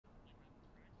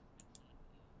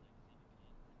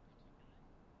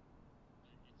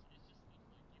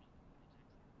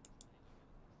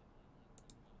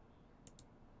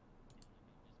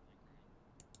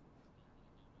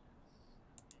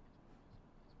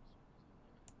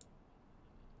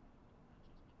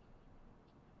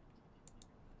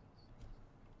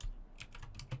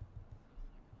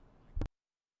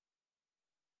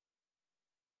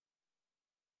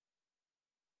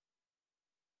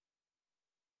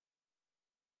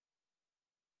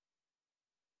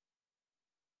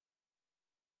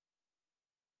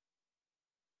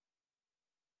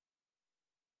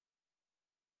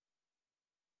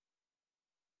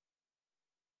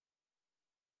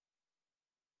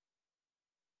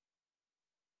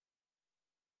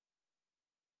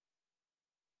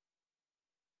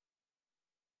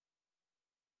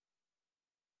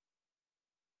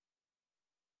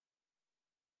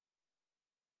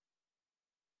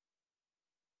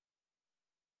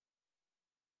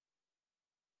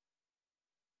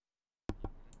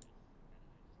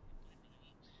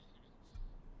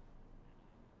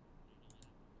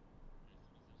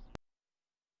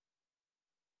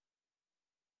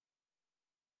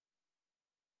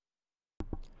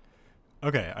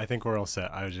Okay, I think we're all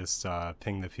set. I would just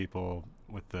ping the people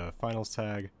with the finals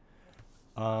tag.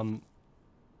 Um,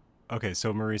 okay,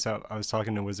 so Maurice, I was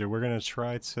talking to Wizard. We're gonna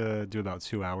try to do about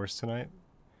 2 hours tonight.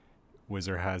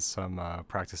 Wizard has some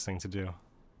practicing to do,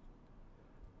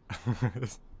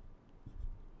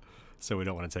 so we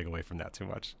don't want to take away from that too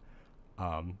much.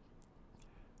 Um,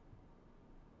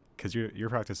 because you're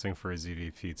practicing for a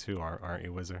ZVP too, aren't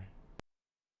you, Wizard?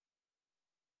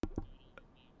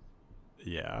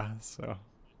 Yeah. So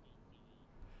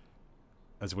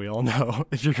as we all know,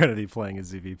 if you're gonna be playing a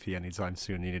ZVP anytime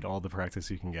soon, you need all the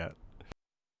practice you can get.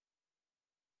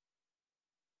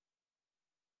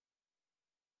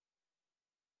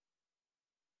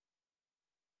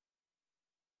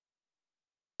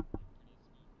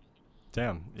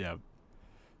 Damn. Yeah.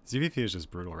 ZVP is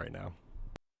just brutal right now.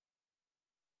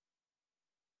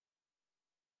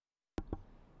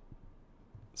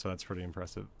 So that's pretty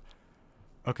impressive.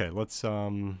 Okay, let's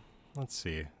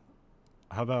see.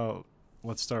 How about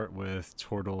let's start with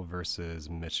Tortle versus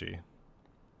Mitchie.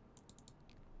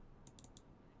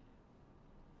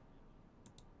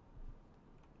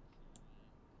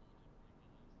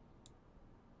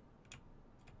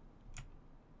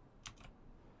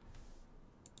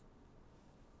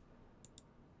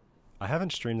 I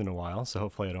haven't streamed in a while, so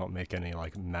hopefully I don't make any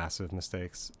like massive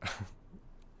mistakes.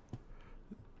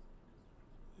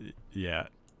 Yeah,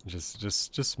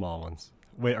 just small ones.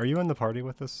 Wait, are you in the party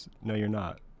with us? No, you're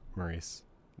not, Maurice.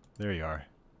 There you are.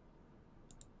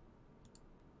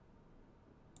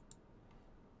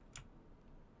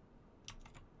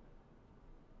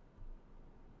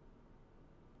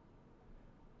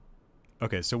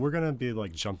 Okay, so we're gonna be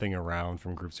like jumping around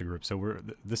from group to group. So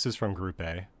this is from Group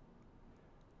A.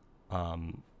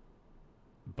 Um,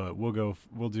 but we'll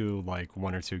do like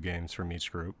 1 or 2 games from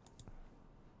each group.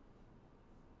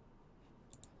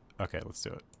 Okay, let's do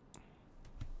it.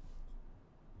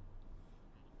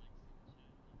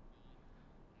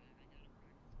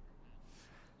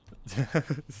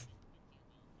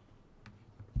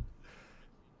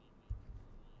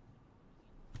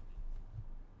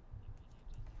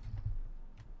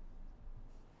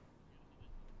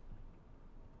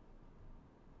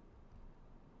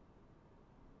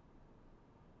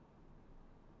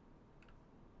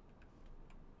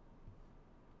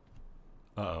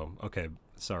 Uh-oh. Okay,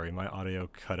 sorry, my audio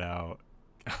cut out.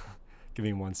 Give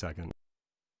me 1 second.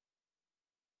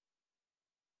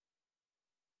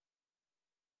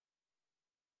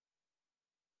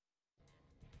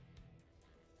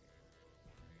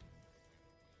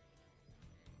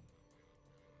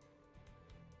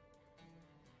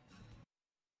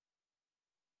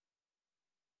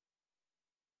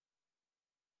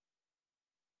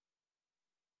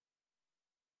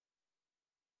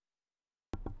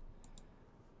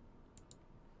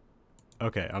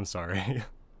 Okay, I'm sorry.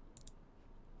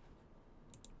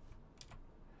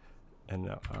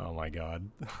 And oh my god.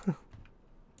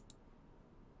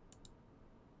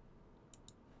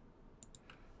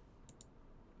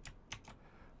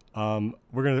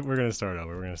 We're gonna start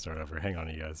over. We're gonna start over. Hang on,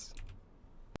 you guys.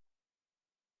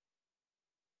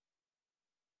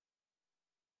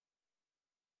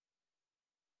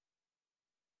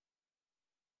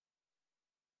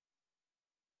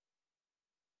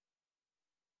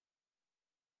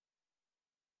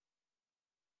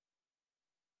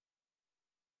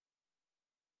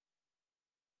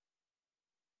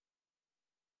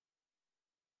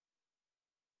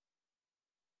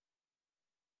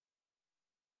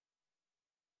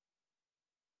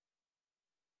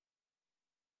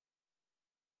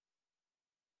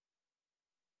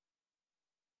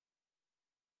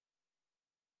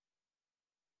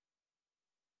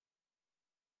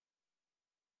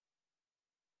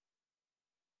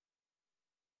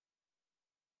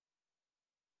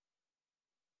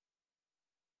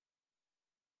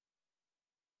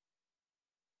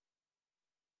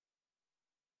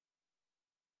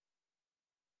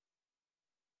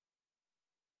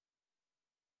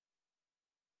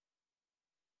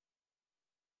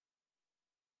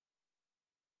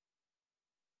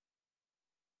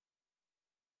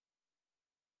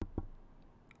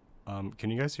 Can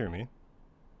you guys hear me?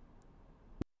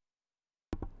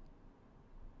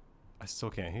 I still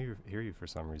can't hear you for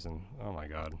some reason. Oh my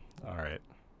god. All right.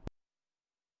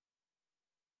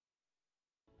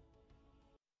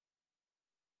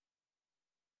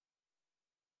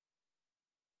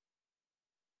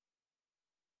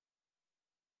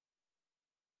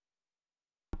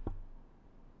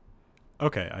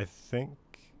 Okay, I think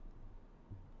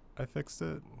I fixed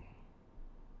it.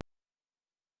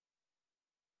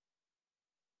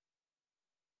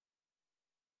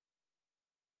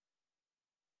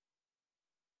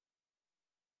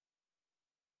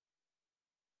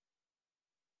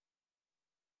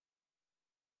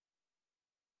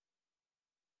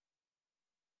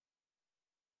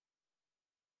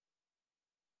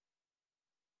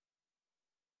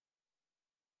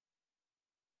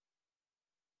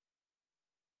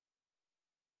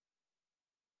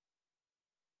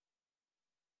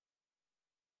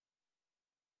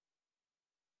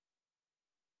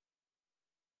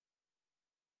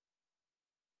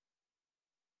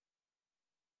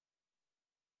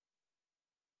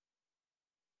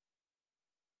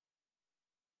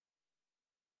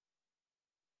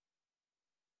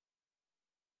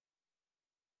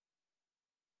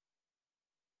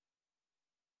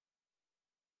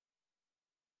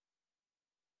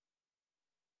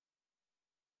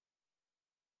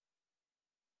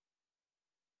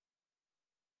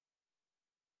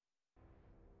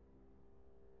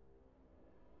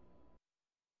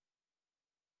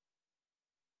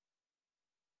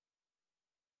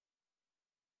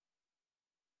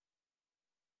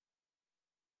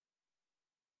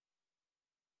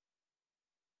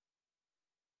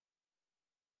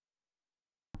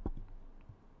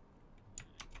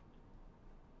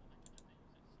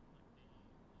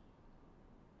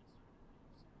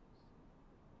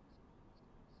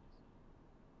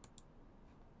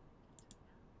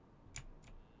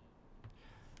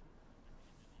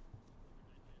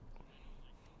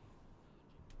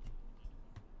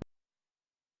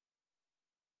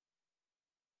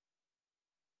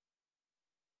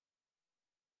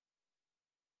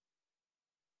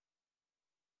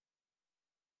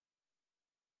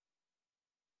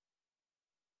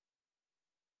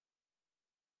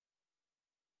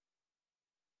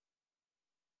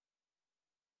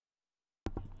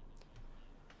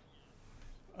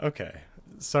 Okay.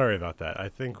 Sorry about that. I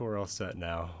think we're all set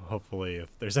now. Hopefully, if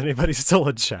there's anybody still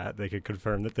in chat, they can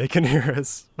confirm that they can hear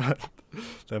us. But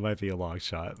that might be a long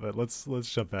shot. But let's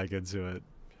jump back into it.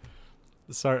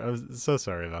 Sorry, I was so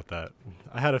sorry about that.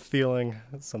 I had a feeling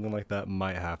something like that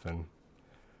might happen.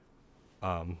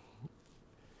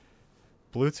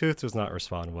 Bluetooth does not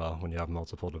respond well when you have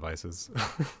multiple devices.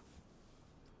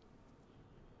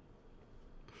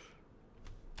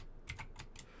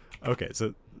 Okay,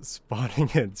 so spawning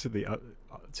into the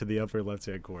upper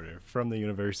left-hand corner from the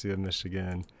University of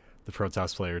Michigan, the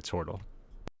Protoss player Tortle.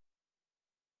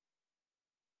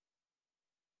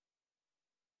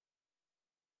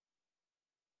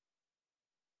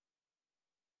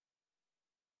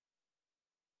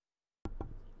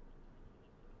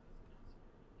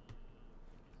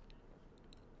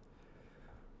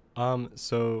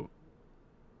 So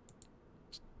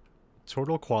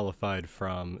Tortle qualified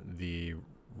from the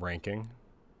ranking.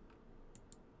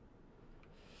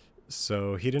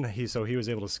 So he was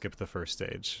able to skip the first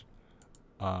stage.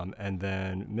 And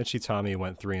then Michitami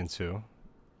went 3-2.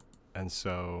 And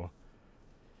so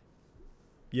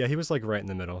yeah, he was like right in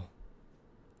the middle.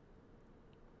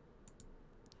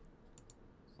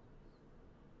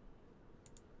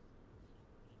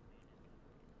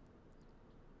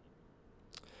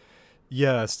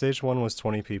 Yeah, stage 1 was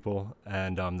 20 people,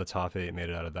 and the top 8 made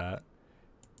it out of that.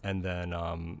 And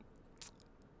then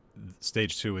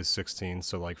stage 2 is 16,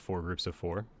 so like 4 groups of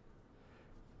 4.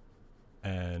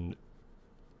 And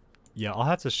yeah, I'll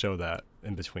have to show that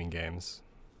in between games.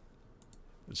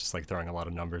 It's just like throwing a lot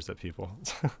of numbers at people.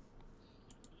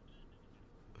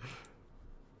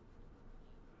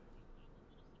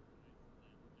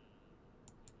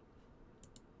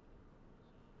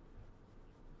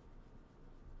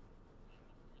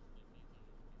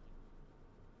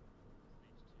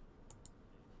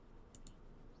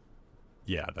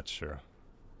 Yeah, that's true.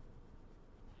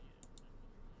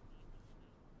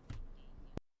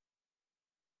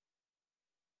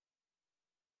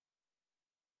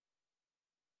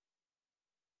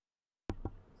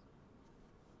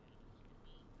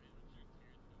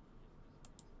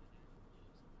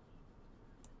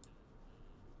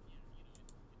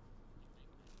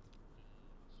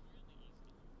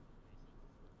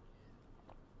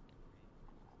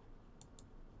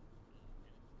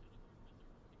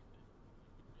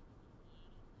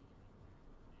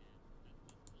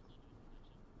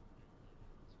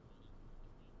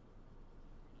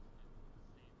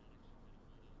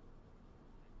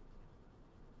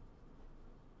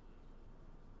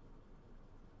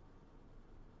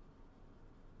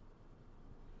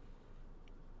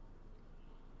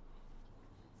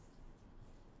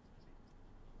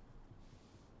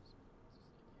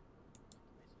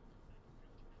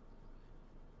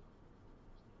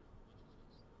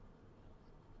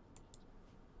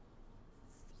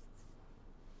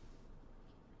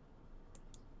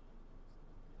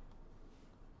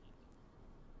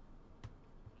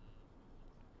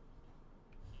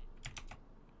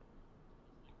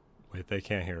 Wait, they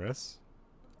can't hear us?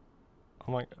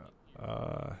 Oh my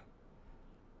god.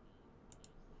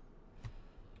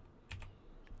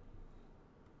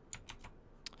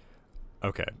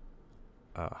 Okay.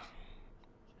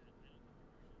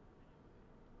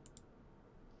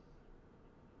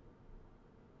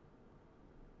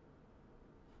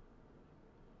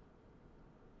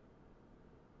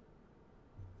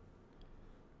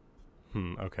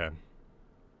 Okay.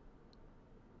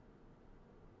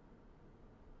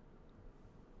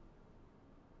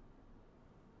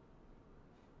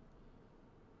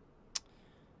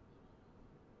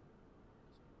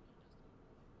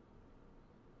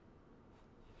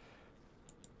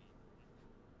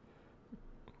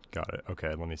 Got it.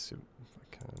 Okay, let me see if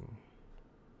I can.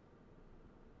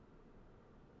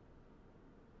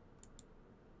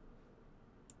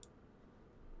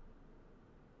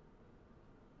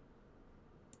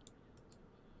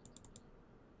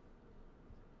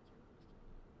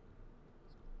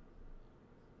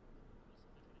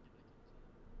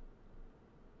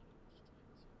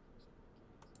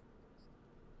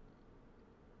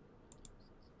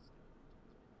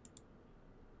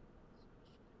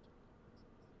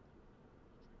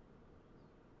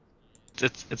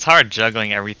 It's hard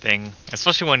juggling everything,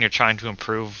 especially when you're trying to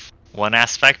improve one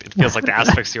aspect. It feels like the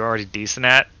aspects you're already decent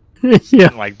at, Yeah,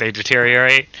 like they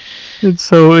deteriorate. it's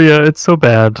so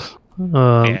bad.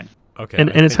 Yeah. Okay, and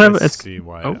I it's think kind of I it's see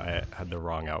why oh. I had the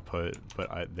wrong output,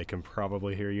 but they can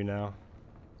probably hear you now.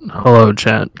 Hello,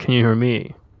 chat. Can you hear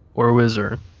me or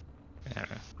Wizard? Yeah.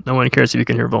 No one cares if you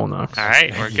can hear Volnox. All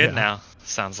right, we're good Yeah. now.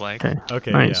 Sounds like. Okay.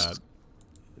 Okay, Nice. yeah.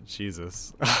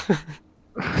 Jesus.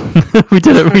 We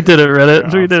did it. We did it,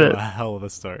 Reddit. We're We off did to it. a hell of a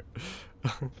start.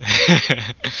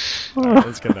 Alright,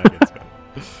 let's get back into it.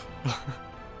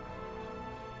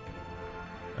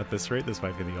 At this rate, this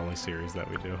might be the only series that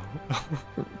we do.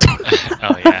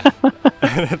 Oh yeah.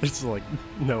 There's like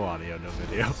no audio, no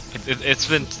video. It's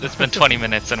been 20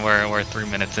 minutes and we're 3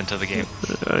 minutes into the game.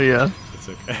 Yeah. It's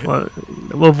okay.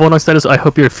 Well, one last status. I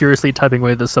hope you're furiously typing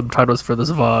away the subtitles for this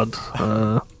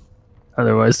VOD.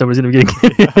 Otherwise, nobody's gonna be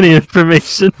getting any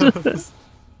information. There's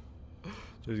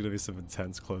gonna be some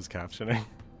intense closed captioning.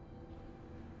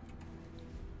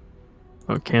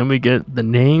 Oh, can we get the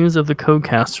names of the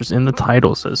co-casters in the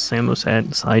title? Says Samus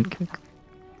sidekick.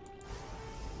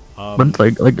 But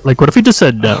like, what if he just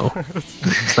said no?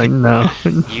 It's like no.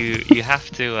 You have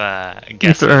to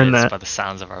guess to who earn it is that. by the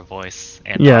sounds of our voice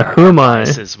and Yeah, who am I?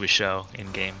 voices we show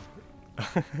in game.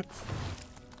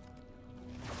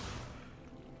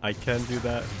 I can do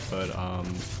that, but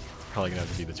probably gonna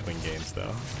have to be between games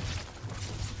though.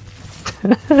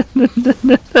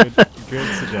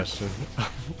 Good suggestion.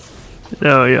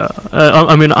 No, yeah.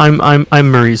 I mean,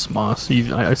 I'm Maurice Moss.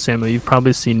 Samuel, you've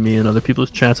probably seen me in other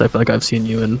people's chats. I feel like I've seen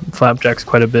you in Flapjacks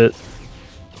quite a bit.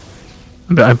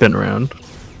 I've been around.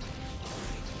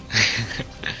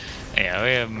 Yeah, we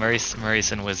have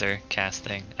Maurice and Wizard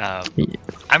casting. I'm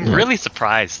Yeah. really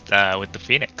surprised with the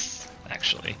Phoenix.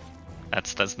 Actually,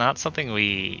 that's not something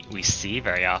we see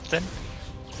very often.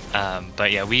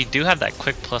 But yeah, we do have that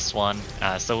quick +1.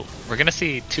 So we're gonna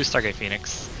see 2 Stargate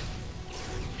Phoenix.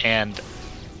 And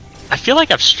I feel like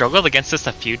I've struggled against this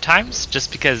a few times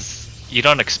just because you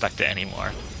don't expect it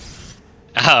anymore.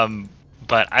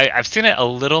 But I've seen it a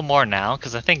little more now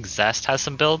because I think Zest has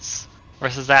some builds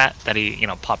versus that he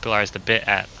popularized a bit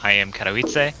at I Am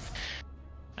Katowice.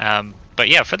 But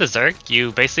yeah, for the Zerg,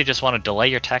 you basically just want to delay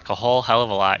your tech a whole hell of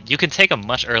a lot. You can take a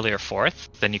much earlier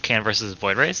 4th than you can versus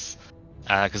Void Rays.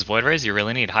 Because Void Rays, you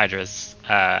really need Hydras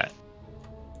to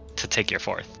take your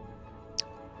 4th.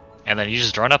 And then you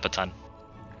just drone up a ton.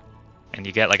 And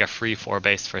you get like a free 4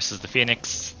 base versus the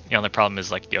Phoenix. The only problem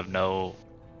is like you have no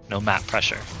map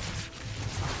pressure.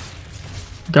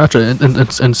 Gotcha.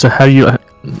 And so how do you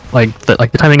like the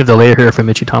timing of the layer here from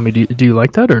Michitami? Do you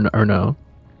like that or no?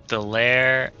 The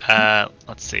lair,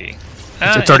 let's see.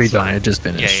 It's already done. fine. It just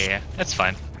finished. Yeah. It's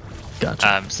fine.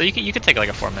 Gotcha. So you could take like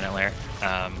a 4-minute lair.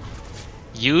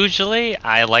 Usually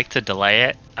I like to delay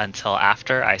it until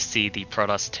after I see the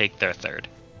Protoss take their 3rd.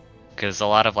 Because a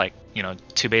lot of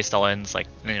 2 base all-ins, like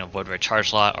Void Ray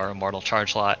charge lot or Immortal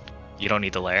charge lot, you don't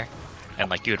need the lair, and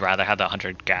like you would rather have the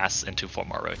 100 gas into 4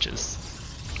 more roaches.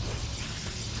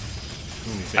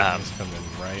 These aliens come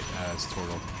in right as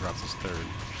Torgal drops his 3rd.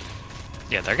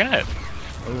 Yeah, they're gonna.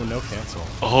 Oh, no cancel.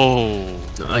 Oh.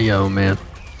 Yo, man.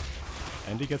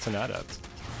 And he gets an adept.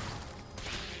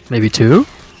 Maybe 2.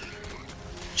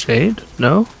 Shade?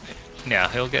 No. Yeah,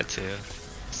 he'll get 2.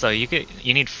 So you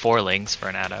need 4 lings for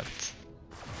an adept.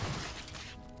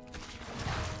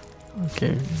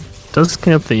 Okay. Does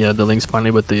camp the links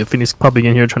finally, but the Phoenix probably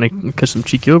in here trying to catch some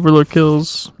cheeky overload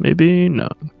kills. Maybe no.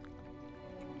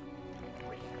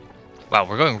 Wow,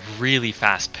 we're going really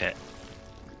fast, Pit.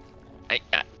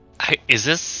 Is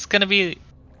this gonna be?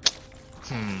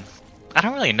 I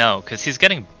don't really know because he's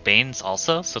getting Banes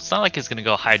also, so it's not like he's gonna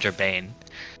go Hydra Bane.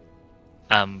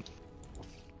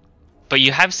 But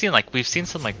you have seen we've seen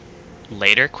some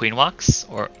later Queen Walks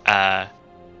or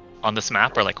on this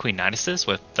map or Queen Niduses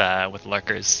with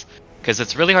lurkers, because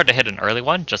it's really hard to hit an early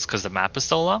one just because the map is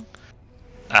so long.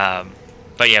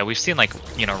 But yeah, we've seen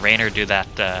Raynor do that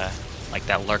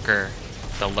that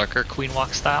lurker Queen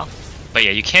Walk style. But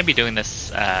yeah, you can't be doing this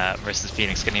versus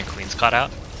Phoenix getting a Queen's caught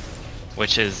out,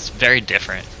 which is very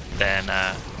different than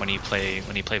when you play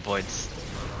Voids.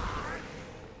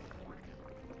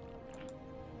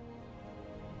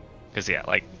 Because yeah,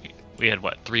 we had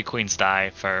 3 Queens die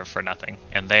for nothing,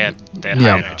 and they had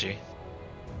high energy.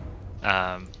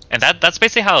 And that's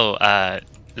basically how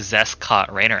Zest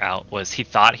caught Raynor out. Was he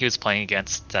thought he was playing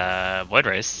against Void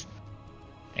Race,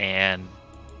 and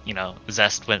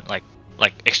Zest went like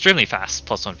extremely fast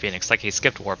 +1 Phoenix. He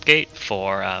skipped Warp Gate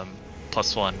for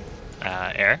 +1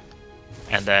 air,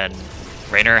 and then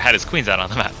Raynor had his Queens out on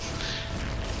the map.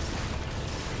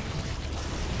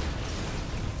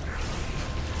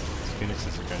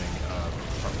 Phoenixes are getting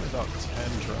probably about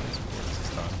 10 drones before this is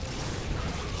done.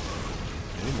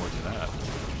 Maybe more than that.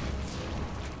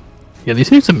 Yeah, these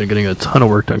things have been getting a ton of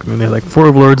work done. I mean, they have 4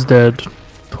 Overlords dead,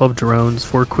 12 drones,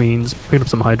 4 Queens, picking up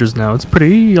some Hydras now. It's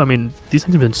pretty. I mean, these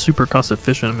things have been super cost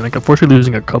efficient. I mean, unfortunately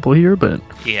losing a couple here, but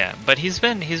yeah, but he's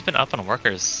been up on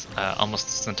workers almost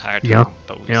this entire time. Yeah,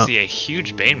 But we see a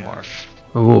huge Bane morph.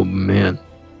 Oh man.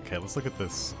 Okay, let's look at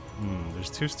this. There's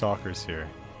 2 stalkers here.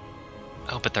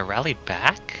 Oh, but they're rallied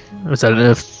back? Is that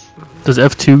does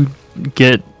F2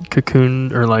 get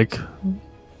cocoon or like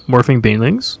morphing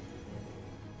banelings?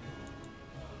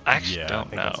 I actually Yeah,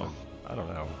 don't I know. I don't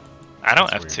know. I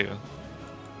don't That's F2.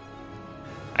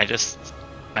 I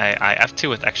F2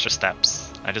 with extra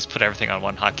steps. I just put everything on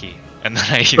one hotkey, and then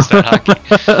I use that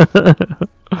hotkey.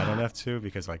 I don't have to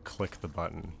because I click the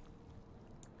button.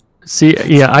 See,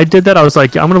 yeah, I did that. I was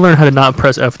like, I'm gonna learn how to not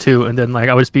press F2, and then like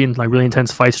I was being like really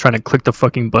intense fights trying to click the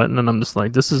fucking button, and I'm just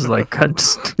like, this is like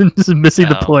this is missing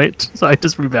the No. point. So I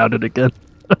just rebounded again.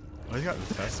 Oh, you got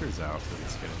infestors out for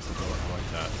these skins, so don't like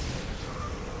that.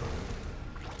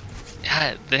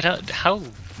 Yeah, they don't. How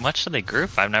much do they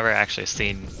group? I've never actually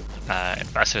seen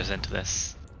investors into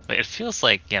this. But it feels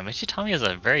like, yeah, Michitami is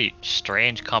a very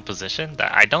strange composition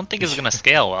that I don't think is gonna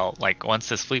scale well. Like once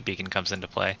this fleet beacon comes into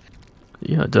play.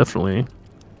 Yeah, definitely.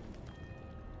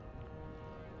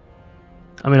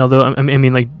 I mean, although I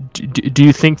mean, like, do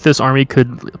you think this army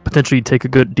could potentially take a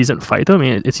good, decent fight? Though, I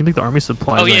mean, it seems like the army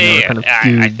supplies. Oh yeah, right now yeah, are yeah. kind of I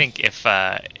skewed. think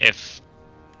if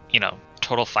you know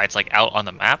total fights like out on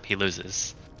the map, he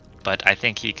loses. But I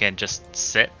think he can just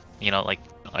sit. You know, like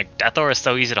Death Aura is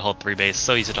so easy to hold 3 base,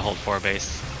 so easy to hold 4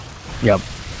 base. Yep.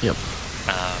 Ooh,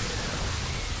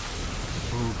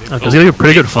 He's got a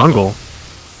pretty good fungal.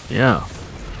 Yeah.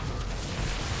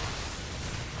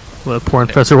 Well, poor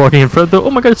Infestor walking in front. Though,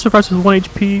 oh my god, it survives with 1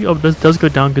 HP. Oh, does go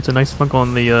down, gets a nice fungal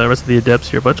on the rest of the adepts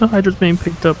here. Bunch of Hydra's being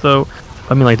picked up though.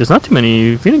 I mean, like, there's not too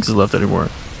many Phoenixes left anymore.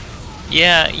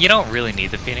 Yeah, you don't really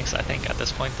need the Phoenix, I think, at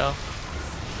this point though.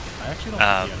 I actually don't think he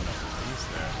had enough use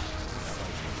there. That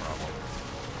might be a problem.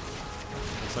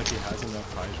 Looks like he has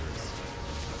enough Hydras.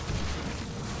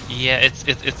 Yeah,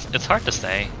 it's hard to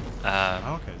say.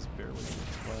 Oh, okay, it's barely.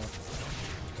 Well,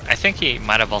 I think he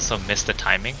might have also missed the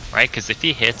timing, right? Because if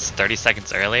he hits 30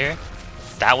 seconds earlier,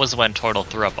 that was when Turtle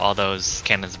threw up all those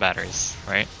cannons batteries,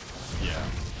 right? yeah.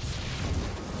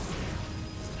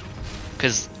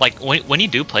 Because like when you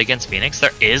do play against Phoenix,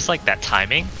 there is like that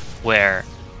timing where,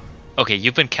 okay,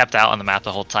 you've been kept out on the map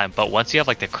the whole time, but once you have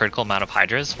like the critical amount of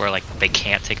Hydras where like they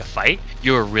can't take a fight,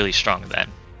 you're really strong then.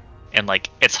 And like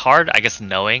it's hard, I guess,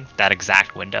 knowing that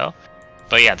exact window.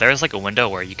 But yeah, there's like a window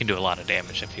where you can do a lot of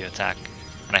damage if you attack.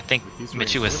 And I think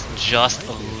Michi was just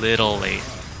a little late.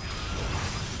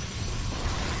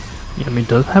 Yeah, I mean,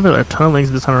 does have a ton of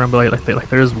lanes this time around, but like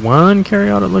there's one carry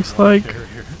out. It looks like.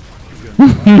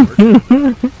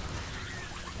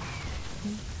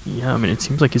 Yeah, I mean, it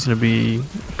seems like he's gonna be.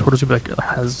 Tortoise like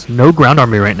has no ground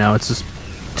army right now. It's just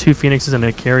 2 Phoenixes and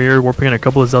a carrier warping in. A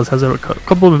couple of Zealots, has a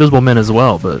couple of invisible men as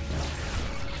well, but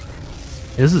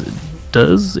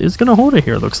is gonna hold it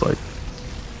here. Looks like.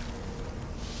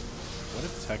 What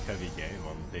a tech-heavy game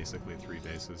on basically 3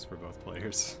 bases for both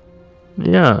players.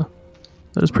 Yeah,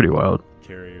 that is pretty wild.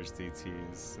 Carriers,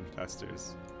 DTs,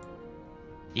 infestors.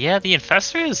 Yeah, the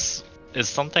Infestor is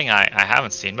something I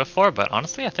haven't seen before, but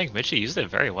honestly, I think Michi used it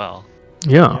very well.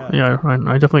 Yeah,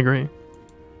 I definitely agree.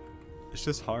 It's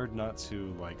just hard not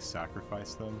to like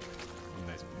sacrifice them. When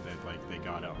they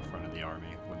got out in front of the army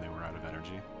when they were out of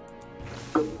energy.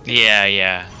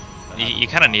 Yeah. You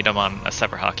kind of need them on a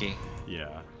separate hockey.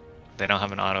 Yeah. They don't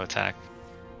have an auto attack.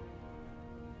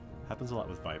 Happens a lot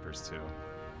with Vipers too.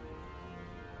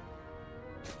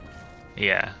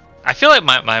 Yeah. I feel like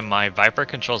my Viper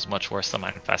control is much worse than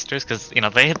my Infestors, because, you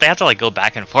know, they have to, like, go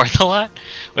back and forth a lot.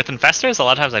 With Infestors, a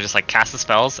lot of times I just, like, cast the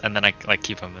spells, and then I, like,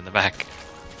 keep them in the back.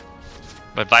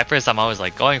 But Vipers, I'm always,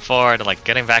 like, going forward, like,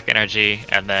 getting back energy,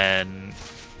 and then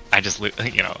I just,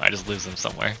 I just lose them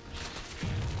somewhere.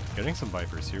 Getting some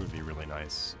Vipers here would be really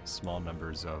nice. Small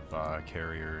numbers of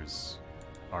carriers,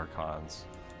 Archons.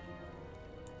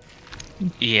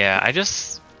 Yeah, I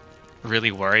just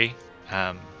really worry.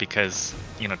 Because,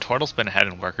 you know, Turtle's been ahead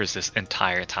in workers this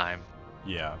entire time.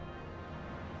 Yeah.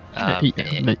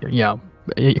 Yeah,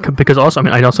 because also, I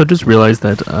mean, I also just realized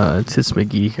that Tis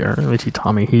McGee here,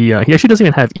 Tommy, he actually doesn't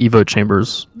even have Evo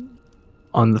chambers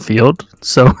on the field,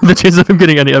 so the chance of him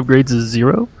getting any upgrades is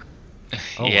 0.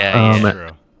 Oh, Yeah, wow. yeah. True.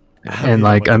 And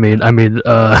like, I mean, the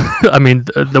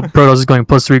Protoss is going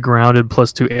 +3 grounded,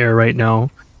 +2 air right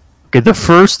now. Okay, the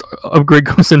first upgrade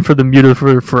comes in for the muta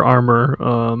for armor,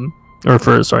 or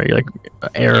for like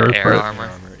air. Air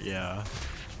armor. Yeah.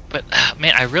 But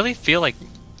man, I really feel like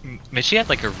Michi had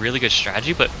like a really good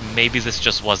strategy, but maybe this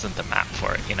just wasn't the map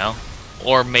for it, you know?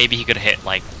 Or maybe he could have hit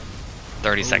like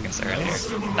 30 seconds earlier.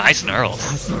 Nice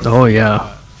knurls. Oh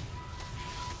yeah.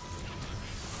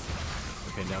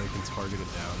 Okay, now we can target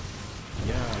it down.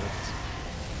 Yeah.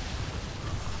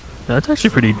 That's actually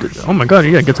pretty. Oh my god,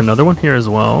 yeah, gets another one here as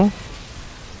well.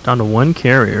 Down to 1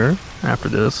 carrier. after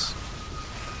this.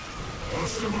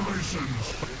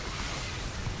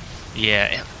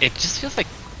 Yeah, it just feels like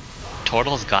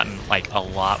Turtle's gotten like a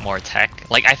lot more tech.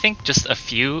 Like I think just a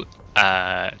few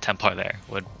tempo there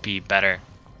would be better.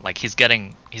 Like he's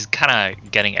kind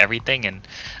of getting everything, and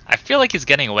I feel like he's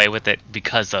getting away with it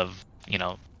because of, you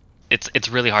know, it's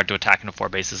really hard to attack into 4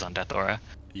 bases on Death Aura.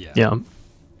 Yeah.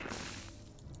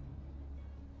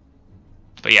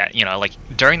 But yeah, you know, like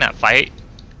during that fight,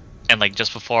 and like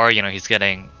just before, you know, he's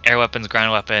getting air weapons,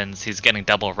 ground weapons, he's getting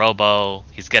double robo,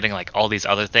 he's getting like all these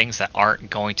other things that aren't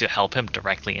going to help him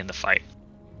directly in the fight.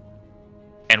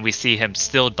 And we see him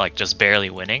still like just barely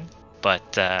winning,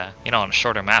 but you know, on a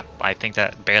shorter map, I think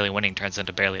that barely winning turns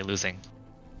into barely losing.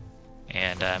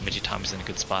 And Michitomi's in a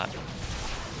good spot.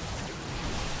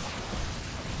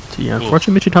 So yeah,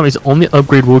 unfortunately, Michitomi's only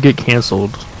upgrade will get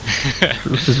cancelled,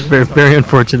 which is very, very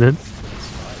unfortunate.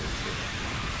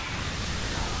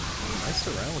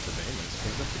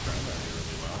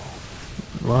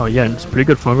 Wow, yeah, and it's pretty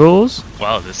good fungals.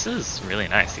 Wow, this is really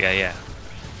nice. Yeah, yeah.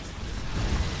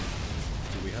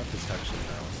 Do we have detection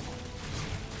now?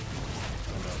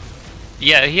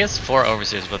 Yeah, he has 4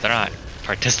 overseers, but they're not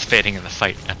participating in the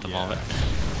fight at the moment.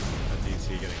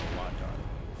 DT getting a lot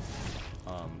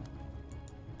done.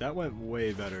 That went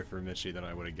way better for Michi than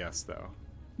I would have guessed, though.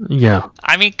 Yeah.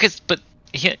 I mean, but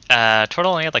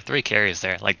Turtle only had like 3 carries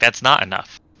there. Like that's not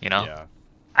enough, you know. Yeah.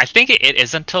 I think it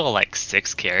is until like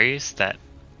 6 carries that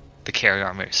the carry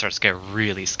army starts to get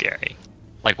really scary.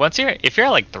 Like if you're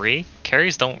at like 3,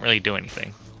 carries don't really do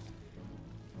anything.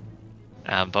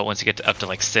 But once you get up to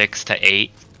like 6 to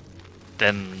 8,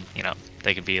 then you know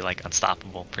they could be like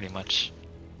unstoppable pretty much.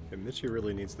 And Michi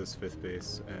really needs this 5th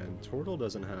base, and Turtle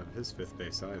doesn't have his 5th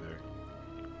base either.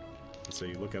 And so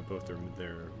you look at both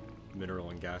their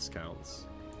mineral and gas counts.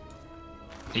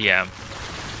 Yeah.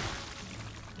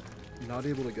 Not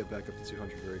able to get back up to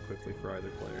 200 very quickly for either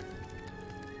player.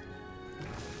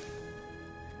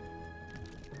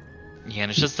 Yeah,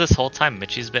 and it's just this whole time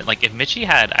Michi's been like, if Michi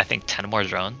had I think 10 more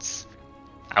drones,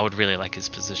 I would really like his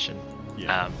position.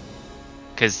 Yeah.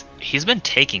 Because he's been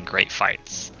taking great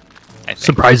fights. I think.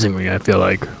 Surprisingly, I feel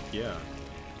like. Yeah.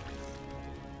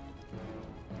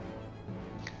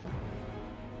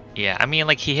 Yeah, I mean,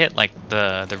 like he hit like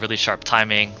the really sharp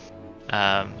timing,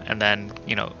 and then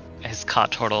you know has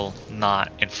caught Turtle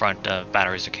not in front of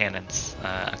batteries or cannons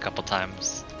a couple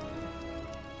times.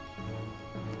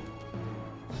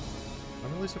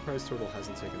 I'm really surprised Turtle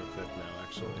hasn't taken a 5th now,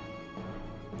 actually.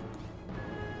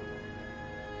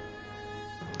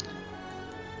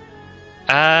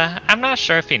 I'm not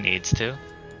sure if he needs to,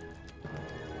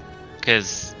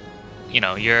 because you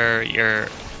know you're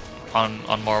on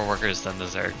more workers than the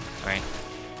Zerg, right?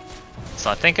 So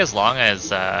I think as long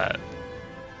as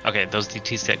okay, those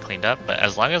DTs get cleaned up, but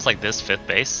as long as like this 5th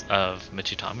base of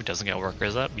Michitomi doesn't get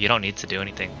workers up, you don't need to do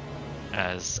anything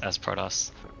as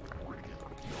Protoss.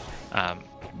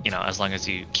 You know, as long as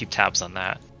you keep tabs on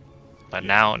that. But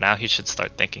now he should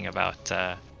start thinking about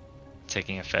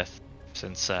taking a 5th,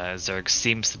 since Zerg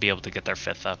seems to be able to get their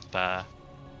 5th up,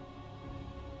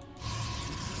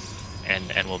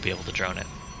 and will be able to drone it.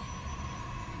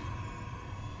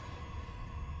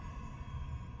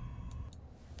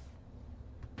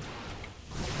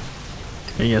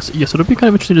 Yes, it'll be kind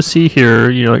of interesting to see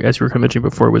here. You know, like as you were kind of mentioning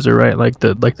before, Wizard, right? Like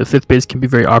the 5th base can be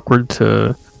very awkward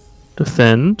to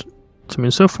defend. So, I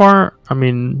mean, so far, I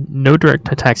mean, no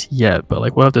direct attacks yet, but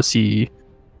like we'll have to see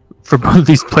for both of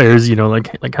these players. You know,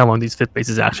 like how long these 5th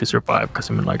bases actually survive.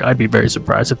 Because I mean, like I'd be very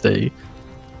surprised if they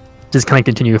just kind of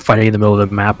continue fighting in the middle of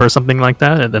the map or something like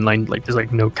that, and then like there's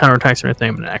like no counterattacks or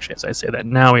anything. But actually, as I say that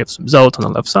now, we have some Zealots on the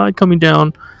left side coming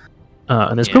down,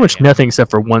 and there's pretty much nothing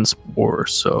except for 1 Spore.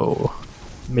 So.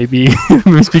 Maybe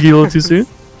I'm speaking a little too soon.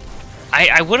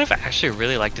 I would have actually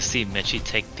really liked to see Michi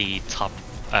take the top,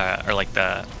 or like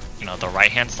the right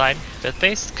hand side 5th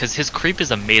base, because his creep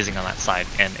is amazing on that side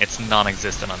and it's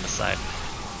non-existent on this side.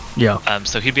 Yeah.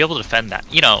 So he'd be able to defend that.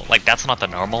 You know, like that's not the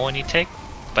normal one you take,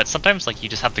 but sometimes like you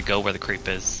just have to go where the creep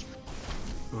is.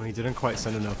 Well, he didn't quite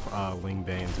send enough Ling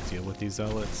Bane to deal with these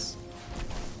Zealots,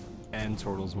 and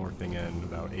Turtle's morphing in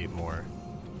about 8 more.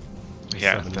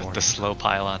 Yeah, 7 more. The slow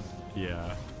pylon.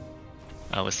 Yeah.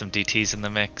 With some DTs in the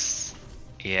mix.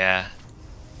 Yeah.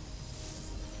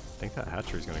 I think that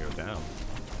hatchery's gonna go down.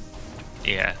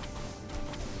 Yeah.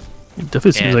 It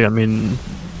definitely seems like, I mean,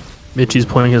 Michi's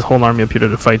pulling his whole army up here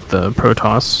to fight the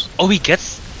Protoss. Oh, he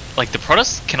gets, like, the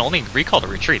Protoss can only recall the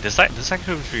retreat. This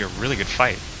actually would be a really good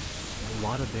fight. A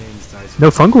lot of Banes dies.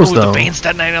 No fungals, though. The Bane's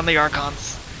detonating on the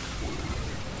Archons.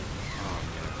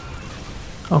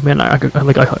 Oh man,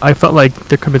 I felt like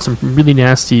there could have been some really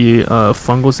nasty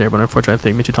fungals there, but unfortunately, I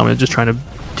think Michitami was just trying to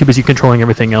too busy controlling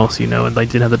everything else, you know, and like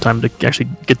didn't have the time to actually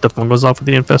get the fungals off with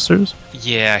the infestors.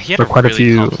 Yeah, he had But a quite a really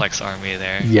few- complex army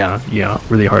there. Yeah,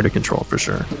 really hard to control for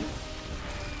sure.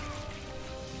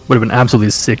 Would have been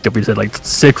absolutely sick if we said like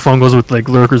sick fungals with like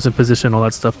lurkers in position, all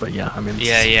that stuff. But yeah, I mean, it's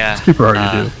Yeah. super hard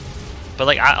to do. But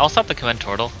like, I also have to commend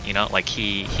Turtle. You know, like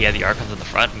he had the Archons in the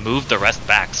front, moved the rest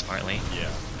back smartly. Yeah.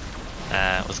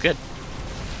 It was good.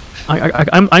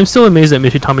 I'm still amazed that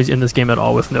Michitami's in this game at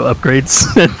all with no upgrades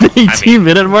at the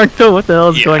 18-minute mark though. What the hell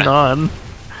is going on?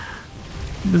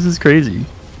 This is crazy.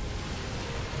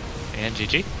 And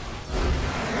GG.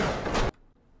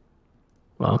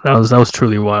 Wow, that was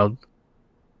truly wild.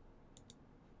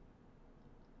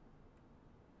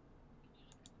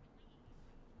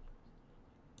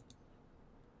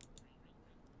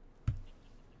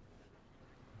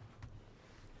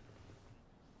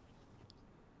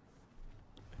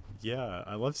 Yeah,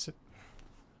 I love.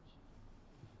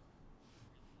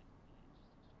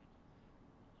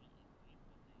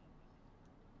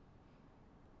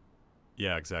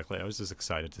 Yeah, exactly. I was just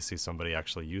excited to see somebody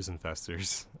actually use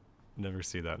infestors. Never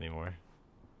see that anymore.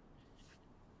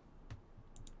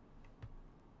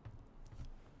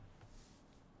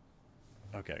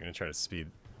 Okay, I'm gonna try to speed.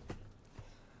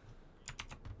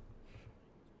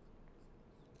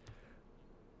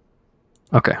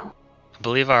 Okay. I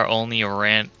believe our only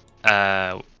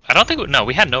I don't think no,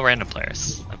 we had no random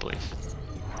players. I believe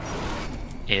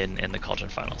in the Cauldron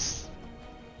finals.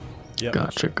 Yeah.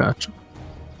 Gotcha.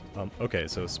 Okay,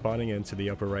 so spawning into the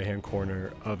upper right-hand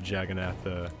corner of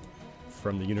Jagannatha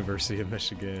from the University of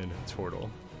Michigan, Tortle.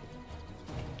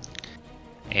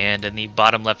 And in the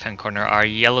bottom left-hand corner, our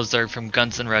yellow Zerg from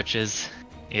Guns N' Roaches.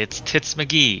 It's Tits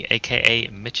McGee, aka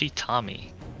Mitchy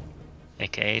Tommy,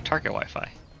 aka Target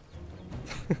Wi-Fi.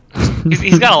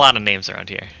 he's got a lot of names around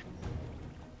here.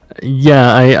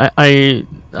 Yeah, I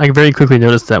very quickly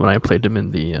noticed that when I played him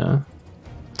in the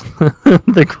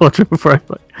the Cauldron before I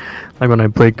played. Like when I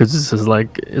played, because this is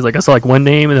like I saw like one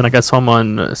name and then like I saw him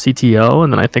on CTO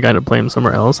and then I think I had to play him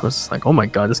somewhere else. I was just like, oh my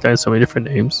god, this guy has so many different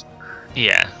names.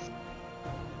 Yeah.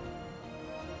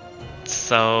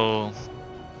 So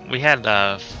we had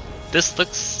this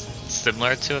looks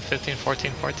similar to a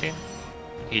 15-14-14.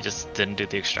 He just didn't do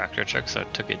the extractor trick, so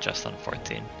it took it just on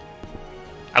 14.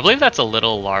 I believe that's a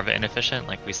little larva inefficient.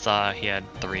 Like we saw, he had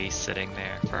 3 sitting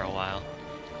there for a while,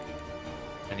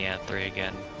 and he had 3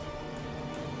 again.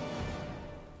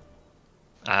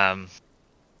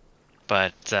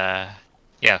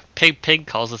 Yeah, Pig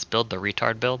calls this build the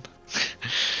retard build.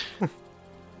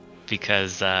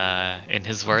 Because in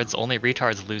his words, only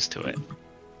retards lose to it.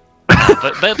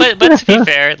 But to be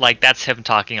fair, like that's him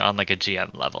talking on like a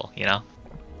GM level, you know?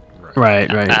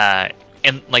 Right.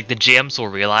 And like the GMs will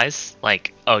realize,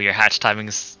 like, oh, your hatch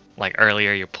timing's like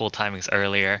earlier, your pull timing's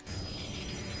earlier.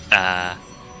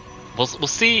 We'll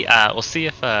see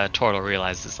if Tortle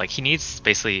realizes like he needs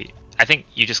basically. I think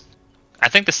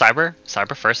the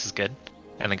cyber first is good,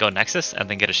 and then go Nexus, and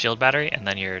then get a shield battery, and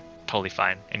then you're totally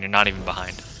fine, and you're not even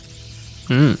behind.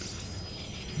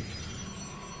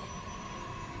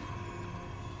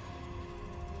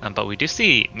 But we do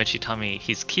see Michitami,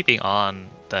 he's keeping on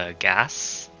the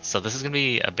gas, so this is going to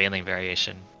be a Baneling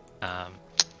variation. I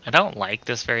don't like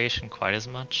this variation quite as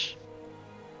much,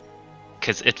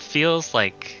 because it feels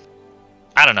like,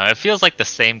 I don't know, it feels like the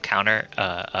same counter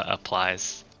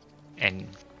applies, and,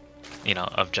 you know,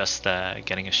 of just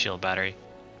getting a shield battery.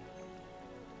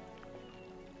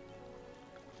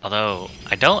 Although,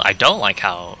 I don't like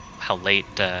how late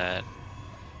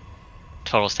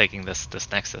Total's taking this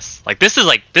Nexus. Like this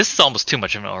is almost too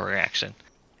much of an overreaction.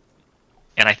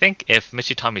 And I think if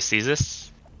Michitami sees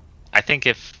this, I think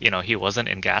if, you know, he wasn't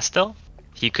in gas still,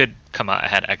 he could come out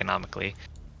ahead economically.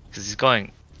 Because he's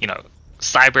going, you know,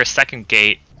 cyber, second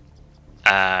gate,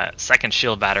 second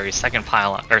shield battery, second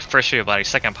pylon, or first shield battery,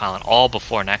 second pylon, all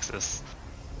before Nexus.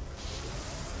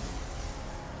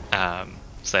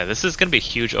 So this is going to be a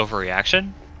huge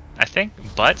overreaction, I think.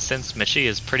 But since Michi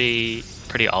is pretty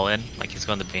all in, like he's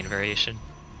going the Bane variation,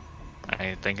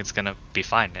 I think it's going to be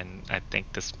fine, and I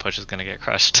think this push is going to get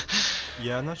crushed.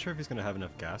 Yeah, I'm not sure if he's going to have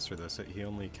enough gas for this. He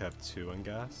only kept 2 in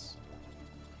gas.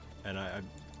 And I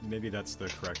maybe that's the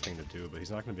correct thing to do, but he's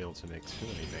not going to be able to make too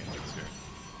many Banelings here.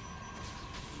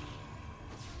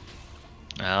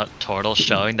 Well, Tortle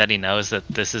showing that he knows that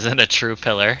this isn't a true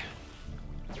pillar.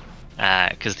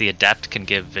 Because the Adept can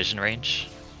give vision range.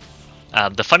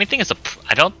 The funny thing is,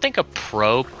 I don't think a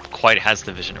Pro quite has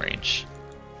the vision range.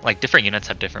 Like, different units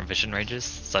have different vision ranges,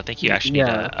 so I think you actually need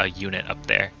a unit up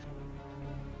there.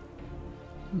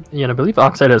 Yeah, and I believe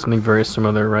Oxide has something very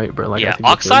similar, right? But like, I Yeah, think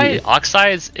it's really-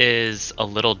 Oxides is a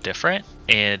little different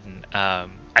in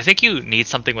I think you need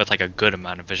something with like a good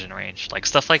amount of vision range. Like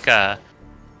stuff like I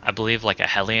believe like a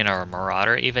Hellion or a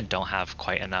Marauder even don't have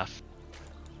quite enough.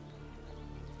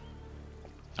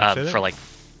 For like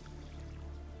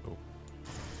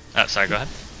Oh, sorry, go ahead.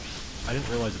 I didn't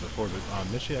realize it before, but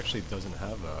Mitchie actually doesn't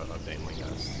have a Banewing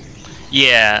nest.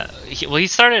 Yeah, he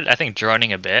started, I think,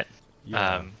 droning a bit,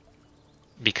 Yeah.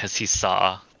 because he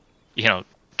saw, you know,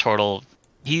 Turtle.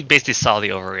 He basically saw the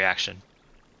overreaction.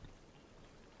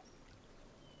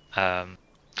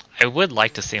 I would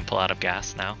like to see him pull out of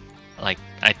gas now. Like,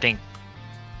 I think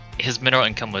his mineral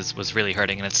income was really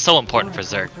hurting, and it's so important for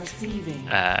Zerg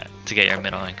to get your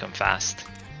mineral income fast.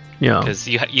 Yeah. Because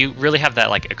you really have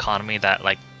that like economy that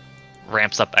like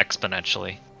ramps up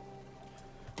exponentially.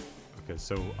 Okay,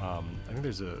 so I think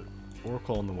there's a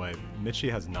Oracle on the way.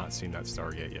 Mitchie has not seen that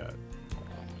Stargate yet.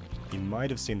 He might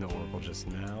have seen the Oracle just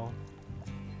now.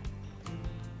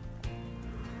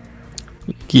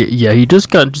 Yeah, he just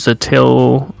got just a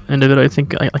tail end of it, I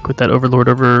think, like with that Overlord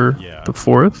over Yeah. the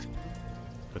 4th.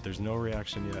 But there's no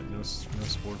reaction yet. No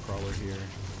Spore Crawler here.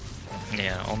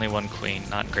 Yeah, only one queen,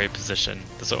 not in great position.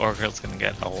 This Oracle's gonna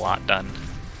get a lot done.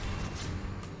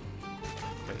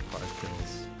 Okay, 5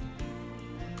 kills.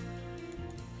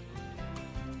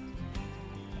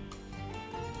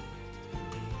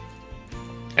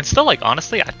 And still, like,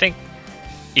 honestly, I think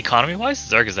economy-wise,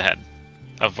 Zerg is ahead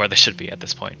of where they should be at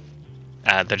this point.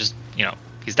 They're just, you know,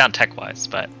 he's down tech-wise,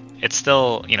 but it's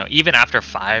still, you know, even after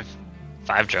five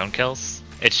drone kills,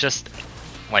 it's just,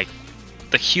 like,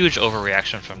 the huge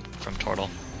overreaction from Turtle.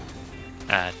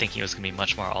 Thinking it was going to be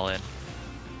much more all-in.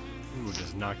 Ooh,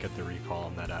 does not get the recall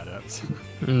on that Adept.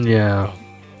 Yeah,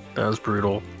 that was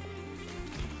brutal.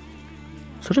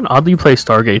 Such an oddly placed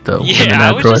Stargate, though. Yeah,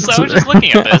 I was just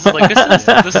looking at this. Like,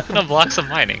 this is going to block some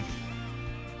mining.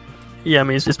 Yeah, I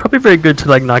mean, it's probably very good to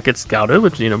like not get scouted,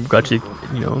 which got you,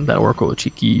 that Oracle with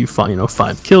cheeky,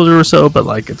 5 kills or so. But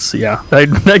like, it's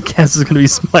that gas is gonna be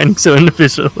mining so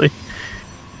inefficiently.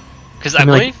 Because I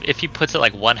believe if he puts it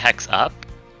like 1 hex up,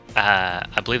 I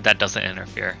believe that doesn't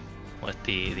interfere with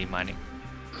the mining.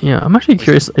 Yeah, I'm actually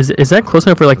curious. Is that close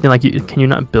enough where can you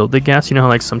not build the gas? You know how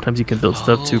like sometimes you can build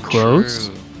stuff too close.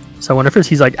 True. So I wonder if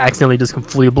he's like accidentally just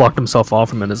completely blocked himself off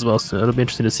from it as well. So it'll be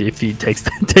interesting to see if he takes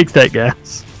that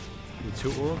gas. The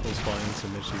 2 Oracles flying into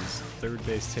Mitchie's 3rd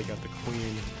base, take out the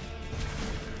Queen.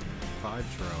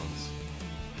 5 drones.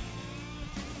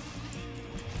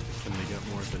 Can they get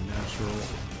more of the natural?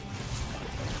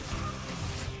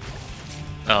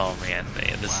 Oh man,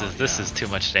 this is too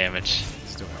much damage.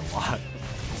 Still got a lot.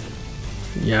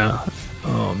 Yeah.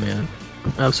 Oh man,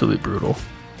 absolutely brutal.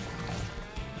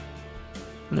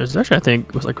 And there's actually, I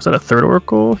think, was that a 3rd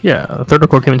Oracle? Yeah, a 3rd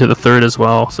Oracle came into the 3rd as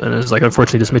well, and it's like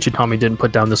unfortunately this Michitami didn't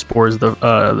put down the spores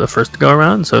the first go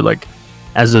around. So like,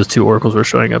 as those 2 Oracles were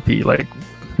showing up, he like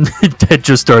had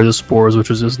just started the spores, which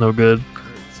was just no good.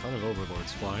 There's a ton of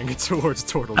Overlords flying towards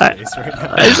Turtle's I- base right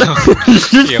now.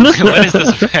 Yeah, what is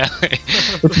this rally?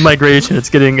 It's migration. It's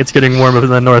getting warm up in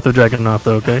the north of Dragonoth,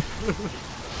 though. Okay.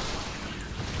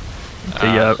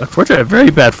 Yeah, unfortunately, a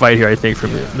very bad fight here, I think, from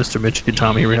Mr.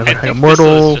 Michitami. We're I having think Immortal.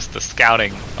 this was just the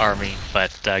scouting army,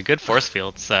 but good force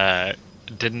fields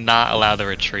did not allow the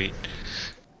retreat.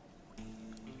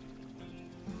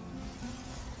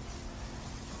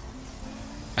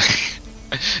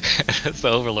 The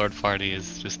Overlord party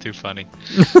is just too funny.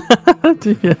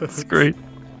 Yeah, it's great.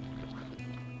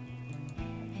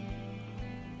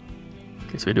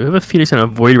 Okay, so we do have a Phoenix and a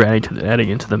Void adding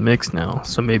into the mix now.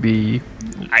 So maybe.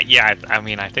 I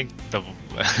mean, I think the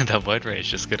the Void Ray is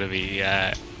just gonna be.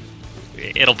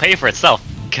 It'll pay for itself,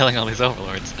 killing all these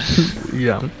Overlords.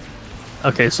 Yeah.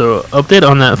 Okay, so update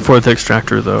on that 4th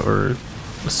extractor though, or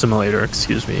simulator,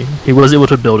 excuse me. He was able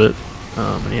to build it,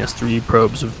 and he has 3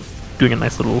 probes of doing a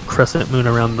nice little crescent moon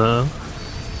around the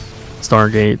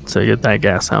Stargate to get that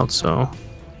gas out, so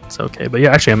it's okay. But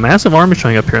yeah, actually a massive army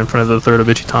showing up here in front of the 3rd of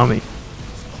Ichitami.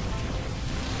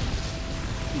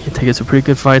 He takes some pretty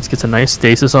good fights, gets a nice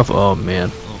stasis off. Oh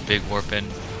man. Oh, big warp in.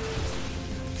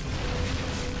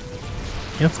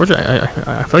 Yeah, unfortunately,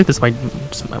 I feel like this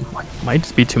might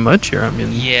just be too much here. I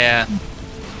mean, Yeah.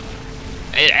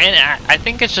 And I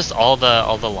think it's just all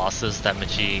the losses that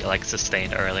Michi like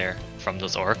sustained earlier from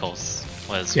those oracles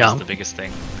was the biggest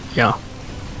thing. yeah.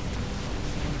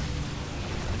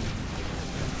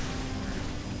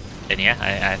 And yeah,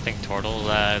 I think Turtle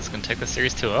is gonna take the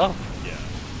series 2-0. Yeah.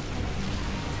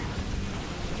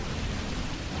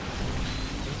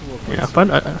 Yeah, but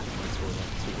Two different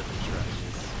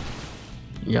strategies.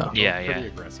 yeah. Pretty Yeah.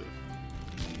 aggressive.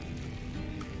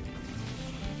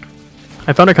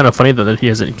 I found it kind of funny though that he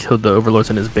hasn't killed the overlords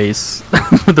in his base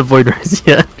with the void rays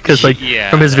yet, because like Yeah,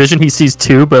 from his vision he sees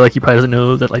 2, but like he probably doesn't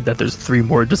know that like that there's 3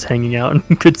 more just hanging out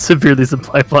and could severely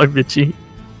supply block Vichy.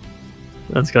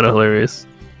 That's kind of hilarious.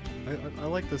 I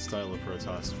like this style of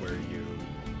Protoss where you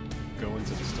go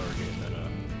into the start game and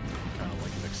kind of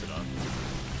like mix it up.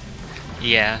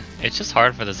 Yeah, it's just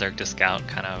hard for the Zerg to scout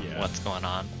kind of Yeah. what's going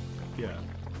on. Yeah.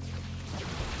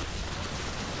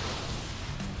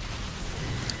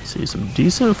 See some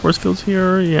decent force fields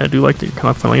here. Yeah, I do like the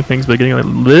kind of funneling things, but getting a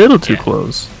little too Yeah.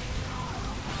 close.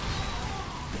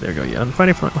 There we go. Yeah, and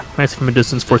finding nice from a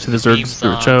distance, forcing the Zergs Beams through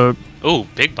a on. choke. Oh,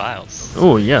 big biles.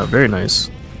 Oh yeah, very nice.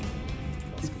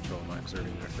 Lost control of my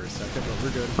observing there for a second, but we're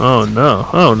good. Oh no!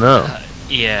 Oh no!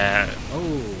 Yeah,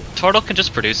 Oh. Turtle can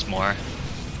just produce more.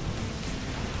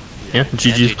 Yeah,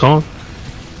 GG's GG. call.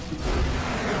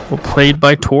 Well played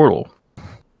by Tortle.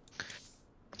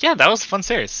 Yeah, that was a fun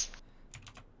series.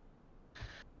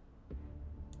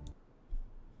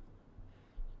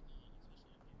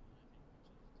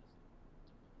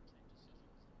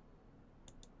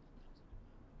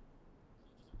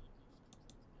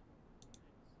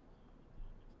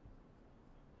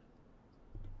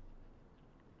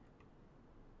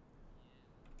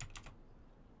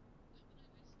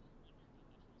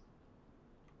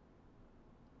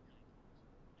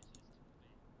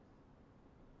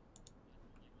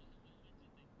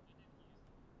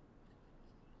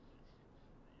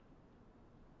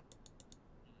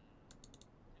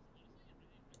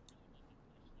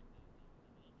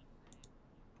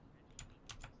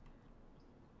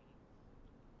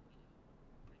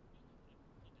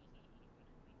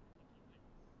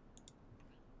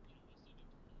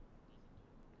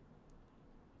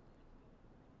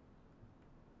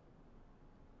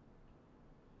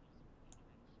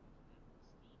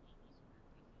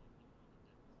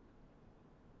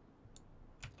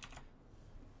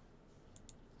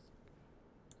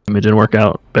 It didn't work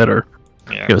out better.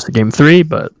 Yeah. It goes to game 3,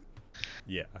 but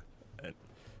Yeah. I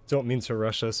don't mean to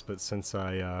rush us, but since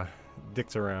I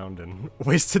dicked around and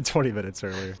wasted 20 minutes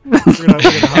earlier, we're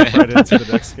gonna hop right into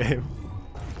the next game.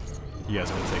 You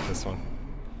guys want to take this one?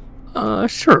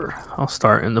 sure. I'll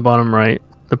start in the bottom right.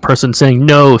 The person saying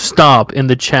no, stop in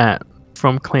the chat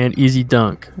from Clan Easy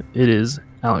Dunk. It is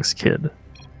Alex Kidd.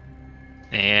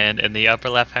 And in the upper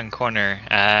left-hand corner,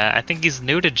 I think he's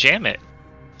new to Jam It.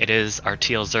 It is our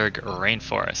Teal Zerg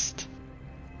Rainforest.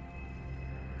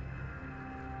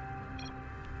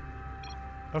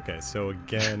 Okay, so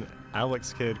again,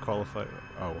 Alex Kidd qualified.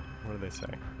 Oh, what are they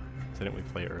saying? Didn't we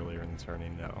play earlier in the tourney?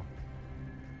 No.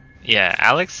 Yeah,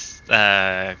 Alex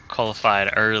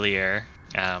qualified earlier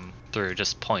through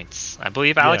just points. I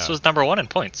believe Alex Yeah. was number 1 in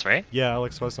points, right? Yeah,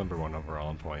 Alex was number 1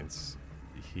 overall in points.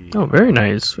 Oh, very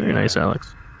nice. Very nice, Yeah.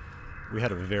 Alex. We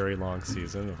had a very long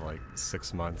season of like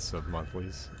 6 months of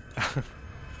monthlies.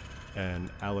 And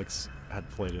Alex had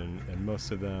played in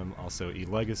most of them. Also,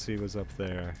 E-Legacy was up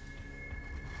there.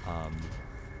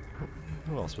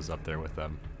 Who else was up there with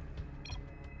them?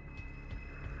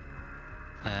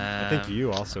 I think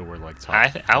you also were like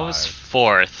top I was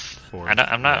 4th. Fourth,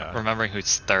 I'm not yeah. remembering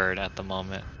who's 3rd at the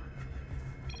moment.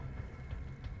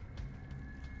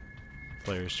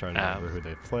 Players trying to remember who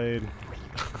they played.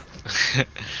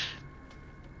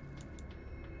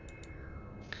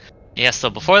 Yeah, so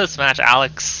before this match,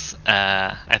 Alex,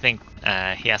 I think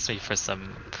he asked me for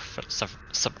some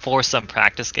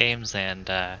practice games, and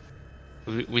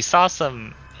we saw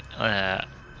some,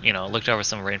 looked over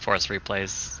some Rainforest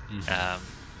replays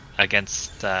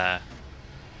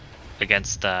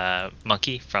against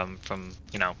Monkey from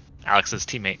Alex's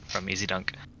teammate from Easy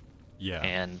Dunk. Yeah.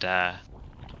 And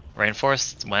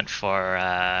Rainforest went for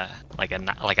like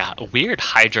a weird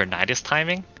Hydra Nidus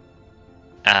timing.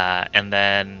 And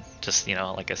then just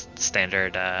like a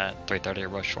standard 330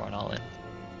 rush for an all in.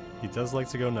 He does like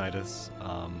to go Nidus.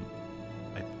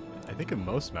 I think in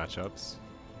most matchups,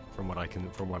 from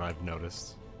what I've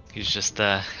noticed. He's just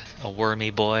a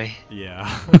wormy boy.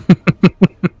 Yeah.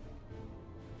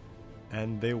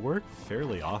 And they work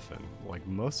fairly often, like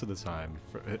most of the time.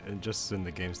 And just in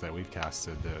the games that we've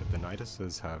casted, the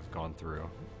Niduses have gone through.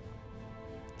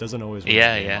 Doesn't always win the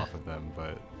game off of them,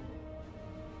 but.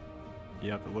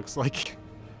 Yep, it looks like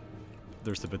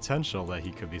there's the potential that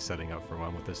he could be setting up for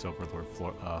one with this Overlord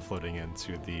floating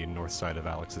into the north side of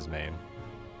Alex's main.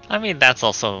 I mean, that's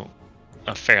also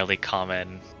a fairly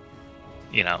common,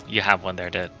 you have one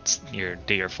there to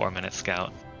do your 4-minute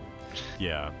scout.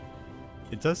 Yeah.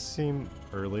 It does seem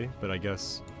early, but I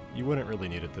guess you wouldn't really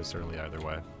need it this early either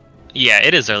way. Yeah,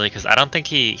 it is early because I don't think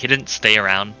he didn't stay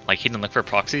around, like he didn't look for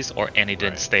proxies, and he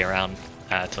didn't stay around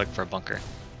to look for a bunker.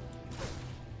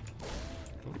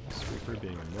 Sweeper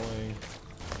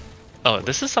Oh,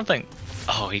 this is something.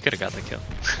 Oh, he could have got the kill.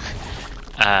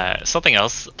 Something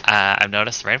else I've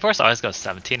noticed. Rainforest always goes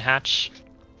 17 hatch,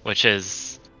 which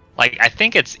is like I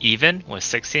think it's even with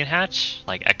 16 hatch,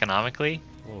 like economically.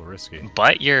 A little risky.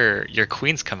 But your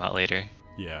queens come out later.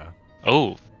 Yeah.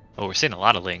 Oh, we're seeing a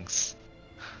lot of lings.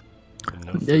 And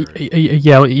no third.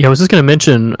 Yeah. I was just gonna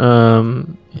mention.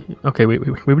 Okay, we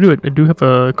do have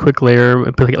a quick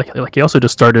layer. But like he also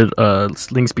just started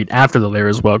sling speed after the layer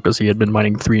as well because he had been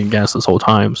mining 3 in gas this whole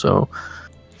time. So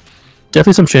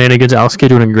definitely some shenanigans. Alex K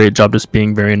doing a great job just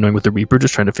being very annoying with the Reaper,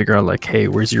 just trying to figure out like, hey,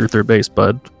 where's your third base,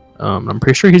 bud? I'm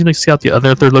pretty sure he's gonna scout the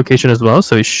other third location as well,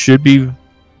 so he should be,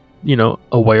 you know,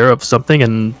 aware of something.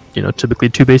 And you know, typically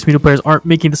 2 base meter players aren't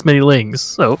making this many lings,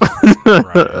 so.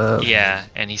 Right. Yeah,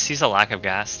 and he sees a lack of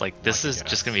gas. Like this Lack of is gas.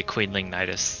 just gonna be Queen Ling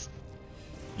Nidus.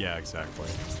 Yeah, exactly.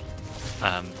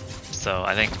 So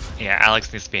I think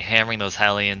Alex needs to be hammering those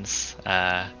Hellions,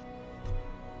 and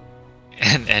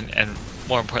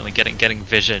more importantly, getting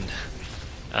vision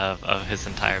of his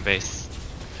entire base.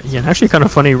 Yeah, and actually kind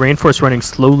of funny, Rainforest running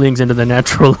slow lings into the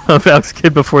natural of Alex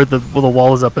Kid before the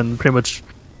wall is up, and pretty much,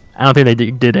 I don't think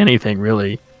they did anything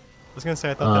really. I was gonna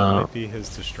say I thought that might be his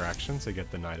distraction to get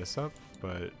the Nidus up,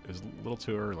 but it was a little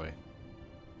too early.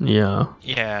 Yeah.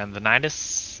 Yeah, and the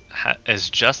Nidus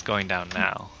is just going down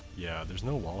now. Yeah, there's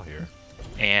no wall here.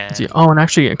 And See, oh, and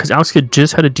actually, because Alex Kid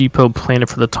just had a depot planted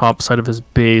for the top side of his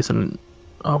base, and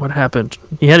oh, what happened?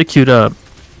 He had it queued up.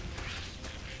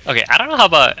 okay, I don't know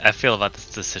I feel about this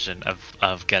decision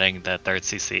of getting the third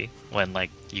CC when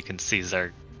like you can see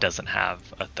Zerg doesn't have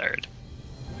a third.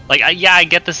 Like I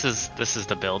get this is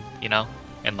the build, you know,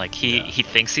 and like he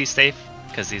thinks he's safe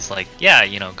because he's like, yeah,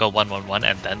 you know, go 1-1-1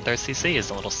 and then third CC is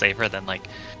a little safer than like,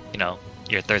 you know,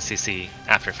 your third CC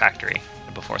after factory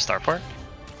and before starport.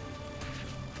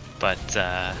 But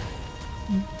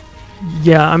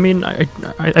Yeah, I mean, I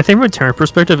think from a Terran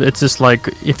perspective, it's just like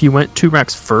if you went 2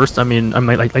 racks first. I mean, I'm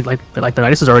like the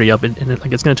Nidus is already up, and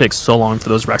like it's gonna take so long for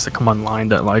those racks to come online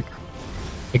that like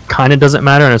it kind of doesn't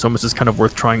matter, and it's almost just kind of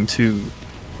worth trying to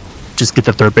just get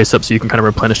the third base up so you can kind of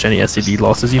replenish any SCV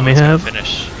losses you may have.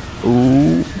 Finish.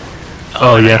 Ooh.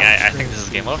 Oh yeah. I think this is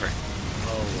game over.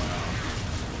 Oh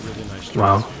wow. Really nice.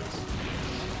 Wow.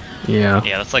 Yeah.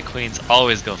 Yeah, that's like queens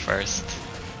always go first.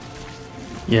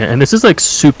 Yeah, and this is like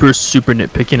super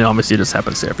nitpicking, and obviously it just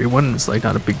happens to everyone. It's like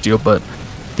not a big deal, but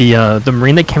the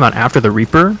Marine that came out after the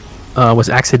Reaper was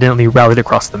accidentally routed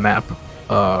across the map,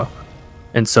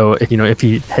 and so if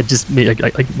he had just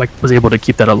was able to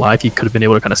keep that alive, he could have been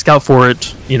able to kind of scout for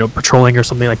it, patrolling or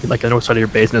something like the north side of your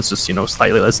base, and it's just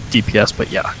slightly less DPS.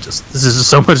 But yeah, this is just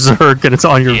so much Zerg, and it's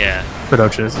on your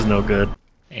production. This is no good.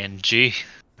 And G.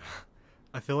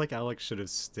 I feel like Alex should have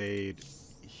stayed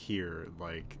here,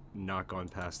 like not gone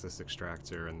past this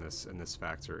extractor and this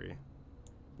factory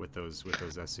with those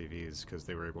SCVs, because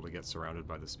they were able to get surrounded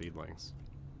by the speedlings.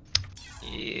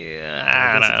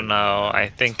 Yeah, I don't know. I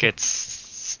think it's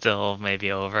still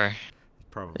maybe over.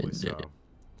 Probably so.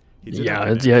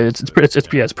 Yeah, it's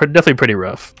definitely pretty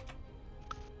rough.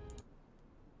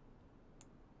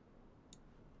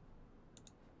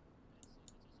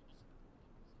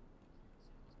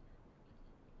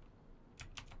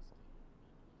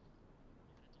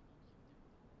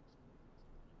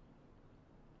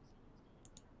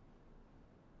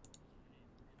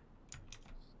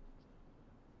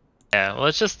 Yeah, well,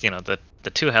 it's just the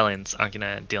 2 Hellions aren't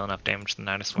gonna deal enough damage to the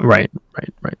Nidus War. Right.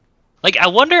 Like I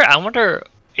wonder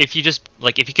if you just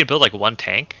if you could build like 1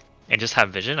 tank and just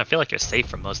have vision. I feel like you're safe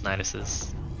from most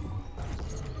Niduses.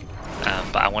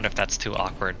 But I wonder if that's too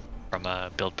awkward from a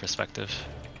build perspective.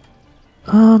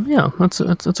 Yeah, that's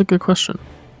a good question.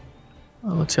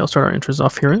 Let's see. I'll start our intros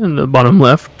off here in the bottom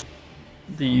left.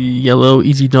 The yellow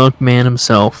easy dunk man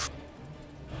himself.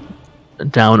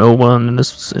 Down 0-1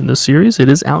 in this series, it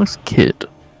is Alex Kidd.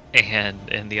 And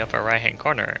in the upper right hand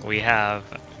corner, we have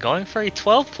going for a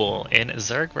 12 pool in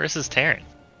Zerg versus Terran.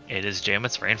 It is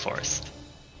Jamit's Rainforest.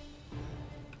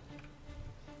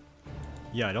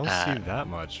 Yeah, I don't see that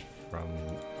much from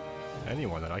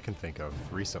anyone that I can think of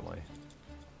recently.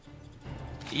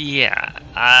 Yeah,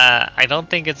 I don't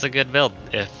think it's a good build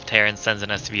if Terran sends an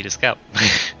SCV to scout.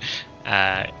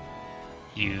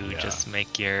 You just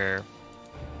make your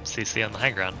CC on the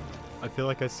high ground. I feel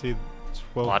like I see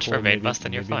 12 Watch for main bust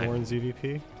and you're fine. More in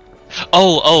ZVP.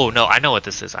 Oh no, I know what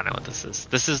this is.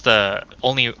 This is the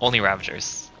only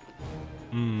Ravagers.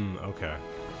 Okay. Only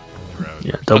Ravagers.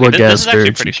 Yeah, double okay, gas. This is actually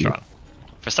very pretty cheeky. strong.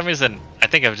 For some reason, I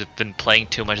think I've just been playing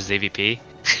too much ZVP.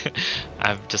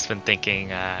 I've just been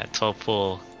thinking 12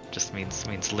 pool just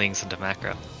means lings into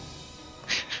macro.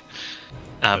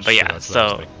 But yeah,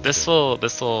 so this will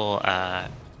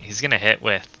he's gonna hit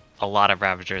with a lot of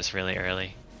Ravagers really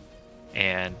early,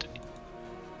 and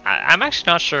I'm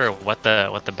actually not sure what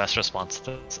the best response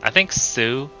is. I think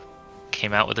Sue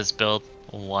came out with his build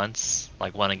once,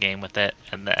 like won a game with it,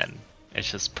 and then it's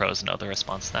just pros know the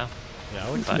response now.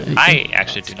 Yeah, But I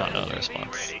actually do not know the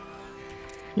response.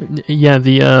 Yeah,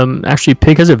 the actually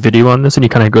Pig has a video on this, and he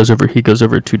kind of goes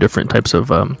over two different types of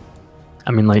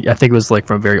I mean, like I think it was like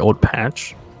from a very old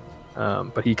patch,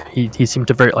 but he seemed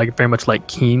to very much like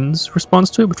Keen's response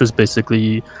to it, which was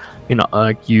basically, you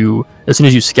know, you as soon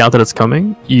as you scout that it's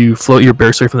coming, you float your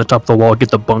Berserker from the top of the wall,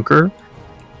 get the bunker,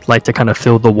 like to kind of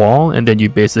fill the wall, and then you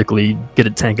basically get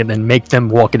a tank and then make them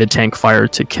walk into tank fire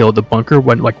to kill the bunker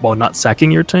while not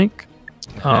sacking your tank.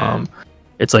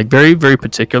 It's like very, very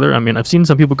particular. I mean, I've seen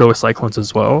some people go with Cyclones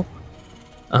as well.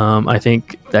 I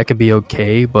think that could be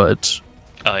okay, but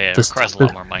oh yeah, it requires a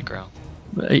lot more micro.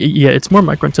 Yeah, it's more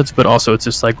micro intense, but also it's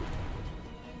just like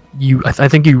I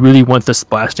think you really want the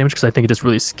splash damage, because I think it just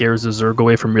really scares the Zerg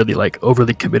away from really like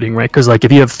overly committing, right? Because like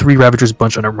if you have 3 Ravagers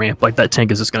bunch on a ramp, like that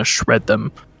tank is just gonna shred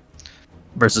them.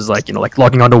 Versus like, you know, like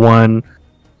logging onto one,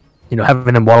 you know,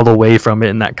 having them waddle away from it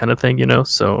and that kind of thing, you know.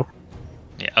 So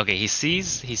yeah, okay, he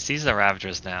sees the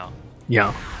Ravagers now.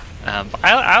 yeah. But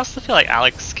I also feel like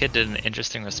Alex Kidd did an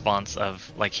interesting response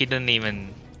of like he didn't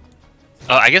even.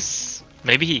 Oh, I guess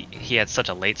maybe he had such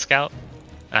a late scout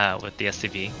with the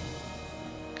SCV,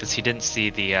 because he didn't see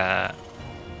the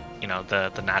you know,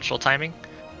 the natural timing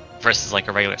versus like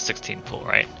a regular 16 pool,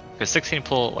 right? Because 16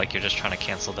 pool, like you're just trying to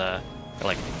cancel or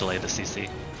like delay the CC.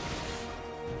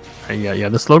 Yeah,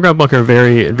 the slow ground bunker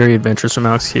very, very adventurous from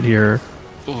Alex Kidd here.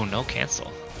 Ooh, no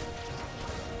cancel.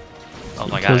 Oh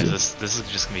my god, this is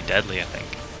just gonna be deadly, I think.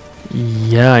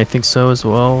 Yeah, I think so as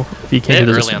well. If he can't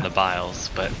do early on the biles,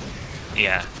 but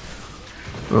yeah.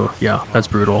 Oh yeah, that's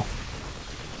brutal.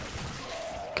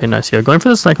 Okay, nice. Yeah, going for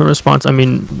the cyclone response. I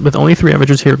mean, with only 3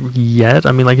 Ravagers here yet,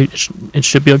 I mean, like it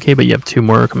should be okay. But you have 2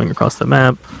 more coming across the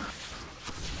map.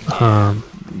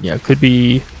 Yeah, it could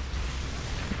be.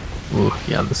 Ooh,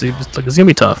 yeah, this is gonna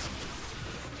be tough.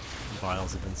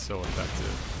 Vials have been so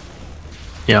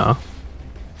effective. Yeah.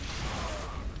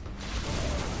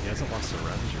 He hasn't lost a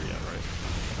Ravager yet, right?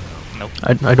 Nope.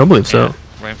 I don't believe so.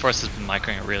 Reinforce has been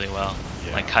microing it really well,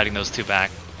 Yeah. like hiding those 2 back.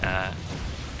 And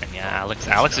yeah,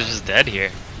 Alex is just dead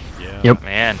here. Yeah. Yep.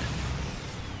 Man.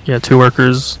 Yeah, 2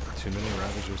 workers. Too many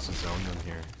Ravagers to zone them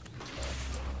here.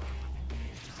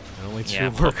 And only 2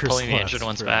 workers pulling the left injured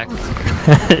ones for- back.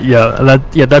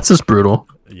 Yeah, that's just brutal.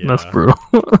 Yeah. That's brutal.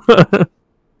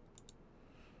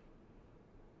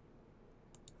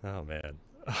 Oh man.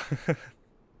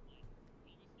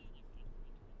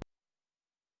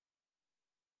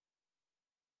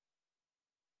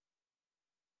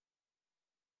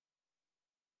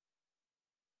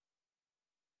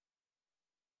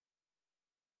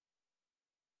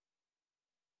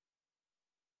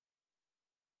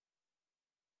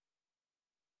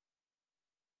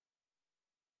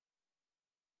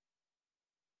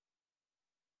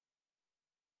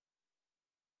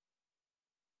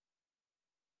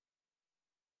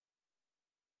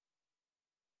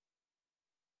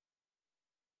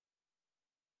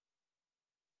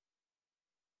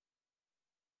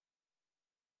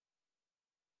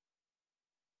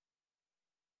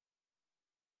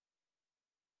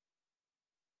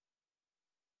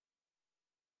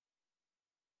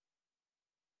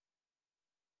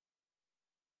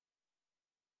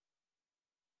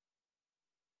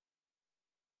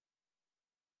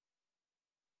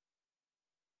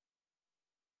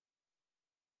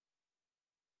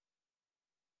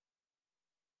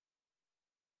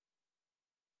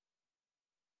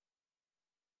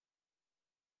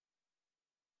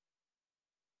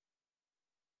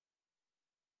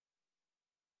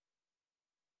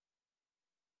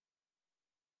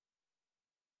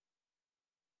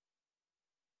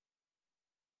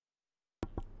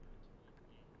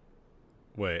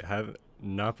 Wait,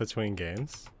 not between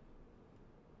games?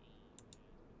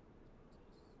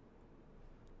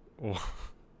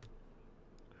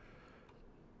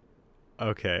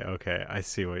 Okay. I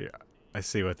see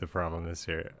what the problem is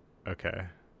here. Okay.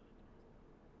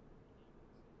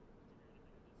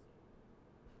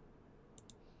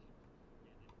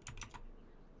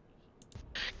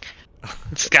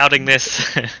 Scouting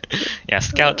this. Yeah,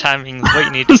 scout timing is what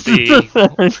you need to see.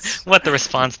 What the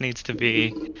response needs to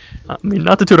be. I mean,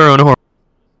 not to toot our own horn.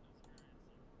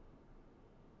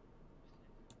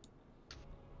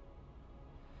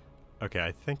 Okay,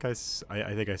 I think I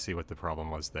see what the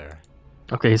problem was there.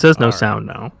 Okay, he says no Alright. sound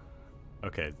now.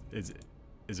 Okay, is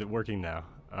it working now?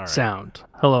 All right. Sound.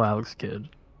 Hello, Alex Kidd.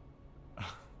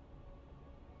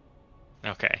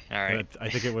 Okay, all right. I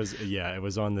think it was, yeah, it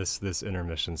was on this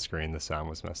intermission screen. The sound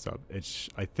was messed up.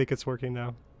 I think it's working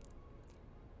now.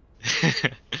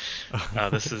 Oh,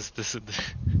 this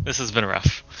has been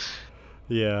rough.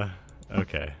 Yeah.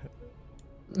 Okay.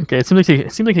 Okay, it seems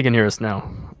like he can hear us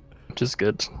now, which is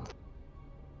good.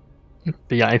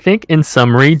 But yeah, I think in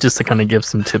summary, just to kind of give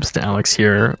some tips to Alex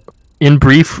here, in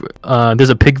brief, there's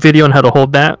a pig video on how to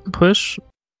hold that push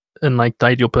and like the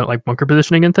ideal like bunker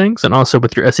positioning and things, and also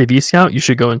with your SAV scout, you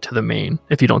should go into the main.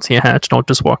 If you don't see a hatch, don't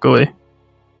just walk away.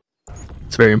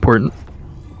 It's very important.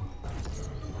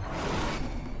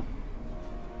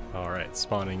 Alright,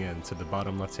 spawning in to the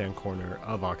bottom left-hand corner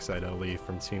of Oxide LE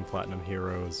from Team Platinum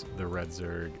Heroes, the Red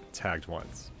Zerg, tagged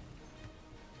once.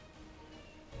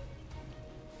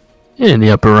 In the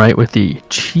upper right with the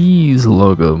cheese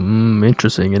logo.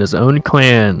 Interesting. In his own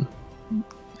clan.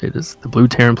 It is the Blue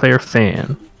Terran player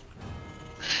Fan.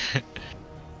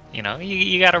 You know,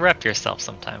 you gotta rep yourself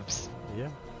sometimes. Yeah.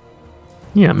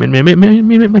 Yeah, I mean,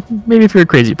 maybe if you're a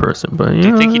crazy person, but Do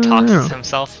you think he talks to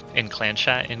himself in clan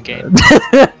chat in game?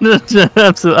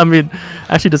 Absolutely. I mean,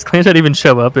 actually, does clan chat even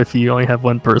show up if you only have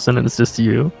one person and it's just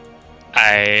you?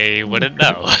 I wouldn't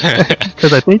know.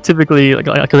 Because I think typically,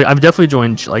 cause I've definitely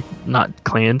joined like not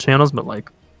clan channels, but like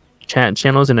chat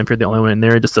channels, and if you're the only one in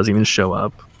there, it just doesn't even show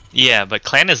up. Yeah, but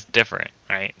clan is different,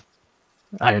 right?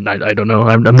 I don't know.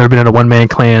 I've never been in a one-man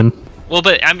clan. Well,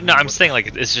 but I'm saying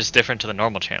like it's just different to the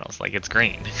normal channels. Like it's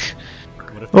green.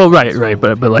 Well, right,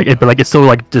 but it still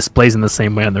like displays in the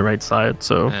same way on the right side.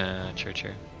 So.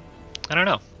 True. I don't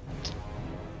know.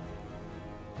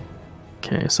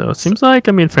 Okay, so it seems like,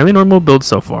 I mean, fairly normal build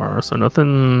so far, so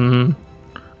nothing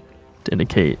to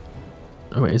indicate.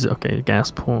 Oh, wait, is it okay?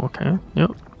 Gas pool, okay,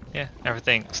 yep. Yeah,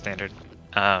 everything standard.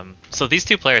 So these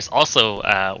two players also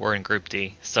were in Group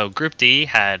D. So Group D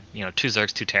had, you know, 2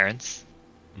 Zergs, 2 Terrans,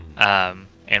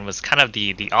 and was kind of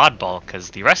the oddball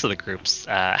because the rest of the groups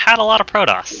had a lot of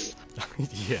Protoss.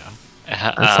 Yeah.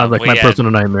 That sounds like my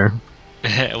personal nightmare.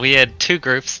 We had 2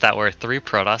 groups that were 3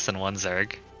 Protoss and 1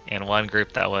 Zerg, and 1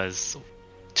 group that was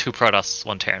 2 Protoss,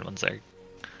 1 Terran, 1 Zerg.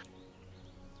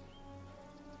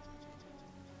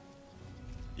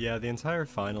 Yeah, the entire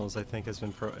finals I think has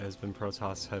been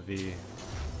Protoss heavy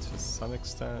to some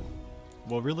extent.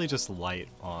 Well, really just light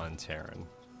on Terran.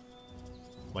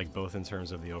 Like both in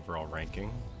terms of the overall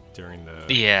ranking during the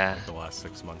like, the last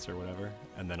 6 months or whatever,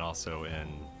 and then also in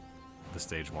the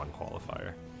stage 1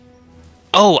 qualifier.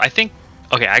 Oh, I think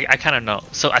okay, I kind of know.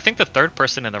 So I think the 3rd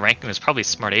person in the ranking is probably a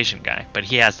Smart Asian guy, but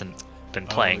he hasn't been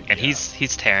playing, and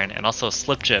he's Terran, and also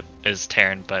Slipchip is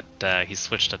Terran, but he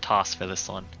switched to Toss for this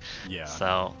one. Yeah.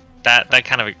 So that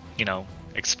kind of, you know,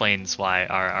 explains why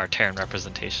our Terran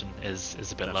representation is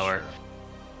a bit lower.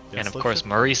 Yeah, and of course,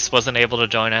 Maurice wasn't able to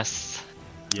join us.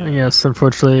 Yeah. Yes,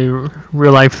 unfortunately,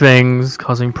 real life things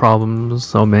causing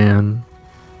problems. Oh man,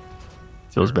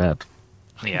 feels bad.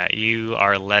 Yeah, you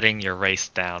are letting your race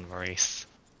down, Maurice.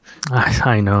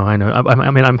 I know. I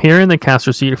mean, I'm here in the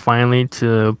caster seat finally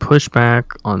to push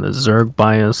back on the Zerg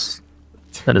bias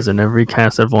that is in every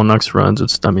cast that Volnux runs.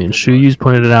 It's, I mean, Shuyu's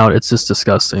pointed it out. It's just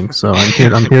disgusting. So I'm here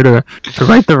to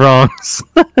right the wrongs.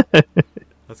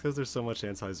 That's because there's so much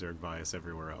anti-Zerg bias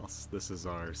everywhere else. This is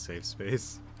our safe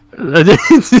space.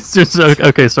 It's just,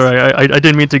 okay, sorry. I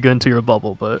didn't mean to go into your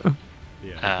bubble, but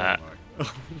yeah.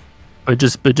 But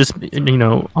just you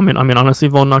know, I mean honestly,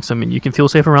 Volnux, I mean, you can feel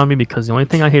safe around me because the only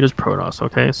thing I hate is Protoss.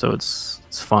 Okay, so it's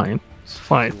fine. It's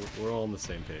fine. We're all on the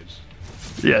same page.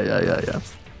 Yeah.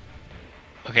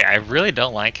 Okay, I really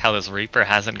don't like how this Reaper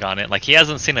hasn't gone in. Like, he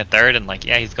hasn't seen a 3rd, and like,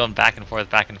 yeah, he's going back and forth.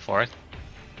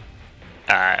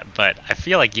 But I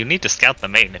feel like you need to scout the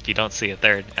main if you don't see a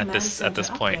 3rd at this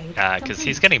point, because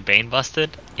he's getting Bane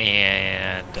busted,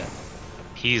 and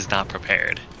he's not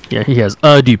prepared. Yeah, he has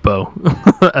a depot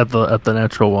at the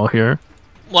natural wall here.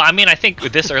 Well, I mean, I think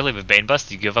with this early with Bane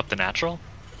bust, you give up the natural,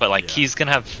 but like he's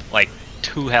gonna have like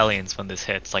 2 Hellions when this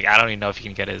hits. Like, I don't even know if he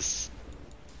can get his.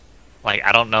 Like,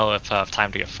 I don't know if I have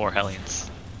time to get 4 Hellions.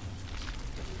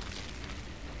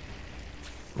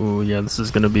 Oh yeah, this is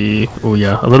gonna be. Oh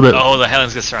yeah, a little bit. Oh, the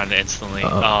Hellions get surrounded instantly.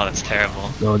 Oh, that's terrible.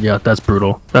 Oh yeah, that's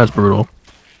brutal. That's brutal.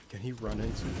 Can he run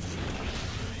into?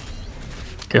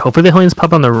 Okay, hopefully the Hellions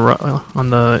pop on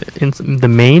the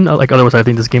main. Like, otherwise, I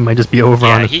think this game might just be over.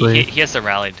 Yeah, honestly. he has to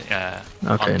rally. Okay,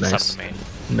 on the nice. side of the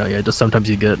main. No, yeah, just sometimes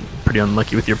you get pretty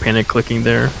unlucky with your panic clicking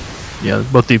there. Yeah,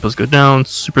 both depots go down.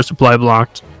 Super supply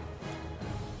blocked.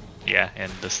 Yeah, and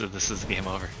this is game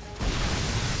over.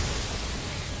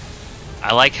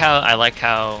 I like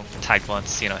how tagged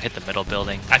once, you know, hit the middle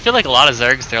building. I feel like a lot of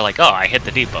Zergs, they're like, oh, I hit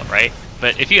the depot, right?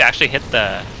 But if you actually hit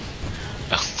the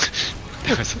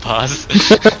There was a pause.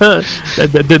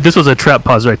 This was a trap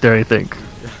pause right there, I think.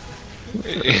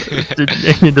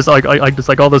 just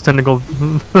like all those technical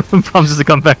problems to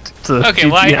come back to. Okay,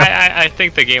 well, yeah. I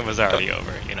think the game was already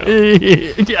over. You know.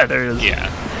 Yeah, there it is. Yeah.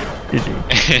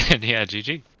 GG. Yeah,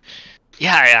 GG.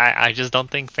 Yeah, I just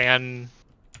don't think Fan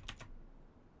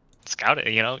scouted.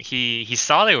 You know, he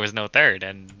saw there was no third,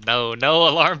 and no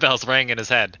alarm bells rang in his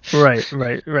head. Right.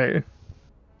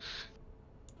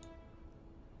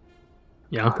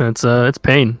 Yeah, it's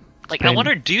pain. Like, pain. I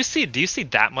wonder, do you see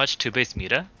that much two-base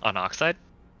muta on Oxide?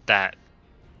 That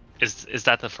is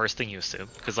that the first thing you assume?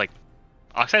 Because like,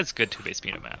 Oxide's good two-base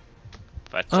muta map,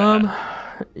 but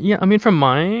yeah, I mean from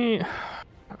my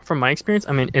experience,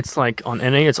 I mean it's like on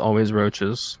NA it's always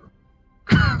roaches.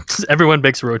 Everyone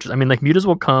makes roaches. I mean like mutas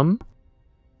will come,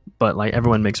 but like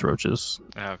everyone makes roaches.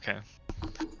 okay.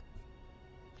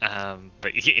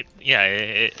 But yeah,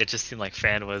 it just seemed like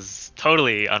Fan was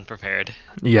totally unprepared.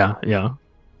 Yeah.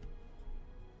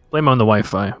 Blame on the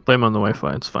Wi-Fi.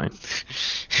 It's fine.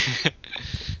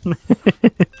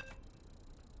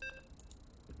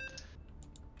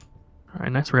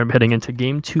 Alright, next we're gonna be heading into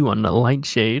game 2 on the Light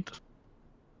Shade.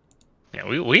 Yeah,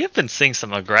 we have been seeing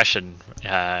some aggression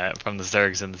from the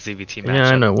Zergs in the ZBT matchup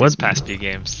Yeah, I know. these past few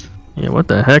games. Yeah, what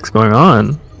the heck's going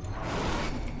on?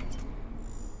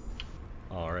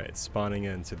 Alright, spawning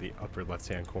into the upper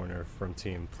left-hand corner from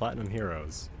Team Platinum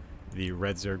Heroes, the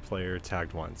red Zerg player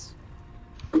tagged once.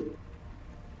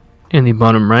 In the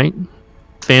bottom right,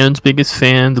 Fan's biggest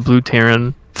fan, the blue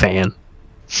Terran fan.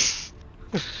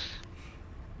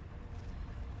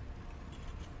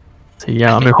 So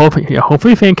yeah, I mean,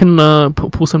 hopefully Fan can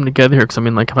pull something together here. Because I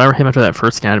mean, like, if I were him after that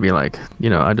first scan, I'd be like, you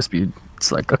know, I'd just be,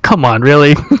 it's like, oh, come on,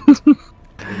 really? I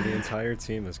mean, the entire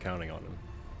team is counting on him.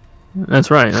 That's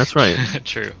right.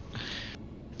 True.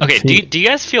 Okay, do you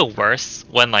guys feel worse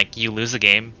when like you lose a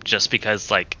game just because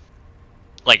like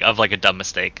of like a dumb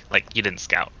mistake, like you didn't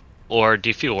scout, or do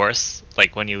you feel worse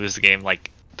like when you lose a game like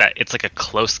that it's like a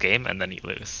close game and then you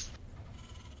lose?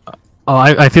 Oh,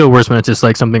 I feel worse when it's just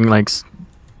like something like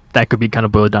that could be kind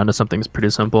of boiled down to something pretty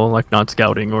simple, like not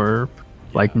scouting or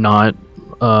like not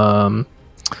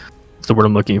what's the word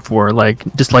I'm looking for? Like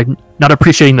just like not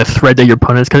appreciating the threat that your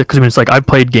opponent's because I mean it's like I've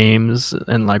played games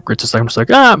and like it's just like I'm just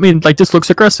like I mean like this looks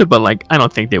aggressive, but like I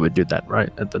don't think they would do that, right?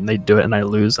 And then they do it and I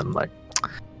lose and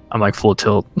I'm like full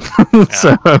tilt.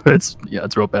 So it's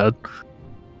real bad.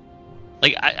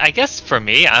 Like I guess for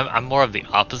me I'm more of the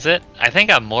opposite. I think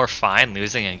I'm more fine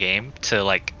losing a game to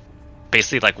like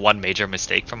basically like one major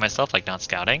mistake for myself, like not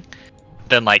scouting,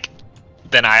 than I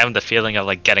am the feeling of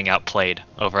like getting outplayed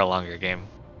over a longer game.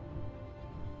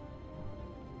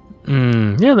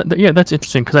 Yeah, that's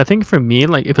interesting because I think for me,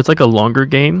 like if it's like a longer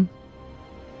game,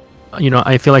 you know,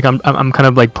 I feel like I'm kind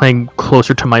of like playing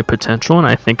closer to my potential, and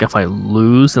I think if I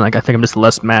lose, and like I think I'm just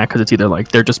less mad because it's either like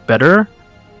they're just better,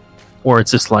 or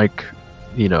it's just like,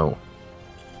 you know,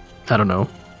 I don't know.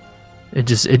 It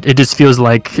just feels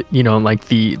like, you know, like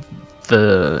the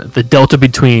delta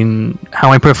between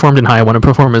how I performed and how I want to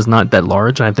perform is not that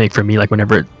large. And I think for me, like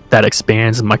whenever that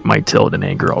expands, like my tilt and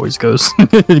anger always goes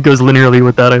it goes linearly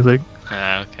with that, I think.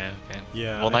 Okay.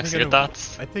 Yeah. Well, next, your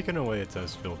thoughts? I think in a way it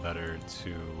does feel better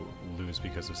to lose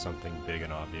because of something big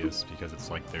and obvious, because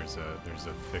it's like there's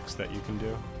a fix that you can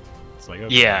do. It's like,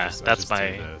 okay, yeah, I just do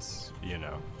this, you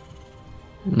know.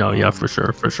 No, yeah, for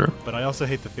sure. But I also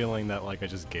hate the feeling that like I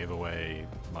just gave away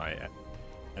my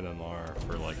MMR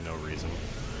for like no reason,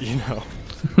 you know.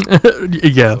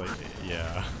 Yeah. Like,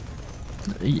 yeah.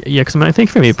 Yeah, because I mean, I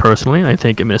think for me personally, I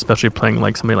think, I mean, especially playing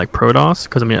like somebody like Protoss,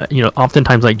 because I mean, you know,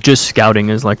 oftentimes like just scouting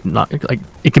is like not like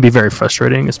it can be very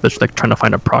frustrating, especially like trying to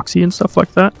find a proxy and stuff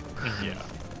like that.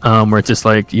 Yeah. Where it's just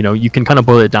like, you know, you can kind of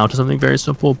boil it down to something very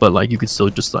simple, but like you could still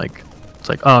just like, it's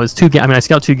like, oh, it's 2 gas. I mean, I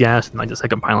scout 2 gas, and like the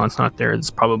second pylon's not there.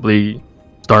 It's probably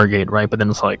Stargate, right? But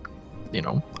then it's like, you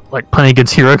know, like playing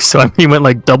against Heroic, so I mean, he went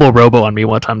like double robo on me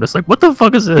one time. Just like, what the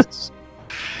fuck is this?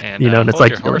 And, you know, and it's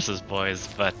like your horses, boys.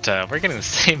 But we're getting the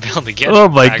same build again. Oh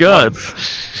my god!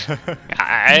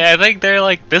 I think they're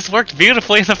like, this worked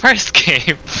beautifully in the first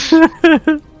game.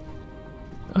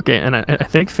 Okay, and I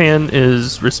think Fan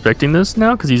is respecting this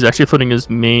now because he's actually putting his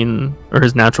main or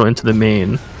his natural into the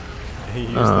main. He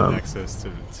used the Nexus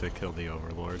to kill the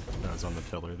Overlord that was on the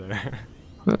pillar there.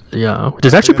 Yeah, which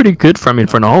is actually pretty good for, I mean,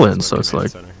 for an all-in, so it's like...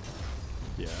 Center.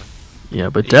 Yeah. Yeah,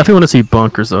 but definitely want to see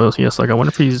bunkers, though. Yes, like, I wonder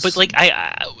if he's... But, like,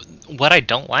 what I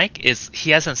don't like is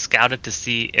he hasn't scouted to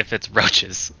see if it's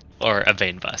roaches or a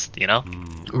vein bust, you know?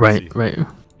 Right.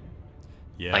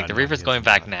 Yeah, like, the Reaper's going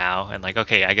back now, and, like,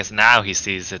 okay, I guess now he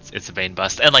sees it's a vein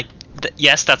bust. And, like,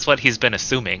 yes, that's what he's been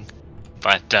assuming.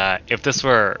 But if this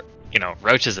were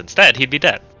roaches instead, he'd be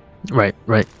dead. Right,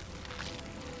 right.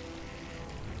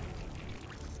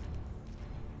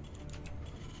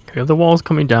 Okay, we have the walls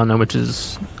coming down now, which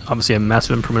is obviously a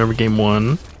massive improvement over game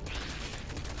 1.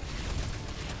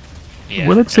 Yeah,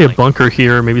 Would I'd say and, a bunker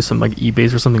here, maybe some like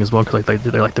E-base or something as well, because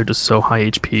they're just so high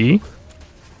HP,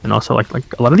 and also like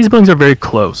a lot of these buildings are very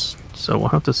close, so we'll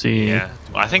have to see. Yeah,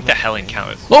 well, I think the Hellion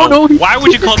count is. Oh, no! Why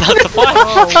would you call that supply?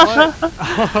 Oh,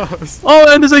 what?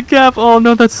 Oh, and there's a gap. Oh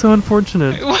no, that's so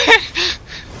unfortunate.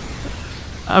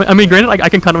 I mean, granted, like I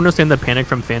can kind of understand the panic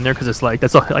from Fan there, because it's like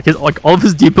that's all, like all of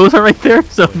his depots are right there.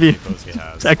 So The depots he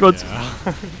has, tech modes.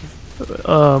 yeah.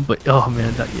 But oh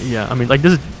man, yeah. I mean, like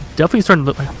this is definitely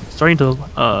starting to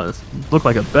look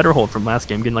like a better hold from last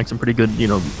game, getting like some pretty good,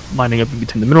 lining up in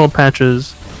between the mineral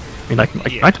patches. I mean, like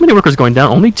not too many workers going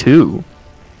down, only 2.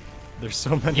 There's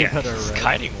so many Yeah, that are he's red.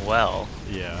 kiting well.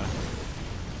 Yeah.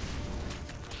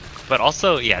 But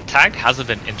also, yeah, Tag hasn't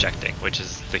been injecting, which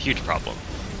is the huge problem.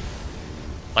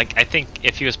 Like, I think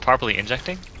if he was properly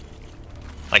injecting,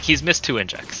 like, he's missed 2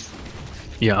 injects.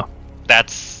 Yeah.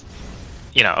 That's,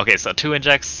 okay, so 2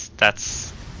 injects,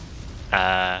 that's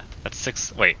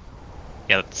 6, wait.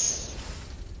 Yeah,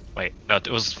 wait, no, it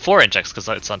was 4 injects because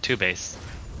it's on 2 base.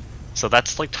 So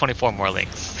that's like 24 more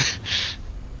links.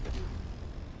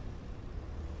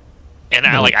 And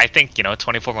I think,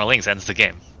 24 more links ends the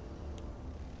game.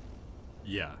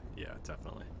 Yeah,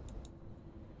 definitely.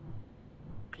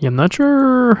 Yeah, I'm not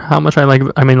sure how much I like.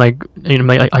 I mean, like,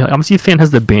 obviously, Fan has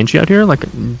the Banshee out here. Like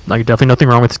definitely nothing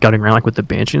wrong with scouting around, like with the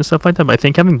Banshee and stuff like that. But I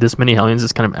think having this many Hellions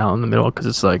is kind of out in the middle, because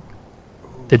it's like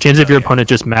the chance of your opponent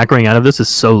just macroing out of this is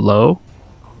so low.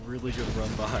 Really good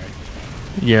run by.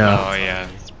 Yeah. Oh yeah,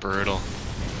 it's brutal.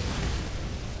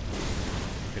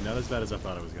 Okay, not as bad as I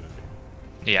thought it was gonna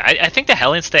be. Yeah, I think the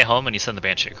Hellions stay home and you send the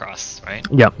Banshee across, right?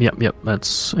 Yep.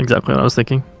 That's exactly what I was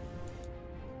thinking.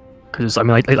 Because I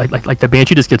mean, like the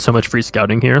Banshee just gets so much free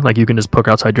scouting here. Like you can just poke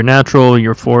outside your natural,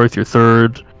 your 4th, your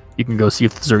 3rd. You can go see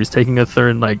if the Zerg's taking a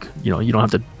 3rd. Like you don't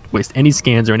have to waste any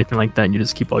scans or anything like that. You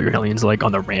just keep all your Hellions like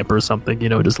on the ramp or something.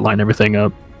 Just line everything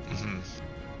up. Mm-hmm.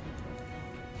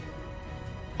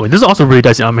 Well, this is also really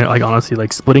dicey. I mean, like honestly,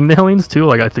 like splitting the Hellions too.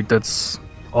 Like I think that's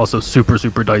also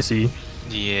super dicey.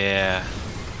 Yeah.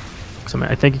 So, I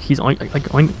mean, I think he's only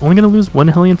gonna lose 1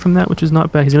 Hellion from that, which is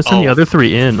not bad. He's gonna send the other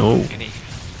 3 in. Oh. And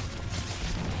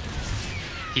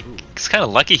he's kind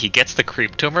of lucky he gets the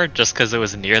creep tumor just because it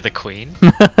was near the queen.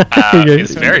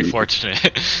 It's very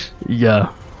fortunate.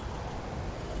 Yeah.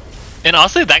 And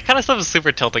also, that kind of stuff is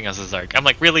super tilting as a Zerg. I'm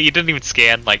like, really? You didn't even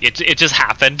scan? Like, it just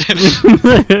happened.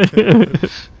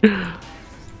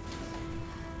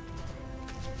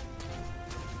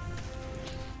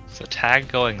 So Tag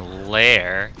going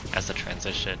Lair as a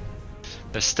transition.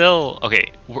 There's still...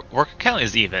 Okay, worker count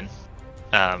is even.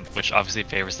 Which obviously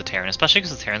favors the Terran, especially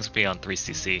because the Terran's going to be on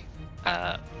 3cc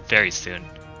very soon,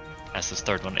 as this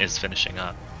 3rd one is finishing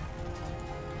up.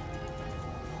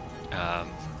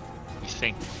 You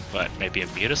think, what, maybe a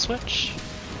Muta switch?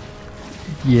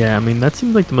 Yeah, I mean that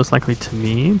seems like the most likely to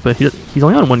me, but he's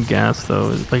only on 1 gas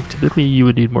though. Like typically you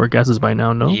would need more gases by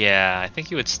now, no? Yeah, I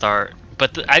think you would start,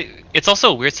 but it's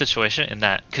also a weird situation in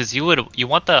that because you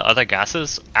want the other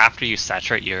gases after you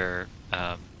saturate your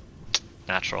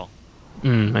natural.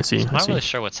 I see. I'm not really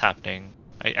sure what's happening.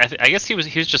 I guess he was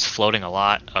just floating a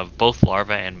lot of both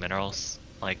larvae and minerals,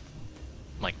 like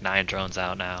 9 drones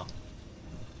out now.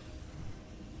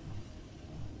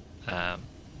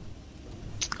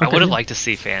 I would have liked to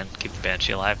see Fan keep the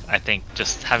Banshee alive. I think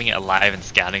just having it alive and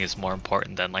scouting is more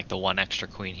important than like the 1 extra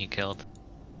queen he killed.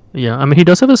 Yeah, I mean he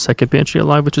does have a 2nd Banshee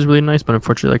alive, which is really nice, but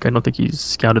unfortunately, like I don't think he's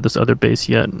scouted this other base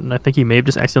yet, and I think he may have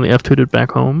just accidentally F2'd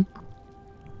back home.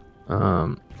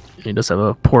 He does have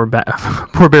a poor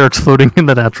barracks floating in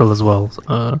the natural as well.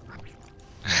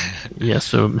 Yeah,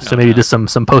 so maybe just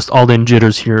some post all-in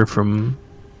jitters here from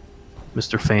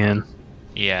Mr. Fan.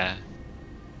 Yeah.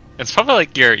 It's probably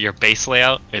like your base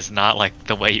layout is not like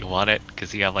the way you want it,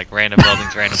 because you have like random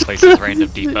buildings, random places, random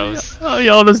depots. Oh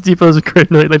yeah, all those depots are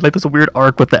great. Like this weird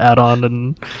arc with the add-on,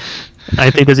 and I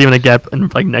think there's even a gap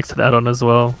like next to the add-on as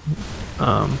well.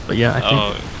 But yeah, I think...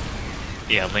 Oh,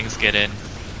 yeah, Lings get in.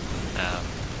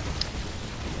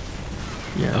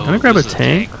 Yeah, I'm gonna grab a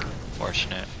tank.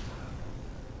 Fortunate.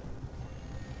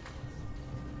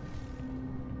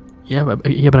 Yeah, but I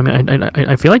mean,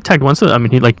 I feel like Tag wants to. I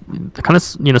mean, he like kind of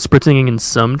spritzing in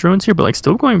some drones here, but like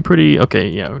still going pretty okay.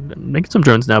 Yeah, making some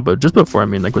drones now, but just before, I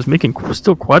mean, like was making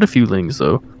still quite a few Lings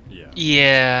though.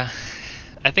 Yeah,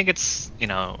 I think it's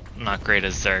not great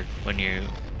as Zerg when you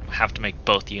have to make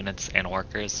both units and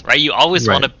workers, right? You always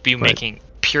want to be making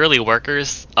purely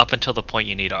workers up until the point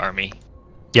you need army.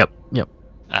 Yep.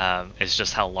 Is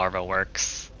just how larva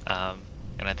works.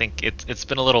 And I think it's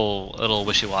been a little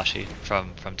wishy-washy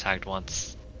from tagged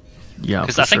once. Yeah,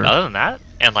 Because for I think sure. other than that,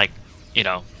 and like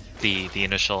the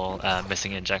initial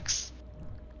missing injects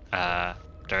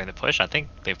during the push, I think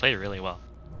they played really well.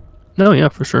 No, yeah,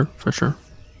 for sure, for sure.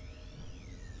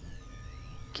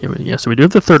 Okay, but yeah, so we do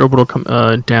have the third orbital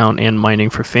down and mining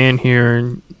for Fan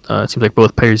here. It seems like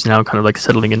both players now kind of like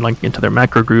settling in like into their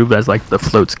macro groove as like the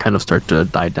floats kind of start to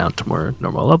die down to more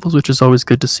normal levels, which is always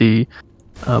good to see.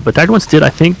 But Tagged once did, I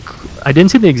think, I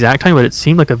didn't see the exact time, but it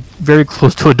seemed like a very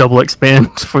close to a double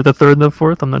expand for the third and the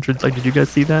fourth. I'm not sure, like, did you guys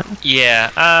see that?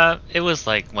 Yeah, it was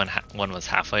like when one was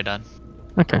halfway done.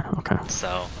 Okay, okay.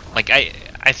 So like I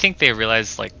think they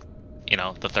realized like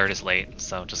the third is late,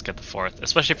 so just get the fourth.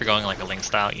 Especially if you're going like a link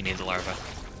style, you need the larva.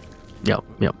 Yep,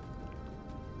 yep.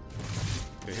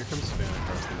 Okay, here comes Fan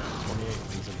across the map. 28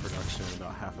 wings in production,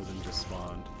 about half of them just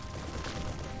spawned.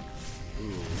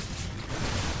 Ooh.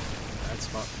 Bad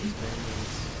spot for his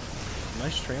bandits.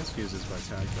 Nice transfuses by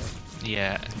Tag though.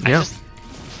 Yeah, Yeah.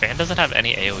 Fan doesn't have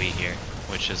any AoE here,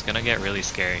 which is gonna get really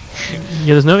scary.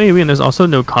 Yeah, there's no AoE and there's also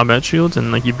no combat shields,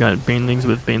 and like you've got banelings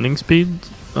with baneling speed.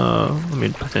 I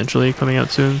mean, potentially coming out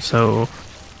soon. So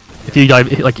if you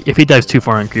dive, like, if he dives too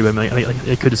far on creep, I mean, like,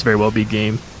 it could just very well be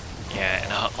game. Yeah,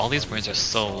 and all these marines are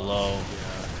so low.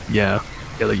 Yeah,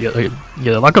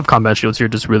 the lockup combat shields here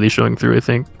just really showing through, I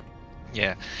think.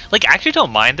 Yeah, like I actually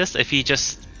don't mind this if he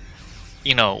just,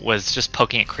 was just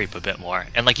poking at creep a bit more,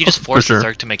 and like you just force sure. the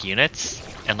Zerg to make units,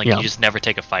 and like Yeah. you just never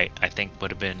take a fight. I think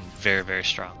would have been very, very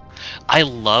strong. I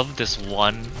love this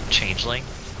one changeling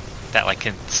that like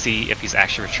can see if he's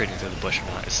actually retreating through the bush or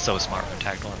not. It's so smart when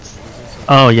tagged once.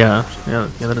 Oh yeah,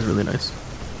 that is really nice.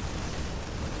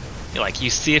 Like you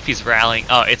see if he's rallying.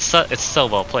 Oh, it's so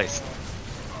well placed.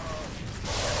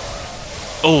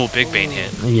 Oh, big bane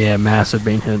hit. Yeah, massive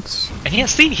bane hits. And yeah,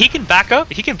 see, he can back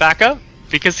up. He can back up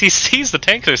because he sees the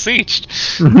tanks are sieged.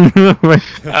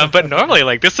 But normally,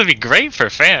 like this would be great for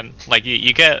Fan. Like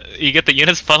you get the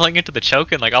units funneling into the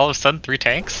choke, and like all of a sudden 3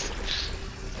 tanks.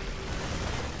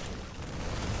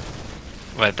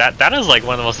 But that is like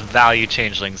one of the most value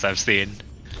changelings I've seen.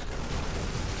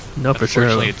 No, for sure.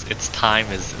 Unfortunately, its time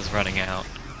is running out.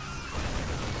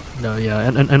 No, yeah,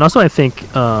 and also I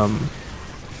think, I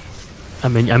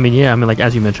mean, like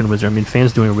as you mentioned, Wizard. I mean,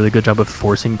 Fan's doing a really good job of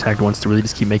forcing Tagged Once to really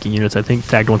just keep making units. I think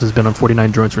Tagged Once has been on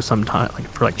 49 drones for some time,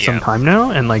 some time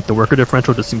now, and like the worker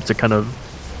differential just seems to kind of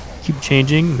keep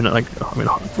changing.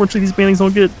 Unfortunately, these banelings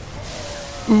don't get.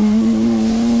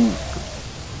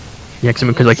 Yeah,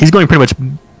 because like he's going pretty much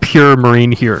pure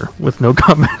marine here with no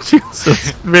combat shields, so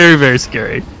it's very, very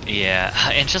scary. Yeah,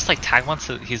 and just like Tag once,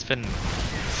 he's been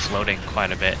floating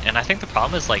quite a bit, and I think the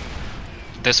problem is like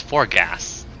there's 4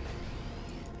 gas,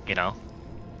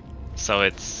 so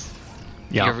it's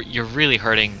you're really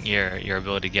hurting your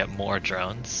ability to get more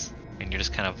drones, and you're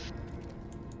just kind of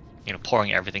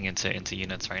pouring everything into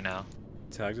units right now.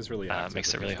 Tag is really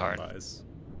makes it really hard.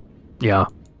 Yeah.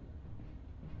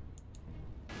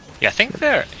 Yeah, I think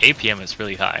their APM is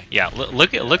really high. Yeah,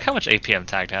 look how much APM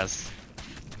Tagged has.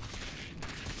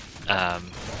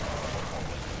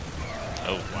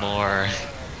 More.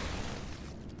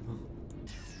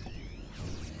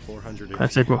 400. I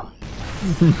think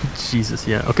Jesus,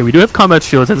 yeah. Okay, we do have combat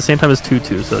shields at the same time as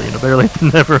 2-2, so better late than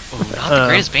never. Ooh, not the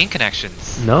greatest Bane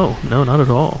connections. No, not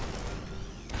at all.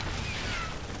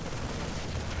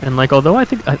 And like, although I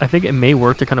think it may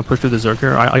work to kind of push through the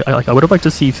Zerker, I would have liked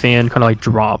to see Fan kind of like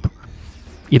drop,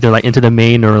 either like into the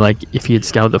main or like if he had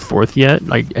scouted the 4th yet,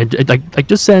 like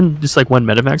just send just like 1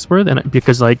 medevacs worth, and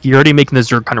because like you're already making the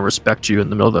Zerg kind of respect you in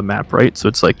the middle of the map, right? So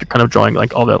it's like you're kind of drawing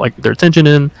like all that like their attention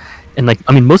in, and like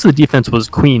I mean most of the defense was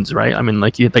queens, right? I mean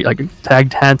like you like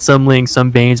Tagged had some links, some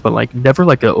banes, but like never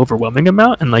like an overwhelming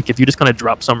amount, and like if you just kind of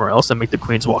drop somewhere else and make the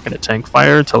queens walk into tank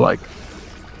fire to like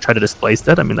try to displace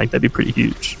that, I mean like that'd be pretty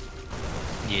huge.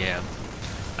 Yeah,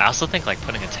 I also think like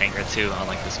putting a tank or 2 on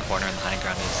like this corner in the high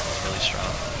ground is really strong.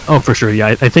 Oh, for sure. Yeah,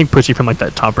 I think pushing from like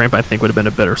that top ramp, I think would have been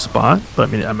a better spot. But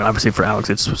I mean, obviously for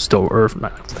Alex, it's still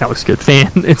not Alex good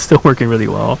Fan. It's still working really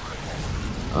well.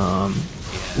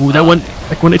 Ooh, that one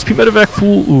like 1 HP medevac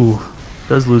fool. Ooh,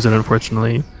 does lose it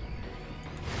unfortunately.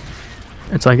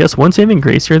 And so I guess one saving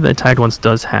grace here that Tagged Once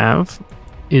does have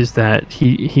is that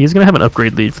he's gonna have an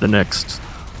upgrade lead for the next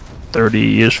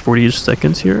 30-ish, 40-ish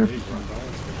seconds here.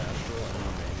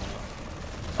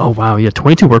 Oh wow, yeah,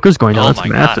 22 workers going down. Oh That's my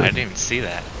massive. god, I didn't even see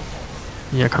that.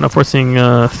 Yeah, kind of forcing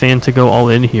Fan to go all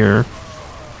in here.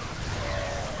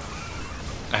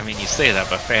 I mean, you say that,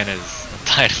 but Fan is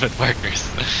tied with workers.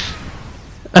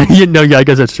 Yeah, I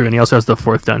guess that's true. And he also has the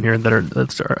 4th down here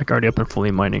that's already up and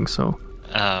fully mining. So.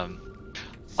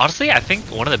 Honestly, I think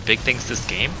one of the big things this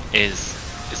game is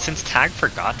since Tag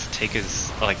forgot to take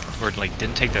his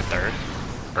didn't take the third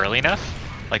early enough.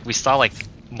 Like we saw like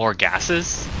more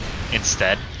gases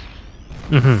instead.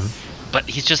 But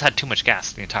he's just had too much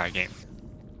gas the entire game.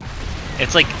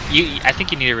 It's like I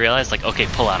think you need to realize like, okay,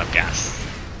 pull out of gas.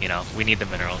 You know, we need the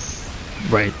minerals.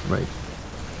 Right.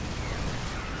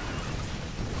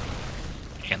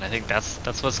 And I think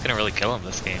that's what's gonna really kill him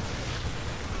this game.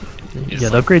 Yeah,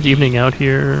 the upgrade's evening out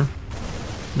here.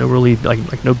 No really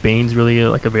like no Banes really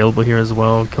like available here as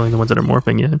well, killing the ones that are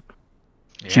morphing in.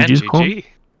 Yeah, GG's call. GG.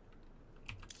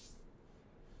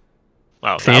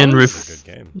 Wow, Fan that ref- was a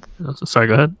good game. Sorry,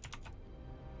 go ahead.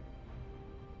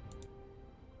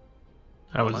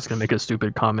 I was just gonna make a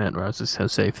stupid comment where I was just gonna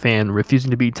say fan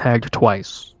refusing to be tagged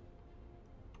twice.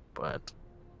 But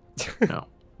no.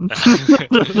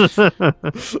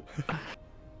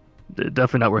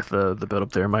 Definitely not worth the build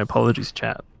up there. My apologies,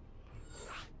 chat.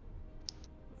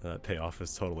 Payoff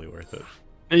is totally worth it.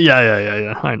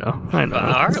 Yeah. I know.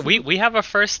 all right, we have our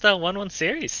first 1-1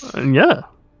 series. Yeah,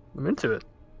 I'm into it.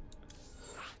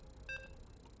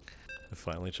 I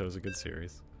finally chose a good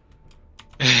series.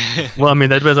 Well, I mean,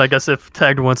 that was, I guess, if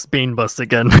tagged once, Bean bust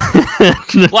again.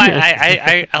 Well,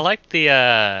 I like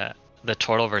the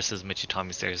Turtle versus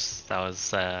Michitomi series. That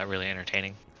was really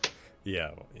entertaining.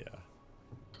 Yeah.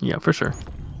 Yeah, for sure.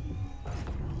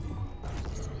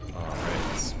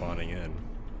 Alright, spawning in.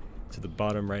 To the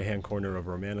bottom right-hand corner of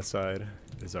Romanicide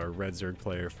is our red Zerg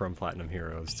player from Platinum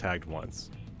Heroes, tagged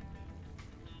once.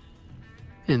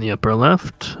 In the upper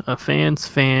left, a fan's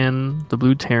fan, the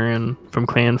blue Terran from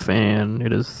Clan Fan.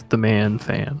 It is the man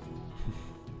fan.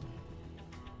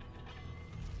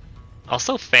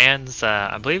 Also, fans,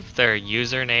 I believe their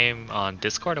username on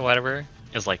Discord or whatever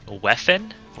is like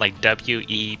Wephen, like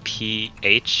WEPHEN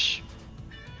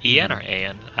or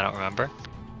AN. I don't remember.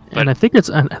 And I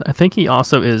think he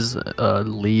also is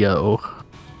Leo.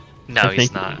 No,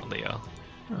 he's not Leo.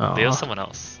 Leo's someone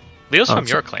else. Leo's from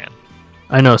your clan.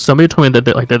 I know. Somebody told me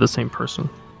that they're the same person.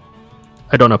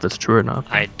 I don't know if that's true or not.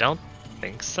 I don't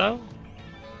think so.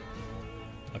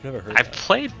 I've never heard. I've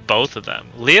played both of them.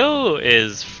 Leo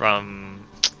is from.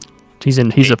 He's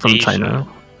from Asia. China.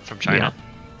 From China.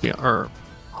 Yeah, or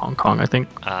Hong Kong, I think.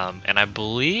 And I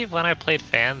believe when I played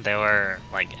Fan, they were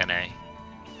like NA.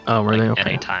 Oh, were like they?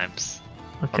 Okay. NA times.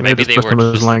 Okay, or maybe this person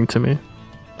was lying to me.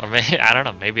 Or maybe I don't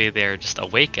know. Maybe they're just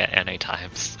awake at NA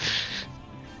times.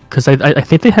 Because I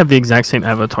think they have the exact same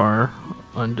avatar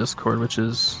on Discord, which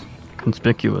is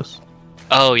conspicuous.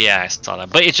 Oh yeah, I saw that.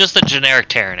 But it's just a generic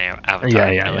Terran avatar.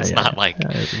 Yeah. It's not like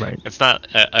right. It's not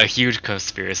a huge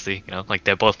conspiracy. You know, like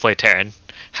they both play Terran.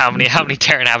 How many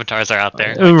Terran avatars are out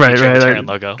there? Like, right. Terran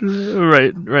logo.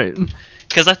 Right.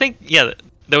 Because I think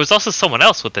there was also someone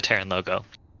else with the Terran logo,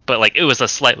 but like it was a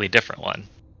slightly different one.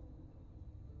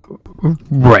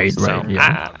 Right. So, Yeah.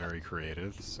 Not very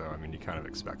creative, so I mean, you kind of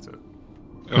expect it.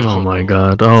 Oh my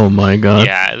god.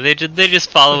 Yeah, they just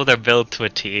follow their build to a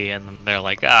T, and they're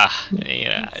like,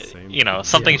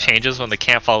 something changes when they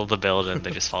can't follow the build, and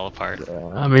they just fall apart.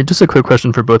 I mean, just a quick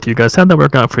question for both of you guys. How'd that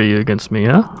work out for you against me,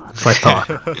 huh? That's what I thought.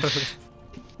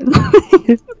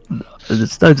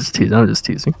 No, I'm just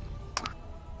teasing.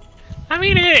 I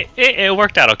mean, it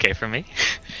worked out okay for me.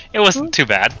 It wasn't too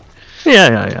bad.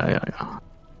 Yeah.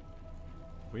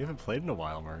 We haven't played in a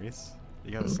while, Maurice.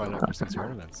 You gotta sign up for some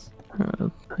tournaments.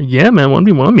 Yeah, man,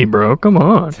 1v1 me, bro. Come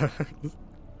on.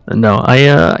 No,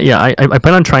 I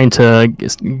plan on trying to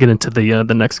get into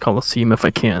the next Coliseum if I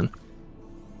can.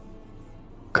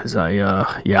 Cause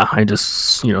I just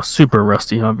super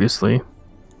rusty, obviously.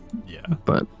 Yeah.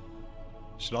 But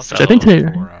should also I think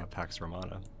for Pax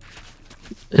Romana.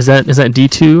 Is that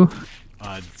D2?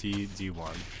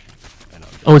 D1.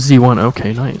 Oh, it's D1.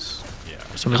 Okay, nice. Yeah.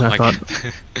 For some reason I thought.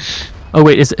 Oh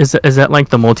wait, is that like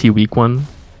the multi-week one?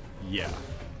 Yeah.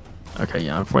 Okay,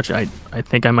 yeah. Unfortunately, I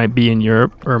think I might be in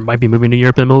Europe, or might be moving to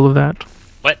Europe in the middle of that.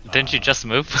 What? Didn't you just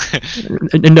move?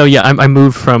 No, yeah, I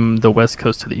moved from the west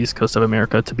coast to the east coast of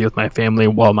America to be with my family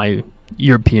while my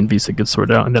European visa gets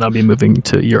sorted out, and then I'll be moving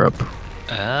to Europe.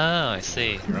 Oh, I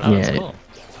see. Oh, Yeah. that's cool.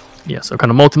 Yeah, so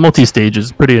kind of multi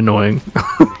stages, pretty annoying.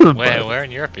 Where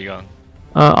in Europe are you going?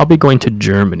 I'll be going to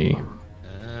Germany.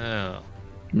 Oh.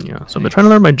 Yeah, so I've been trying to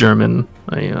learn my German.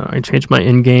 I changed my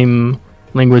in-game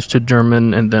language to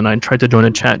German, and then I tried to join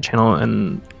a chat channel,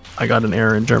 and I got an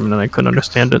error in German, and I couldn't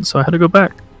understand it, so I had to go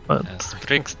back. But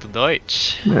Sprichst du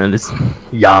Deutsch? and it's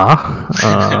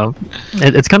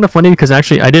it's kind of funny because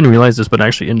actually I didn't realize this, but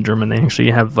actually in German they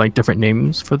actually have like different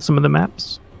names for some of the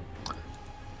maps.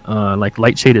 Like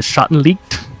Lightshade is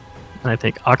Schattenlicht, and I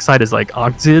think Oxide is like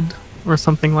Oxid or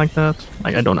something like that.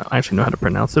 Like I don't actually know how to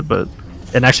pronounce it, but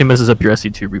it actually messes up your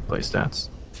SC2 replay stats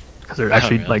because they're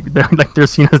actually really? they're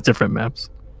seen as different maps.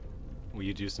 Will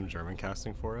you do some German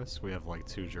casting for us? We have like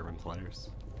 2 German players.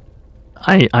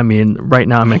 I mean, right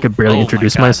now I could barely Oh my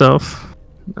introduce God. myself.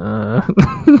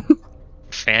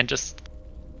 Fan just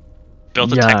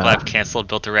built a Yeah. tech lab, canceled,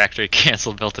 built a reactor,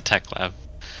 canceled, built a tech lab.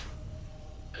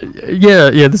 Yeah.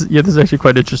 This is actually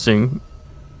quite interesting.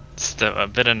 Just a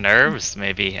bit of nerves,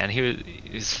 maybe, and he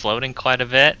was floating quite a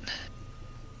bit.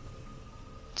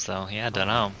 So yeah, I don't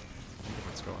know.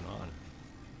 What's going on?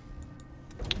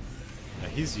 Yeah,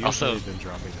 he's usually Also- been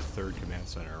dropping the 3rd command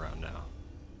center around now.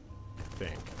 I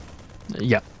think.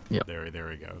 Yeah. There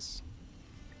he goes.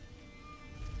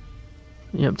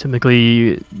 Yep.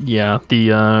 Typically, yeah.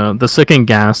 The second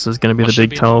gas is going to be Well, the should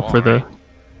big be tell the for wall,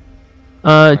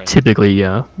 the. Right? Typically,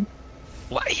 yeah.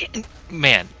 Why,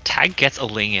 man? Tag gets a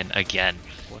ling in again,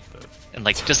 What the? and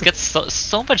like just gets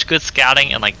so much good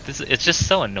scouting, and like this, it's just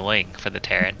so annoying for the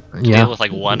Terran to Yeah. deal with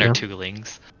like 1 Yeah. or 2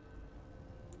 lings.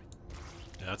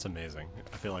 Yeah, that's amazing.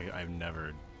 I feel like I've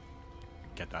never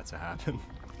get that to happen.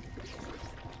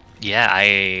 Yeah,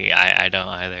 I don't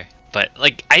either. But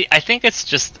like I think it's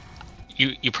just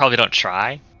you probably don't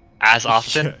try as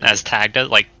often Yeah, as Tag does,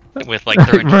 like with like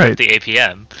 350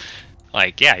 APM.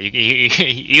 Like yeah,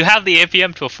 you have the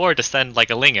APM to afford to send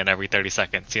like a ling in every 30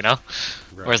 seconds, you know?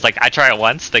 Right. Whereas like I try it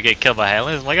once, they get killed by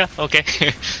Highlanders, I'm like, oh, okay,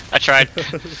 I tried.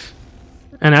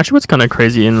 And actually, what's kind of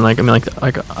crazy, and like I mean,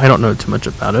 like I don't know too much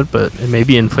about it, but it may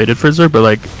be inflated for Zerg, but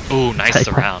like Ooh, nice Tag-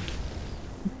 surround.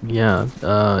 yeah,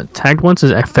 tagged once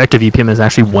his effective EPM is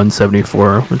actually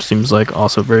 174, which seems like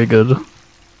also very good.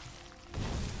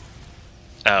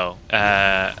 Oh,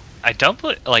 I don't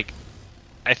put like,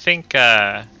 I think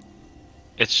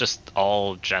it's just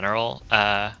all general.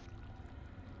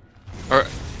 Or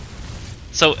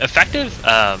so effective.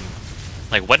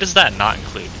 Like what does that not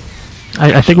include?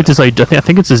 I think it's just like I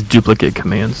think it's just duplicate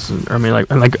commands. I mean, like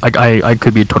I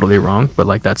could be totally wrong, but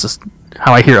like that's just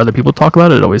how I hear other people talk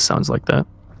about it. It always sounds like that.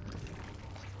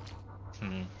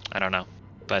 I don't know,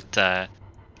 but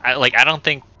I don't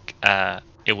think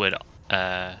it would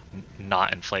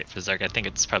not inflate for Zerg. I think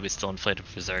it's probably still inflated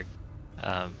for Zerg,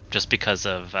 just because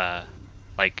of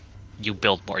like you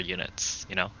build more units,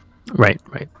 you know. Right.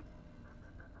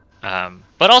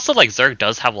 But also like Zerg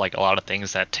does have like a lot of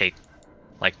things that take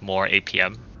like more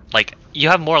APM. Like you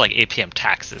have more like APM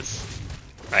taxes,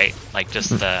 right? Like just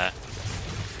the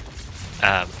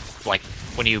like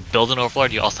when you build an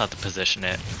Overlord, you also have to position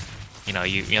it. You know,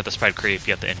 you have to spread creep,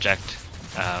 you have to inject.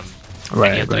 And you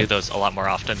have to do those a lot more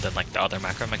often than like the other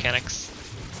macro mechanics.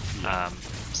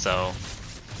 So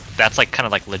that's like kind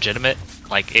of like legitimate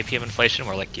like APM inflation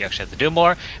where like you actually have to do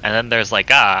more. And then there's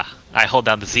like I hold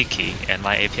down the Z key and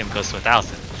my APM goes to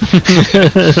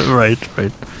 1000. right.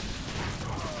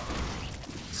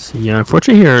 So yeah,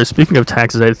 unfortunately here, speaking of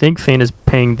taxes, I think Fane is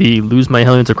paying the lose my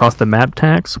Hellions across the map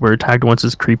tax, where tagged once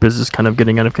his creep is just kind of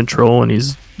getting out of control, and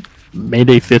he's made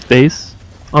a 5th base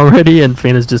already, and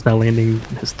Fane is just now landing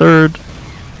his 3rd.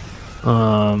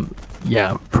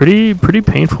 Yeah, pretty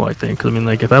painful, I think. 'Cause, I mean,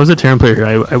 like, if I was a Terran player here,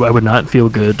 I would not feel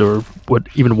good or would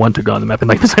even want to go on the map and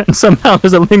like and somehow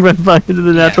there's a ling run by into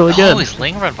the natural again. Oh, his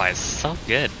ling run by is so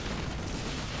good.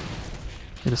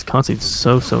 It is constantly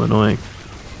so annoying.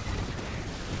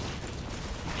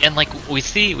 And like we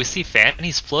see Fan, and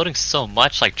he's floating so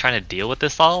much, like trying to deal with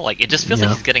this all. Like it just feels like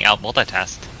Yeah. he's getting out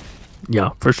multitasked. Yeah,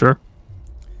 for sure.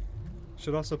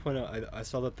 Should also point out, I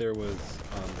saw that there was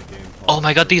the game. Oh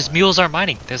my god, these mules are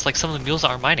mining. There's like some of the mules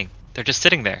aren't mining. They're just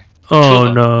sitting there. Oh Two of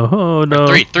them. no! Oh no!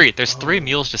 Three. There's 3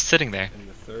 mules just sitting there. And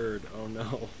the 3rd, oh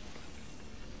no.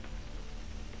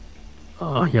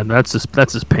 Oh yeah, that's just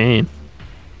pain.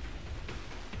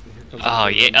 Here comes Oh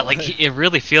the yeah, run like by. it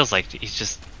really feels like he's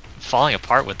just falling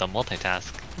apart with the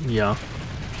multitask. Yeah.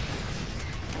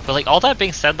 But like all that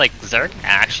being said, like Zerg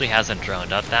actually hasn't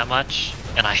droned up that much,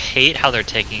 and I hate how they're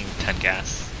taking 10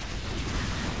 gas.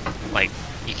 Like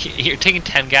you're taking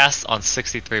 10 gas on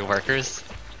 63 workers.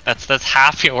 That's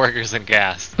half your workers in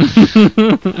gas.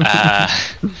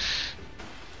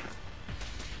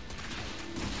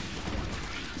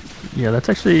 Yeah, that's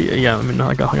actually yeah. I mean,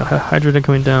 I got Hydrogen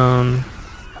coming down,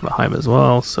 have a Hive as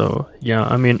well. So yeah,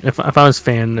 I mean, if I was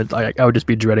Fan, I would just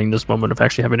be dreading this moment of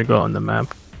actually having to go out on the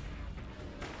map.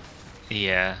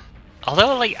 Yeah.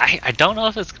 Although, like, I don't know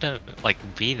if it's gonna, like,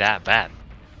 be that bad.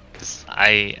 Because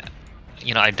I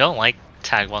don't like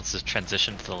Tag wants to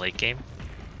transition to the late game.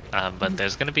 But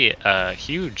there's gonna be a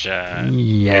huge,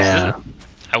 Yeah.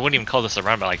 I wouldn't even call this a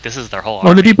run, but, like, this is their whole Oh, the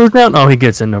army. depot's down. Oh, he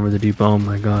gets in over the depot. Oh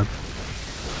my god.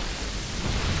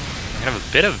 We're gonna have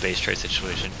a bit of a base trade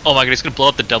situation. Oh my god, he's gonna blow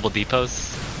up the double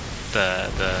depots.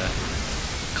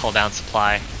 cull down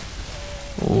supply.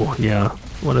 Oh yeah,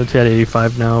 102 at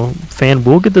 85 now. Fan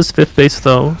will get this 5th base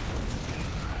though.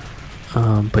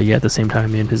 But yeah, at the same time, I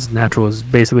mean, his natural is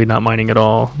basically not mining at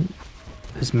all.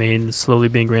 His main is slowly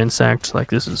being ransacked. Like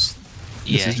this is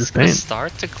He's just gonna pain.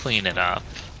 start to clean it up.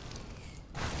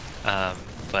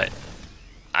 But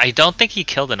I don't think he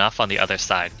killed enough on the other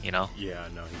side, you know? Yeah,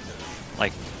 no, he didn't.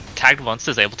 Like, tagged once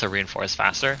is able to reinforce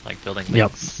faster, like building Yep,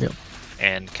 links, yep.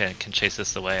 and can chase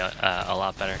this away a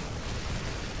lot better.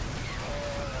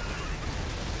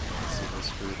 See this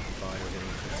group by getting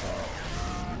picked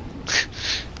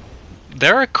off.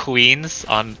 There are queens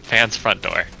on Fan's front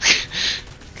door.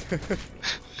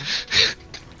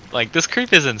 Like, this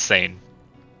creep is insane.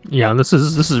 Yeah, this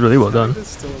is really well done. It's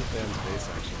still in Fan's base,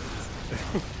 actually.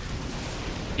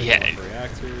 Yeah.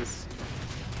 Reactors.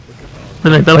 Look at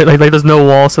all Then like there's no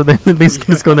wall, so then these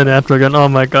kids go in the natural gun. Oh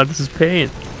my god, this is pain.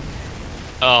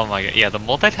 Oh my god, yeah, the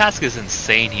multitask is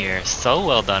insane here. So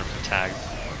well done from Tag.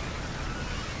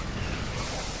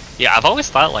 Yeah, I've always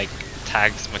thought like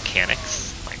Tag's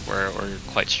mechanics like were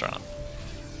quite strong.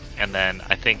 And then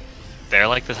I think they're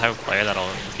like the type of player that'll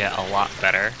get a lot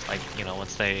better, like, you know,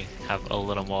 once they have a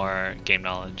little more game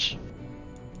knowledge.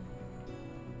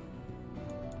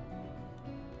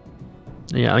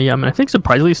 Yeah, I mean, I think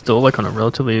surprisingly still like on a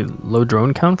relatively low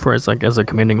drone count for as like as a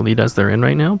commanding lead as they're in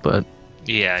right now, but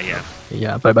Yeah.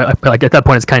 but like at that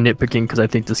point it's kind of nitpicking because I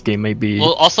think this game may be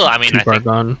Well, also, I mean, too I far think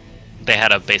gone. they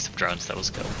had a base of drones that was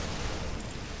good.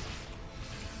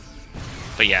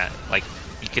 But yeah, like,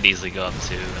 you could easily go up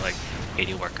to like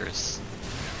 80 workers.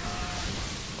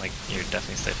 Like, you're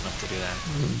definitely safe enough to do that.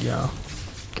 Yeah.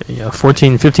 Okay, yeah,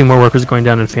 15 more workers going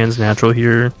down in Fan's natural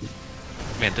here.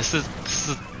 Man, this is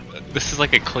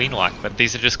like a queen walk, but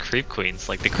these are just creep queens.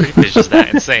 Like, the creep is just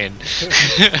that insane.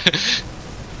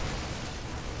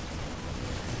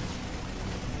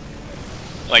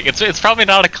 Like, it's probably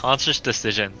not a conscious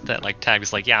decision that like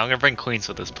Tag's like, yeah, I'm gonna bring queens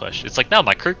with this push. It's like, no,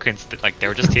 my creep queens, like, they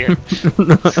were just here.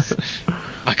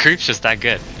 My creep's just that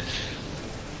good.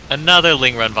 Another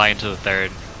Ling run by into the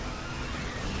 3rd.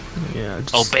 Yeah.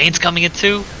 Oh, Bane's coming in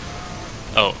too?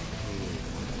 Oh.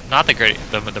 Not the great.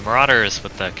 The Marauders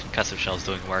with the concussive shells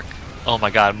doing work. Oh my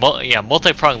god.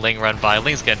 Multi-pronged Ling run by.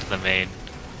 Ling's getting to the main.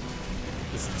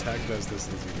 This Tag does this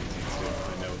as easy too.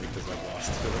 I know because I've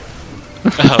lost to it.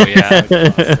 Oh yeah.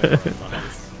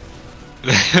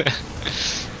 Yeah.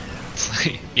 It's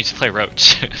like, you just play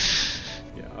Roach.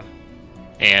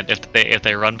 And if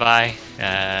they run by,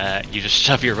 you just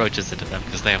shove your roaches into them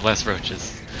because they have less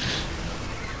roaches.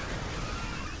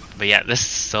 But yeah, this is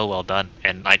so well done,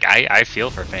 and like I feel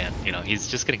for Fan. You know, he's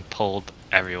just getting pulled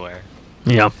everywhere.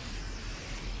 Yeah.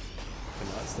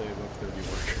 Cannot stay above 30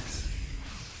 workers.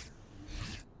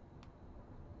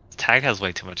 Tag has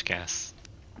way too much gas.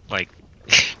 Like,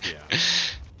 Yeah.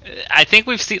 I think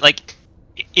we've seen like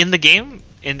in the game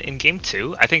in game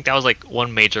 2. I think that was like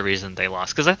one major reason they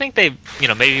lost, because I think they, you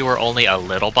know, maybe were only a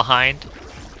little behind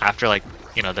after, like,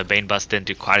 you know, the Bane bust didn't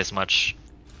do quite as much,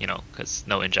 you know, because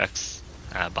no injects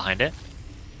behind it.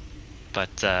 But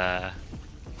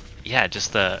yeah,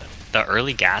 just the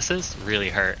early gases really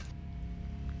hurt.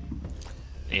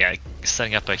 Yeah,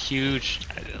 setting up a huge.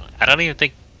 I don't even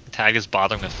think Tag is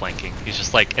bothering with flanking. He's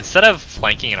just like, instead of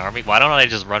flanking an army, why don't I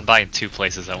just run by in 2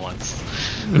 places at once?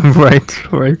 Right.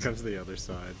 Here comes the other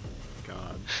side.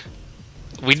 God.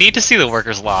 We need to see the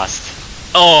workers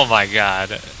lost. Oh my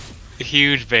god.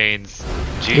 Huge Banes.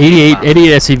 88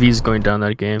 SCVs going down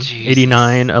that game. Jesus.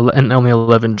 89 and only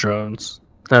 11 drones.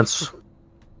 That's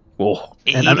cool.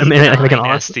 And I mean, like,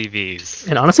 STVs.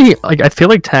 And honestly, like, I feel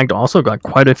like Tagged also got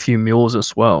quite a few mules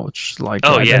as well, which, like,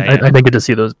 Oh, I didn't get to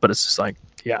see those, but it's just like,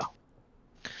 yeah.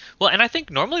 Well, and I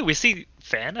think normally we see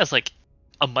Fan as like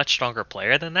a much stronger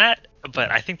player than that,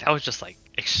 but I think that was just like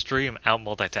extreme out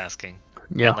multitasking.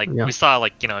 Yeah, And, like, we saw,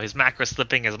 like, you know, his macro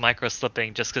slipping, his micro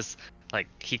slipping, just because like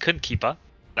he couldn't keep up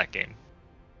that game.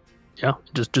 Yeah,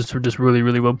 just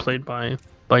really well played by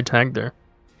Tag there.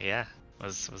 Yeah,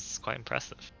 was quite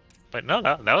impressive. But no,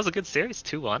 that was a good series,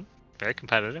 2-1, very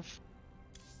competitive.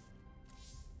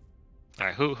 All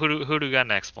right, who do we got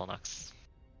next, Volnux?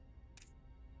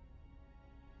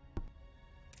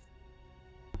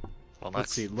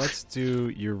 Let's see. Let's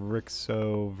do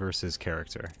Eurixo versus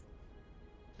character.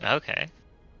 Okay.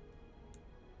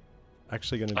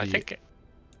 Actually, gonna be. I think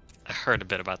I heard a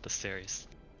bit about this series,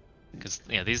 because,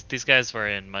 you know, these guys were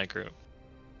in my group.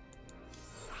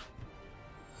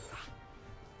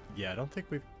 Yeah, I don't think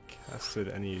we've casted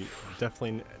any.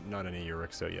 Definitely not any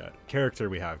Eurixo yet. Character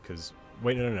we have, because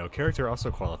wait, no. Character also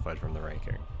qualified from the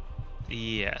ranking.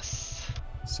 Yes.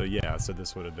 So yeah, so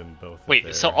this would have been both.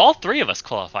 Wait, so all 3 of us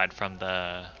qualified from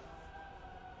the.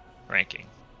 ranking.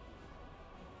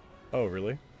 Oh,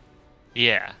 really?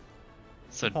 Yeah.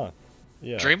 So Huh.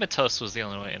 Yeah. Dream of Toast was the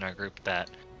only one in our group that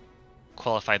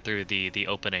qualified through the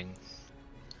opening,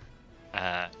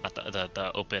 not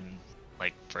the open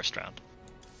like first round.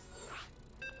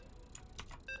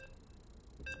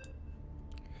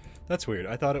 That's weird.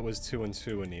 I thought it was 2 and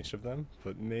 2 in each of them,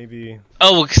 but maybe.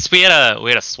 Oh, because we had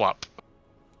a swap.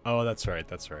 Oh, that's right.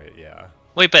 That's right. Yeah.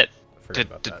 Wait, but I forgot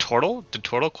about did that.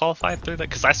 Tortle qualify through that?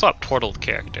 Because I swapped Tortle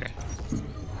character.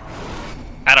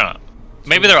 I don't know.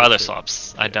 Maybe there are other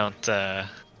swaps. I don't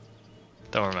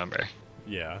remember.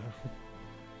 Yeah.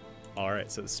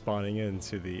 Alright, so spawning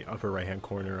into the upper right hand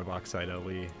corner of Oxide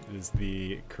Ellie is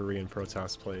the Korean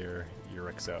Protoss player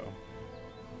Urixo.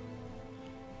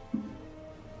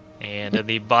 And in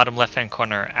the bottom left hand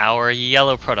corner, our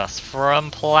yellow Protoss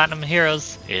from Platinum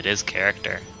Heroes. It is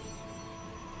character.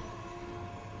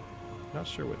 Not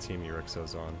sure what team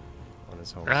Urixo's on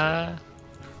his home I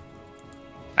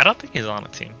server. don't think he's on a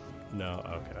team. No,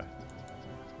 okay.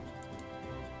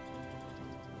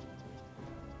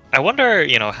 I wonder,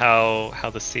 you know, how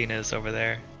the scene is over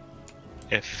there.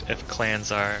 If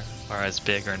clans are as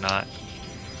big or not.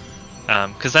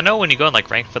 Because I know when you go in like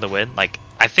rank for the win, like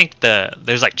I think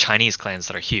there's like Chinese clans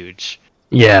that are huge.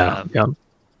 Yeah, yeah.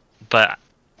 But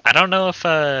I don't know if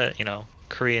you know,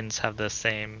 Koreans have the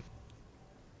same,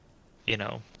 you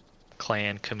know,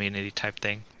 clan community type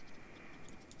thing.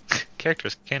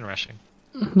 Characters can rushing.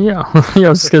 Yeah, yeah. I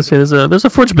was just gonna say there's a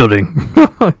forge building.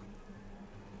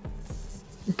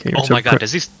 Okay. Oh my god,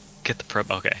 does he get the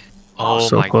probe? Okay. Oh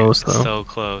so my close, god, though. so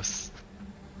close.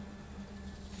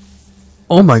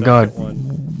 Oh my Second god!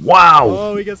 one. Wow,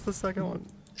 Oh, he gets the second one.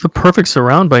 the perfect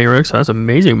surround by Urix. That's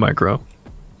amazing micro.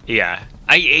 Yeah,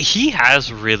 he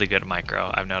has really good micro.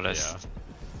 I've noticed. Yeah.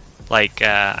 Like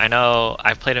I know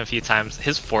I've played him a few times.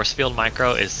 His force field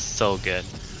micro is so good.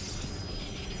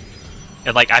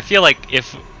 And like I feel like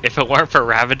if it weren't for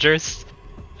Ravagers,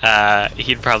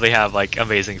 he'd probably have like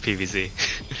amazing PvZ.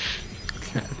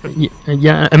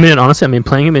 Yeah, I mean, honestly, I mean,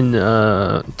 playing him in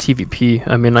TVP,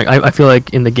 I mean, like, I feel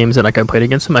like in the games that like I played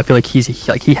against him, I feel like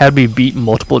he had me beat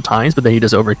multiple times, but then he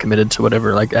just overcommitted to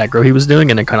whatever like aggro he was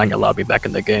doing, and it kind of allowed me back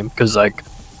in the game. Because like,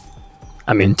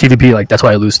 I mean, TVP, like that's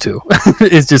why I lose too.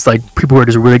 It's just like people who are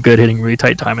just really good hitting really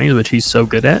tight timings, which he's so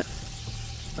good at.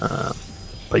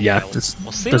 But yeah, just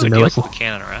we'll see doesn't what he know does like. with the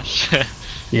cannon rush.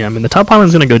 Yeah, I mean, the top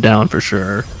island's gonna go down for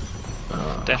sure.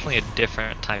 Definitely a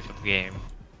different type of game.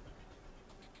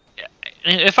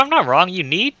 If I'm not wrong, you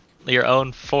need your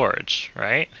own forge,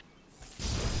 right?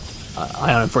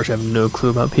 I unfortunately have no clue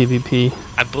about PvP.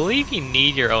 I believe you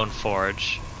need your own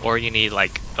forge, or you need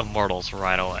like immortals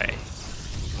right away.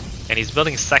 And he's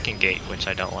building second gate, which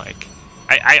I don't like.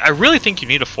 I really think you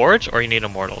need a forge or you need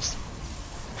immortals.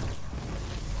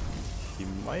 He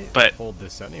might But- hold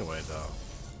this anyway, though.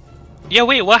 Yeah,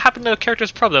 wait, what happened to the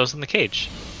character's probe that was in the cage?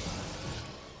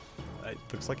 It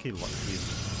looks like he's.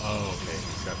 Oh, okay.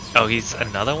 He's got two Oh, he's back.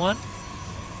 another one?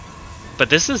 But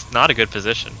this is not a good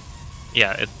position.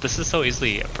 Yeah, this is so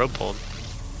easily probe pulled.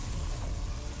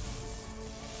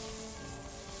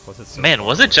 Was it so Man, far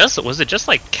was away? it just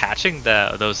like catching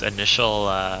those initial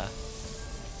I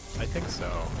think so.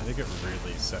 I think it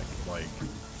really set like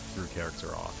threw character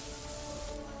off.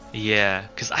 Yeah,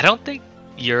 because I don't think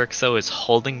Urixo is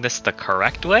holding this the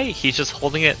correct way. He's just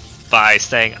holding it by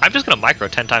saying, I'm just gonna micro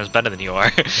 10 times better than you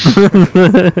are.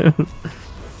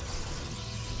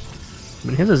 I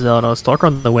mean, he has a Zealot Stalker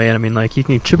on the way, and I mean, like, he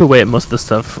can chip away at most of the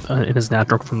stuff in his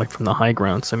natural from the high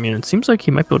ground. So I mean, it seems like he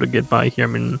might be able to get by here. I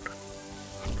mean,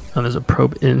 oh, there's a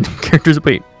probe in characters.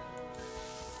 Wait,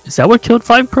 is that what killed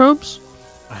 5 probes?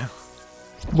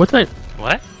 What did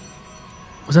What?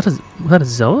 was that a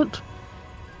Zealot?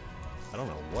 I don't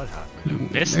know what happened. You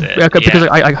missed it. Yeah,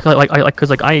 because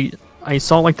Yeah. I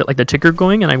saw like the ticker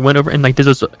going, and I went over and like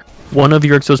there's one of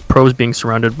Urixo's probes being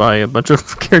surrounded by a bunch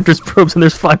of characters' probes, and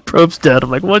there's 5 probes dead. I'm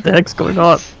like, what the heck's going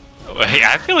on? Wait,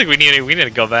 I feel like we need to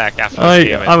go back after this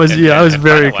game I was and find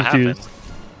very out what happened. confused.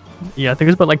 Yeah, I think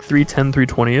it's about like 310,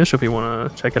 320ish if you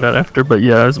want to check it out after. But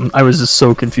yeah, I was just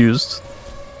so confused.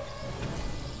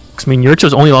 'Cause, I mean,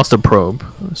 Urixo's only lost a probe,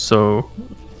 so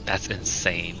That's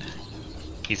insane.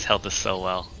 He's held this so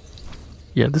well.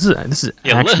 yeah, this is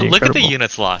Yeah, actually look at the incredible.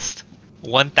 units lost.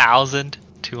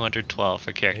 1,212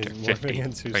 for character, He's morphing 50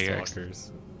 into for Urix.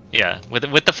 stalkers. Yeah,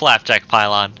 with the flapjack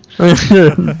pylon.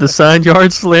 The side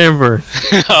yard slammer.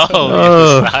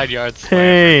 Oh, the side yard slam.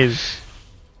 Pain.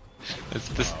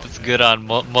 It's good on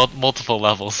multiple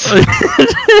levels.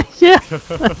 Yeah.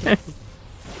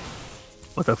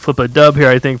 with a flip a dub here,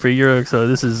 I think, for Europe. So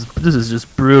this is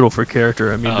just brutal for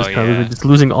character. I mean, just kind of just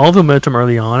losing all the momentum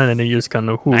early on, and then you just kind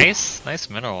of nice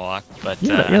mineral walk, but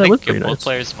yeah, I that was think pretty both nice.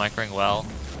 players microing well.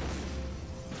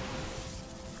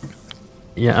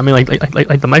 Yeah, I mean, like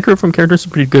the micro from characters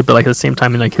is pretty good, but like at the same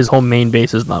time, like his whole main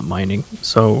base is not mining.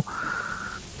 So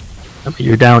I mean,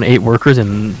 you're down 8 workers,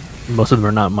 and most of them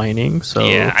are not mining. So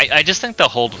yeah, I just think the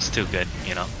hold was too good,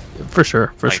 you know. For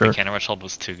sure, like, the cannon rush hold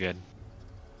was too good.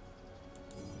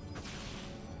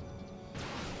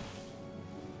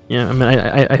 Yeah, I mean,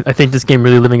 I think this game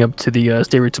really living up to the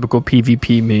stereotypical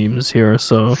PvP memes here.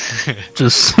 So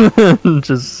just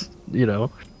you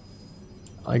know.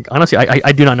 Like honestly,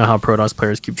 I do not know how Protoss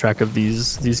players keep track of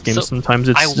these games. So, Sometimes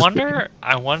it's. I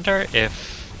wonder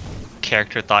if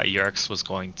character thought Yurx was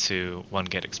going to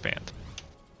 1-gate expand.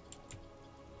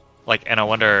 Like, and I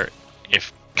wonder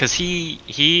if because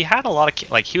he had a lot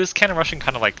of like he was cannon rushing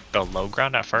kind of like the low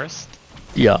ground at first.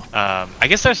 Yeah. I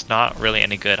guess there's not really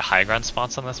any good high ground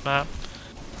spots on this map.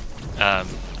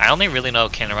 I only really know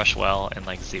cannon rush well in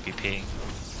like ZVP,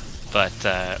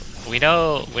 but we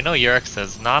know Yurx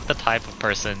is not the type of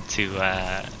person to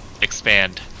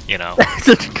expand, you know.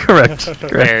 Correct.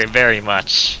 Very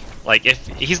much. Like if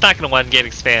he's not gonna 1-gate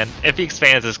expand, if he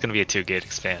expands, it's gonna be a 2-gate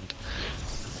expand.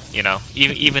 You know,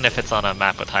 even if it's on a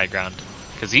map with high ground,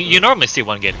 because you normally see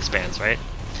 1-gate expands, right?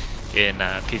 In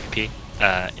PvP,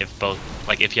 if both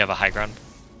if you have a high ground,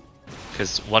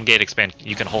 because 1-gate expand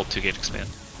you can hold 2-gate expand.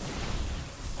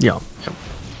 Yeah.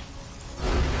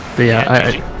 But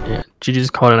yeah, GG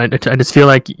just called it. I just feel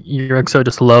like Yurexo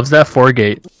just loves that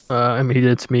 4-gate. I mean, he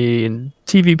did it to me in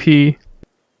TVP.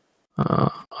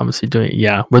 Obviously doing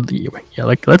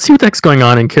like let's see what the heck's going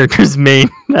on in characters main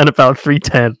at about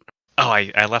 310. Oh,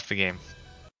 I left the game.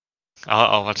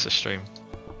 I'll watch the stream.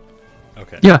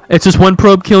 Okay. Yeah, it's just one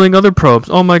probe killing other probes.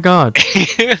 Oh my god.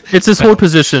 It's his hold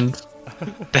position.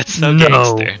 That's so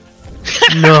gangster.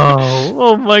 No.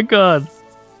 Oh my god.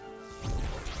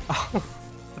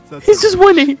 He's just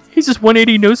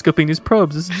 180 no scoping these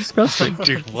probes. This is disgusting.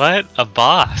 Dude, what a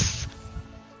boss.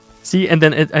 See, and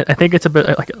then I think it's a bit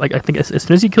like I think as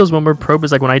soon as he kills one more probe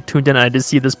is like when I tuned in and I did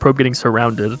see this probe getting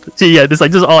surrounded. See, yeah, this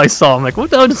is all I saw. I'm like,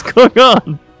 what the hell is going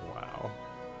on? Wow.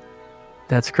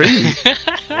 That's crazy.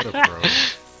 What a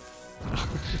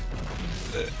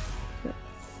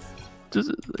pro.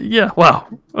 Yeah, wow.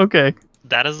 Okay.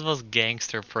 That is the most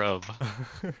gangster probe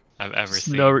I've ever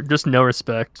seen. Just no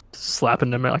respect. Just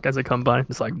slapping them like as they come by.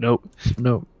 It's like nope.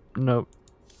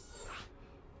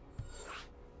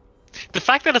 The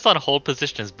fact that it's on hold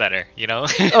position is better, you know?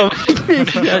 Oh,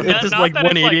 yeah, it's just like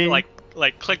 180.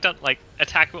 Like clicked on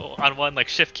attack on one, like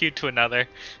shift Q to another.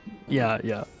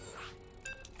 Yeah.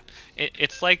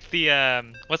 It's like the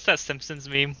what's that Simpsons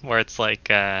meme where it's like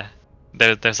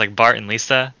there's like Bart and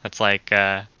Lisa. That's like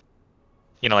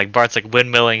you know, like Bart's like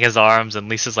windmilling his arms and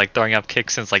Lisa's like throwing up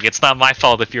kicks and it's like it's not my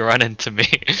fault if you run into me.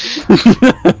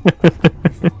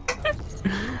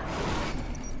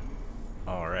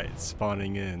 Alright,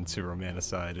 spawning in to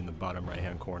Romanticide in the bottom right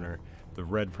hand corner, the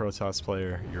red Protoss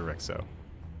player, Yurexo.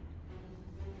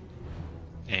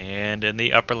 And in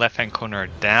the upper left hand corner,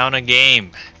 down a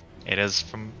game. It is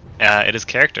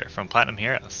character from Platinum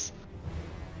Heroes.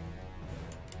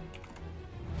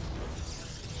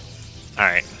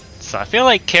 Alright, so I feel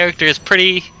like character is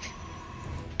pretty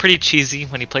cheesy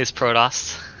when he plays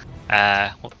Protoss.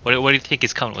 What do you think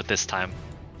he's coming with this time?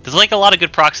 There's like a lot of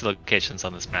good proxy locations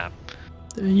on this map.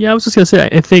 Yeah, I was just gonna say,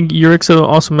 I think Yurexo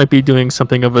also might be doing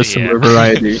something of a similar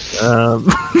variety.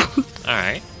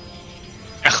 Alright.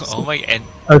 Oh my, and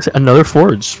I would say another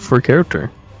forge for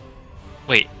character.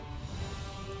 wait.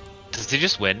 Does he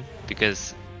just win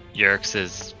because Yurix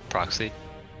is proxy?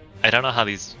 I don't know how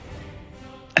these...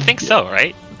 I think so,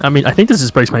 right? I mean, I think this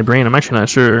just breaks my brain. I'm actually not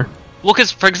sure. Well,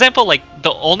 because, for example, like,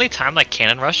 the only time, like,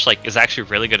 Cannon Rush, like, is actually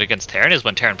really good against Terran is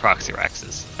when Terran proxy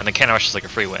Raxes. And the Cannon Rush is, like, a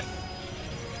free win.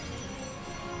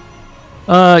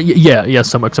 Yeah,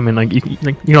 somewhat. I mean, like, you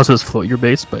can also just float your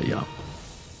base, but yeah.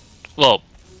 Well,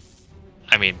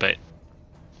 I mean, but,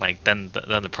 like, then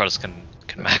the Protoss can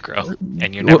macro,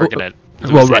 and you're never gonna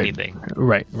lose anything.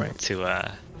 Right.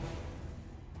 To,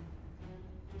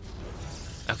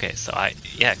 Okay, so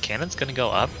Cannon's gonna go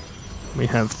up. We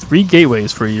have 3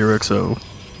 gateways for Yurexo.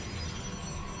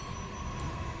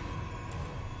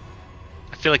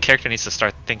 I feel like character needs to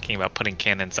start thinking about putting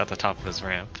cannons at the top of his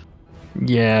ramp.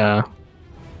 Yeah.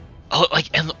 Oh, like,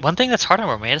 and one thing that's hard on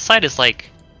Romanticide is like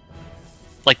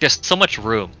there's so much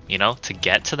room, you know, to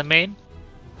get to the main,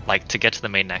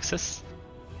 nexus.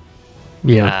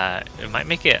 Yeah. It might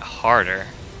make it harder,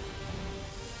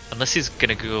 unless he's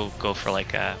gonna go for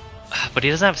like a, but he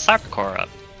doesn't have Cyber Core up.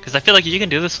 Because I feel like you can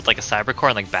do this with like a cyber core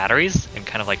and like batteries and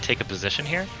kind of like take a position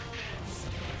here.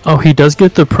 Oh, he does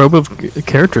get the probe of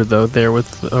character though there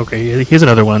with. Okay, here's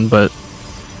another one, but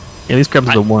yeah, at least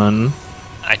grabs the one.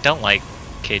 I don't like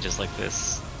cages like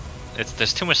this.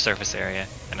 There's too much surface area,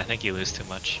 and I think you lose too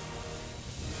much.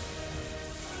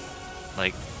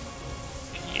 Like,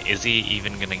 is he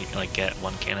even gonna like get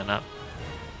one cannon up?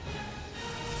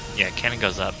 Yeah, cannon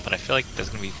goes up, but I feel like there's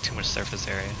gonna be too much surface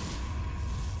area.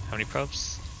 How many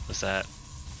probes? Was that?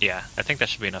 Yeah, I think that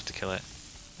should be enough to kill it.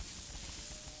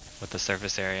 With the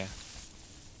surface area.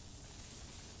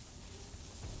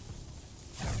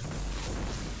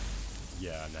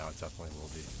 Yeah, now it definitely will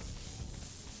be.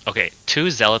 Okay,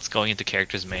 2 zealots going into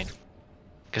character's main.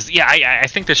 Cause yeah, I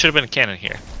think there should have been a cannon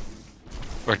here.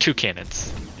 Or 2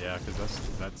 cannons. Yeah, because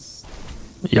that's.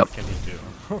 Yep. What can he do?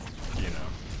 You know.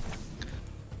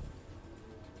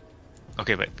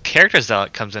 Okay, but character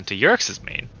zealot comes into Yurix's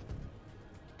main.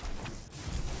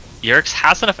 Yurix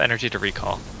has enough energy to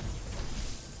recall.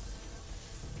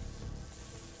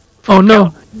 Oh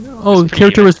no! Oh, It's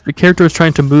pretty the character was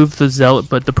trying to move the zealot,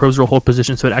 but the probes were hold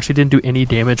position, so it actually didn't do any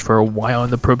damage for a while,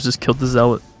 and the probes just killed the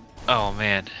zealot. Oh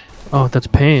man. Oh, that's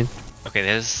pain. Okay,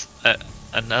 there's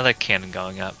another cannon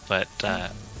going up, but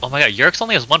oh my god, Yurix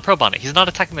only has 1 probe on it. He's not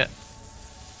attacking the.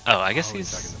 Oh, I guess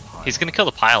he's gonna kill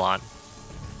the pylon.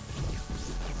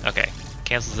 Okay,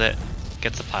 cancels it,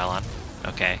 gets the pylon.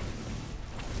 Okay.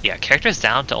 Yeah, characters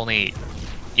down to only.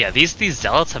 Yeah, these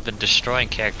zealots have been destroying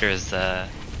characters'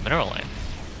 mineral lane.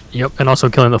 Yep, and also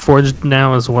killing the forge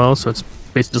now as well, so it's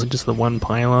basically just the 1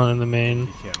 pylon in the main.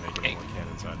 He can't make any more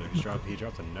cannons either. He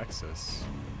dropped a Nexus.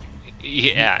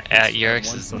 Yeah, at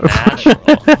Yurix is One natural.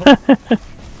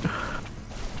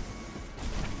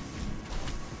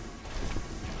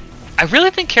 I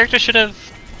really think characters should have,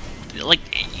 like,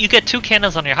 you get 2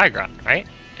 cannons on your high ground, right?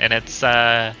 And it's,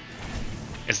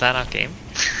 is that not game?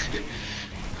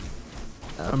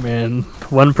 I mean,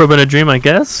 1 probe in a dream, I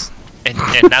guess? And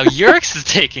now Yurix is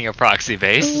taking a proxy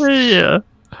base. Yeah.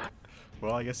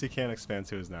 Well, I guess he can't expand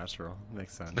to his natural.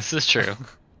 Makes sense. This is true.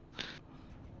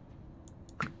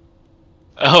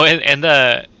 Oh,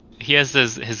 and he has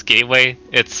his gateway.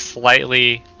 It's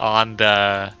slightly on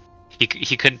the.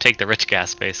 He couldn't take the rich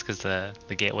gas base because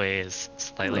the gateway is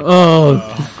slightly. Oh.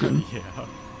 Yeah.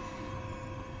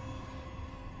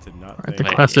 Did not Right, think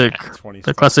the classic, yeah.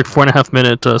 the classic 4.5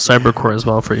 minute cyber core as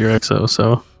well for your EXO.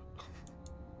 So.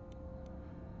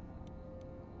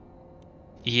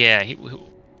 Yeah.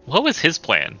 What was his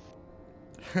plan?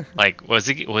 Like, was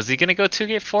he gonna go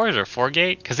 2-gate forge or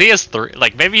 4-gate? Because he has 3.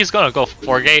 Like, maybe he's gonna go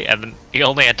 4-gate, and then he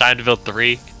only had time to build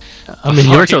 3. I mean,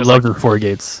 Yuriko loves the 4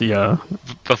 gates. Yeah.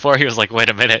 Before he was like,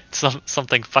 wait a minute,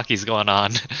 something fucky's going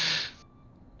on.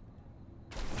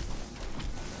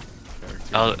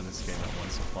 Oh. In this game at 1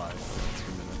 supply for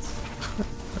 2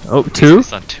 minutes. Oh, 2?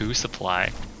 He's on 2 supply.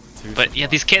 But yeah,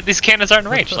 these cannons aren't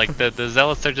in range. Like the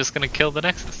zealots are just gonna kill the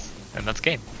Nexus, and that's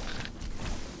game.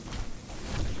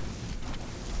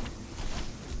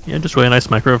 Yeah, just really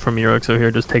nice micro from Yuriko here,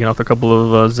 just taking off a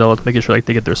couple of zealots, making sure like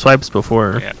they get their swipes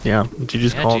before. Yeah,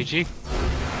 GG's call. GG.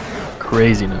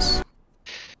 Craziness.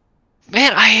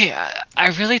 Man,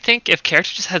 I really think if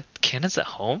character just had cannons at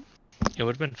home, it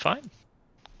would have been fine.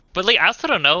 But like, I also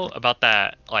don't know about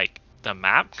that, like the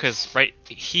map, because right,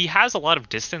 he has a lot of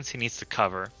distance he needs to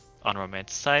cover on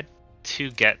Romance's side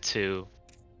to get to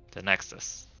the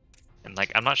Nexus. And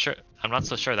like, I'm not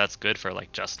so sure that's good for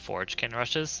like just Forge cannon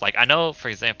rushes. Like, I know, for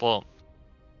example,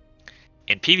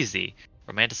 in PvZ,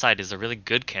 Romanticide is a really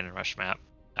good cannon rush map.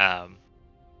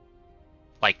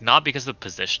 Like, not because of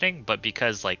positioning, but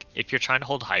because like, if you're trying to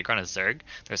hold high ground as Zerg,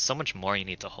 there's so much more you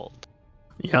need to hold.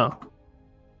 Yeah.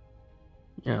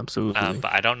 Yeah, absolutely.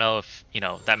 But I don't know if,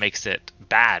 that makes it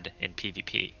bad in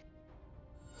PvP.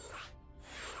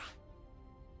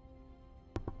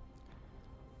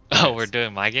 Oh, we're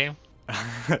doing my game?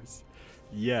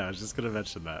 Yeah, I was just gonna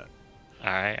mention that.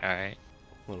 Alright.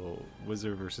 Little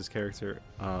wizard versus character.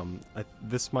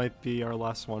 This might be our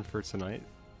last one for tonight.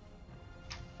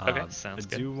 Okay, sounds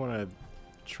good. I do want to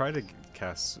try to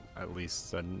cast at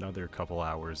least another couple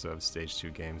hours of Stage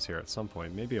 2 games here at some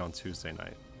point, maybe on Tuesday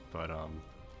night. But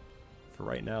for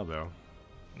right now, though.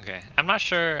 Okay, I'm not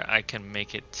sure I can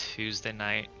make it Tuesday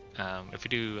night. If we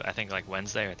do, I think like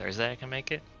Wednesday or Thursday, I can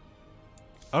make it.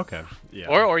 Okay, yeah.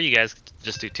 Or you guys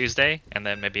just do Tuesday, and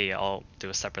then maybe I'll do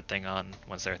a separate thing on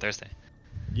Wednesday or Thursday.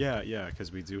 Yeah,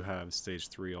 because we do have Stage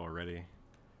 3 already.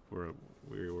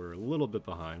 We were a little bit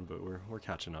behind, but we're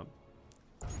catching up.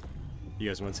 You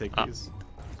guys want to take these?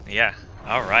 Yeah.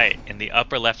 All right. In the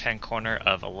upper left-hand corner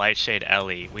of Lightshade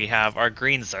Ellie, we have our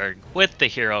green Zerg with the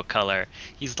hero color.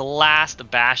 He's the last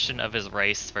bastion of his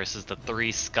race versus the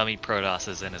 3 scummy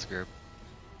Protosses in his group.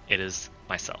 It is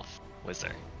myself,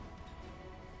 Wizard.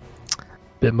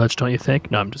 Bit much, don't you think?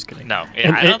 No, I'm just kidding. No,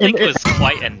 I don't think it was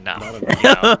quite enough. Not You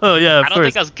enough. know? Oh yeah, of I don't course.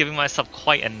 think I was giving myself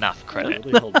quite enough credit.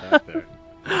 Really hold back there.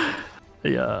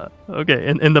 Yeah. Okay.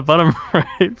 And in the bottom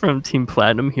right from Team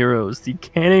Platinum Heroes, the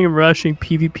cannon rushing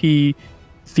PvP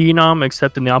phenom,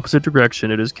 except in the opposite direction.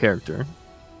 It is character.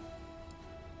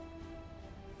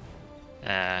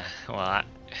 Well,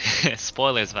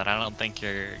 spoilers, but I don't think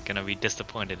you're gonna be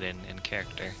disappointed in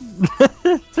character.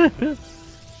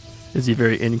 Is he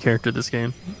very in character this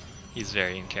game? He's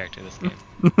very in character this game.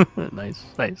 Nice,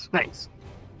 nice, nice.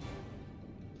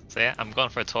 So yeah, I'm going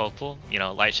for a 12 pool. You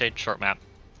know, Lightshade, short map,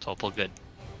 12 pool, good.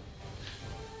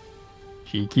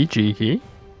 Cheeky, cheeky.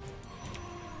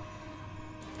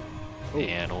 Oh,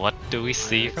 And what do we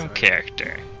see from sorry.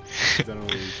 character?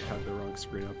 accidentally had the wrong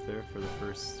screen up there for the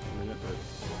first minute, but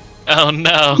Oh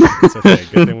no! it's okay.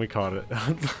 Good thing we caught it.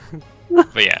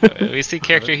 But yeah, we see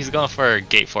character. He's going for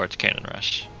Gateforge Cannon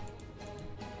Rush.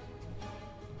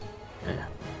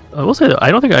 I will say though,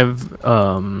 I don't think I've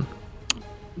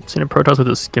seen a Protoss with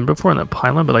a skin before in that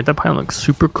pylon, but like that pylon looks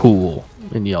super cool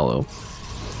in yellow.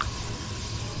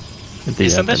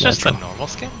 Isn't this just the normal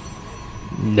skin?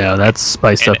 No, that's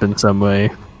spiced And up in some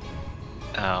way,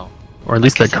 Oh. or at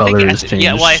least the I think color is changed.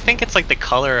 Yeah, well, I think it's like the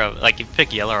color of like if you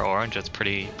pick yellow or orange, it's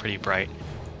pretty bright.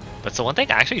 But so one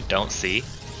thing I actually don't see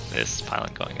this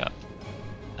pylon going up,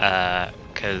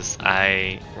 because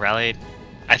I rallied.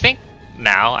 I think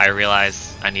now I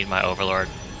realize I need my Overlord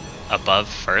above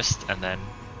first, and then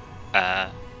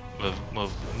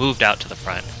moved out to the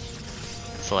front.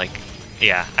 So like,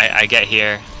 yeah, I get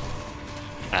here.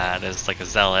 There's like a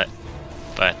zealot,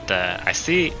 but I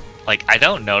see like I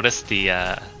don't notice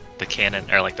the cannon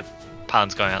or like the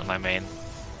pylons going out in my main.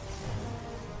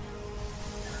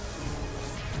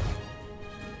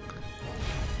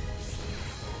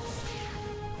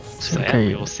 So yeah,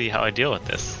 we will see how I deal with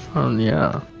this.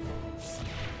 Yeah.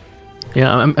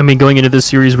 Yeah, I mean, going into this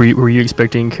series, were you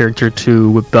expecting character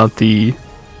to whip out the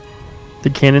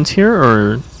cannons here,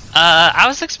 or? I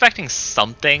was expecting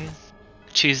something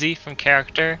cheesy from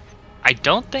character. I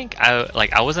don't think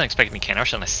I wasn't expecting the cannon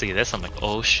rush, and I see this, I'm like,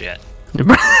 oh shit.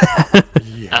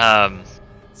 yeah.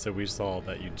 So we saw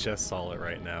that you just saw it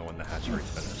right now when the hatchery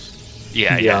finished.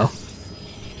 Yeah.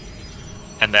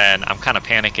 And then I'm kind of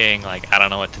panicking, like I don't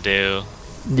know what to do.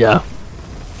 Yeah.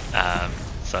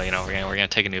 So you know we're gonna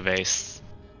take a new base.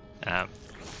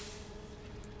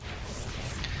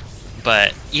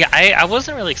 But yeah, I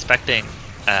wasn't really expecting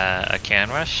a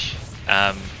cannon rush,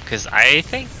 because I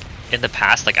think in the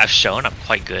past like I've shown I'm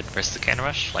quite good versus the cannon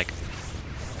rush. Like,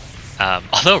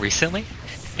 although recently,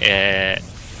 I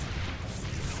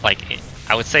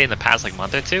would say in the past like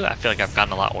month or two, I feel like I've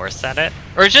gotten a lot worse at it.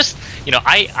 Or just, you know,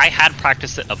 I had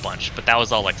practiced it a bunch, but that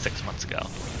was all like 6 months ago.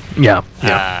 Yeah.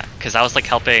 Because I was like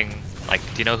helping, like,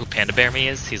 do you know who Panda Bear Me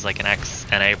is? He's like an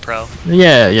ex-NA pro.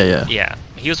 Yeah. Yeah,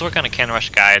 he was working on a cannon rush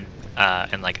guide,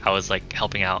 and like I was like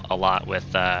helping out a lot with,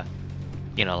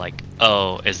 you know, like,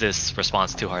 oh, is this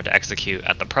response too hard to execute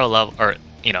at the pro level, or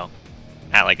you know,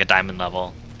 at like a diamond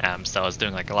level? So I was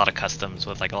doing like a lot of customs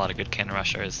with like a lot of good cannon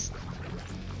rushers,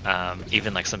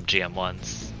 even like some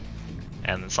GM1s,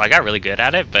 and so I got really good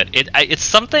at it. But it's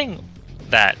something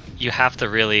that you have to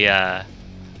really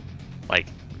like,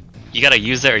 you gotta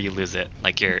use it or you lose it.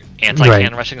 Like your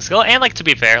anti-cannon rushing skill, and like to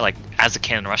be fair, like as a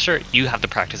cannon rusher, you have to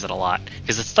practice it a lot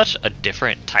because it's such a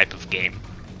different type of game.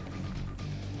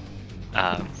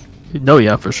 No,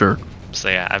 yeah, for sure. So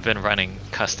yeah, I've been running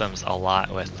customs a lot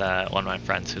with one of my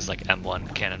friends who's like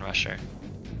M1 cannon rusher.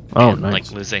 Oh, and, nice.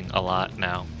 Like losing a lot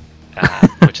now,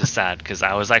 which is sad because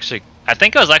I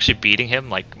think I was actually beating him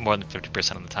like more than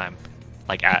 50% of the time,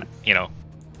 like at, you know,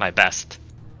 my best.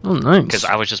 Oh, nice. Because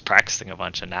I was just practicing a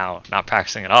bunch, and now not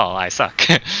practicing at all. I suck.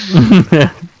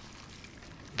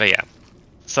 But yeah,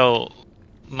 so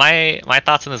my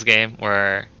thoughts in this game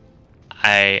were,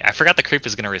 I forgot the creep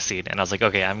was gonna recede, and I was like,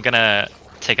 okay, I'm gonna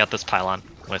take out this pylon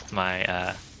with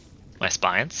my my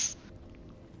spines.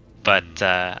 But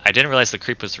I didn't realize the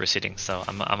creep was receding, so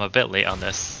I'm a bit late on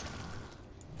this.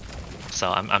 So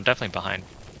I'm definitely behind.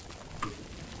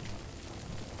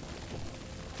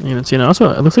 You know,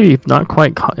 also, it looks like you've not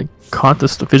quite caught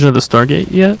this vision of the Stargate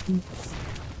yet.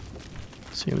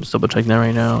 So I'm just double checking that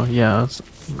right now. Yeah, so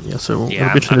Yeah,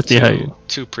 we'll get you to see how you...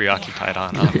 too preoccupied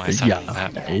on my side of the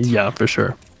map. Yeah, for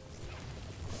sure.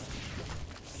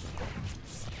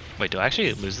 Wait, do I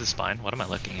actually lose the spine? What am I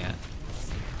looking at?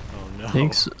 Oh no.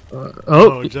 Thanks. Oh,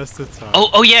 Oh, just in time.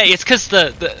 Oh yeah, it's because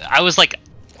the I was like,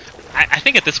 I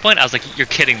think at this point I was like, you're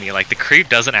kidding me. Like the creep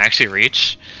doesn't actually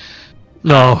reach.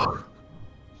 no.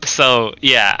 So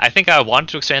yeah, I think I wanted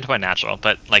to expand to my natural,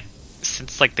 but like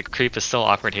since like the creep is so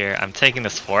awkward here, I'm taking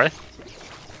this fourth,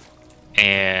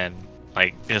 and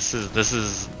like this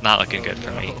is not looking good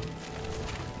for me.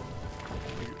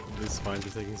 These spines are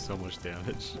taking so much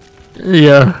damage.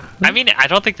 Yeah. I mean, I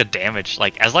don't think the damage,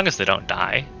 like as long as they don't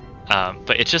die,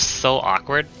 but it's just so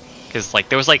awkward because like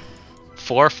there was like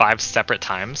 4 or 5 separate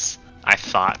times I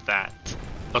thought that.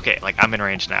 Okay, like I'm in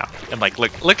range now, and like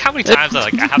look how many times I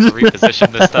have to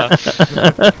reposition this stuff.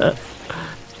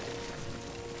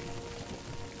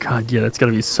 God, yeah, that's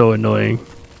gotta be so annoying.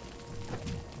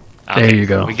 Okay, There you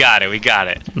go. We got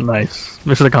it. Nice.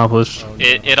 Mission accomplished. Oh, no.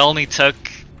 It only took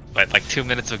what, like 2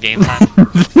 minutes of game time.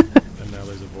 And now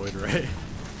there's a void ray.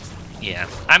 Yeah,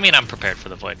 I mean I'm prepared for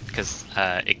the void because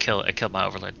it killed my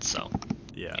overlord. So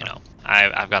Yeah. you know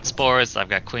I've got spores, I've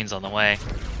got queens on the way,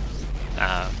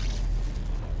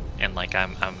 and like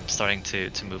I'm starting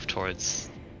to move towards.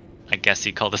 I guess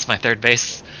you call this my third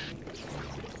base.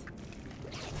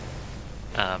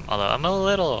 Although I'm a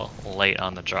little late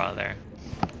on the draw there.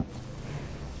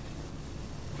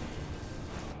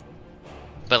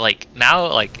 But like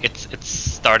now, like it's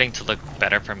starting to look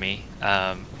better for me.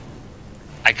 I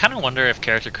kind of wonder if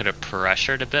character could have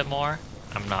pressured a bit more.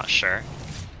 I'm not sure.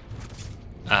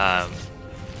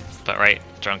 But right,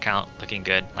 drone count looking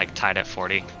good, like tied at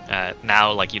 40.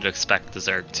 Now, like you'd expect the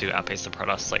Zerg to outpace the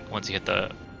Protoss, like once you hit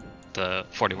the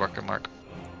 40 worker mark.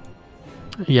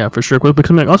 Yeah, for sure.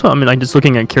 Because also, I mean, like just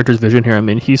looking at character's vision here. I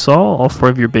mean, he saw all 4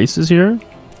 of your bases here.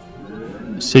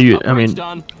 So I mean,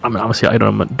 obviously, I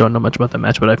don't know much about the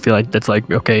match, but I feel like that's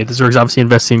like okay. The Zerg's obviously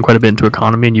investing quite a bit into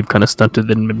economy, and you've kind of stunted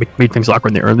and made things awkward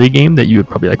in the early game that you would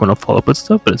probably like want to follow up with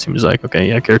stuff. But it seems like okay,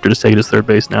 yeah, character just taking his third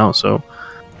base now. So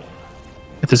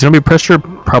if there's gonna be pressure,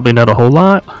 probably not a whole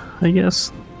lot, I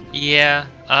guess. Yeah.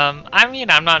 I mean,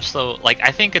 I'm not so like.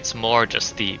 I think it's more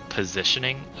just the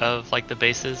positioning of like the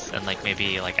bases, and like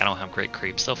maybe like I don't have great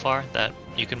creep so far that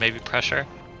you can maybe pressure.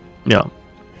 Yeah.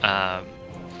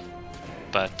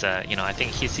 But you know, I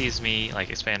think he sees me like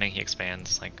expanding, he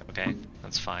expands. Like, okay,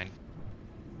 that's fine.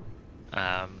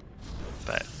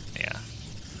 But yeah,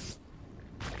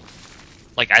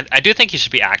 like I do think he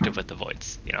should be active with the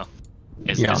voids. You know,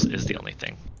 is the only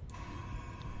thing.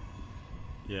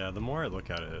 Yeah, the more I look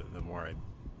at it, the more I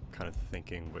kind of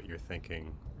thinking what you're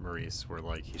thinking, Maurice. Where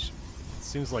like he should. It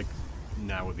seems like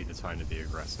now would be the time to be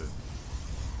aggressive.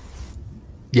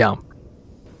 Yeah.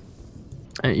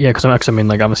 Yeah, because I mean,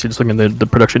 like, obviously, just looking at the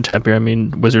production tab here, I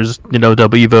mean, Wizards, you know,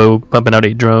 double Evo, pumping out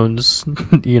 8 drones,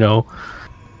 you know,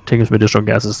 taking some additional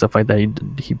gas and stuff like that.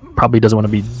 He probably doesn't want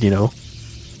to be, you know,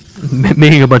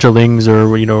 making a bunch of lings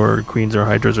or, you know, or queens or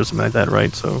hydras or something like that,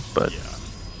 right? So, but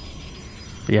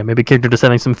yeah, maybe character just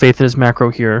having some faith in his macro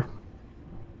here,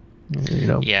 you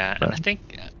know. Yeah, and I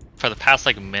think for the past,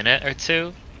 like, minute or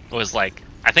two, was, like,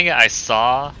 I think I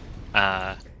saw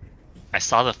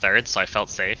the third, so I felt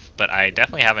safe, but I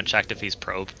definitely haven't checked if he's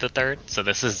probed the third, so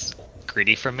this is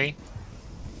greedy from me.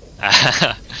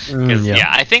 Because yeah,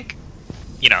 I think,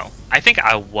 you know, I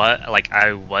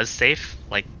was safe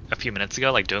like a few minutes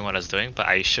ago, like doing what I was doing, but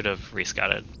I should have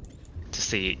rescouted to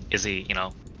see is he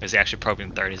actually probing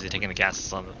the third? Is he taking the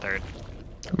gases on the third?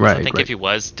 Right. So I think if he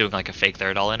was doing like a fake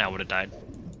third all in, I would have died.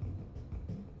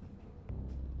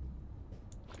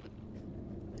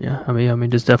 Yeah, I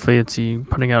mean, just definitely, it's he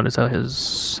putting out, is that his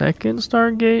second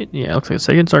Stargate? Yeah, it looks like a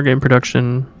second Stargate in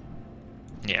production.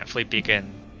 Yeah, Fleet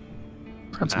Beacon.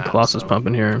 Got some Colossus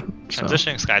pumping here.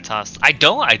 Transitioning Sky Toss. I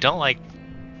don't like,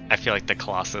 I feel like the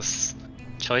Colossus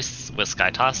choice with Sky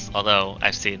Toss, although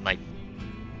I've seen like,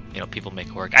 you know, people make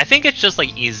it work. I think it's just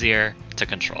like easier to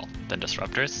control than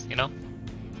Disruptors, you know?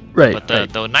 Right.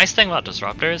 But the nice thing about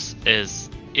Disruptors is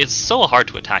it's so hard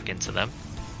to attack into them.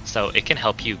 So it can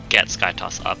help you get Sky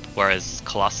Toss up, whereas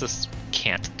Colossus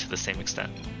can't to the same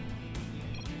extent.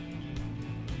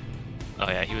 Oh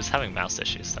yeah, he was having mouse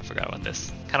issues. I forgot about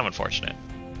this. Kind of unfortunate.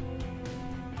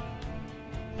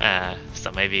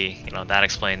 So maybe, you know, that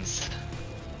explains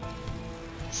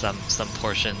some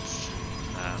portions.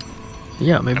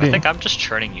 Yeah, maybe. And I think I'm just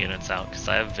churning units out because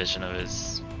I have vision of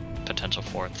his potential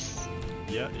fourths.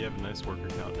 Yeah, you have a nice worker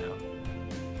count now.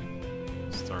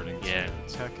 Starting to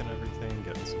tech and everything,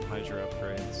 getting some Hydra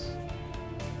upgrades.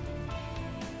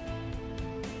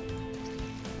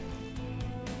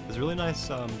 It's a really nice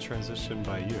transition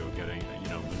by you, getting, you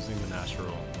know, losing the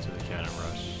natural to the cannon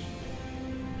rush,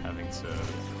 having to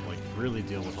like really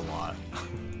deal with a lot.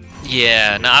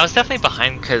 Yeah, no, I was definitely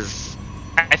behind because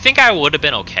I think I would have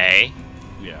been okay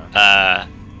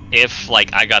if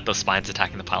like I got those spines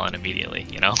attacking the pylon immediately,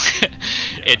 you know?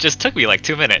 It just took me like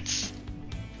 2 minutes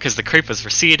because the creep was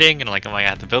receding, and like, oh my, I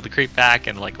had to build the creep back,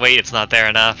 and like, wait, it's not there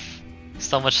enough.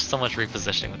 So much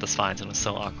repositioning with the spines, and it was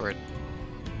so awkward.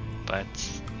 But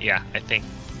yeah, I think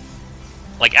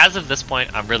like as of this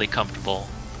point, I'm really comfortable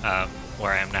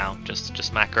where I am now, just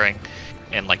macroing,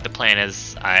 and like the plan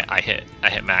is I hit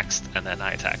maxed and then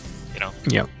I attack, you know?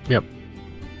 Yep.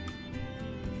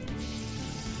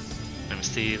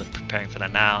 MC, like, preparing for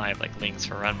that now. I have like lings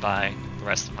for run by, the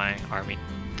rest of my army,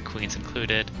 the queens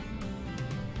included.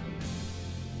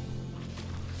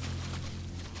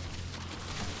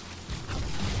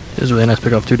 It was really nice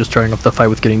pick up too, just starting off the fight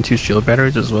with getting 2 shield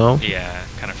batteries as well. Yeah,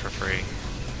 kind of for free.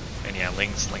 And yeah,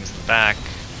 lings in the back.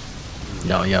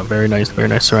 No, yeah, very nice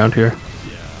around here.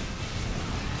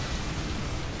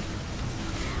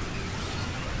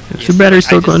 Two batteries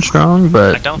still going strong,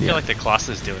 but I don't feel like the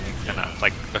Colossus is doing enough.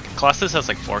 Like, okay, Colossus has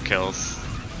like 4 kills,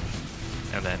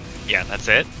 and then yeah, that's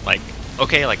it. Like,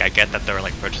 okay, like I get that there were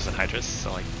like Roaches and Hydras,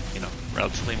 so like, you know,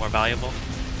 relatively more valuable.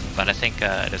 But I think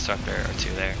a Disruptor or 2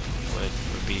 there would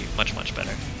be much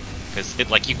better, because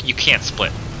it like you can't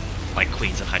split like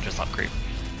Queens and Hydras off creep.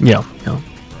 Yeah.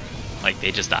 Like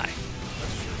they just die.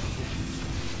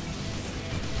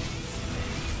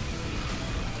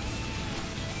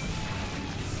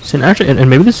 See, and actually, and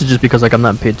maybe this is just because like I'm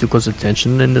not paid too close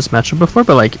attention in this matchup before,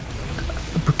 but like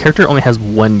the character only has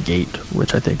 1 gate,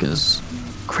 which I think is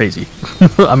crazy.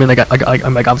 I mean, like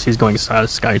I'm like obviously he's going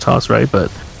sky toss, right?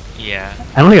 But yeah,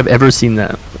 I don't think I've ever seen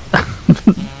that.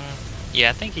 Yeah,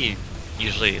 I think you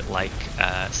usually like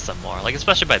some more, like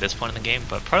especially by this point in the game.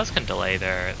 But Protoss can delay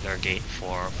their gate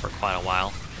for quite a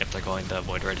while if they're going the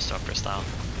Void Ray Disruptor style.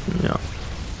 Yeah.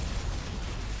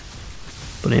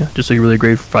 But yeah, just a really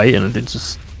great fight, and it's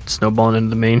just snowballing into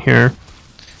the main here.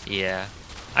 Yeah,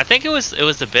 I think it was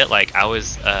a bit like I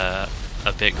was a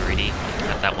bit greedy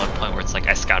at that one point where it's like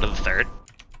I scouted the 3rd,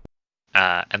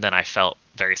 and then I felt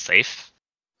very safe.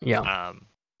 Yeah.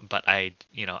 But I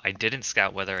didn't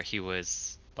scout whether he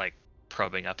was like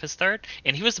probing up his 3rd,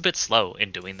 and he was a bit slow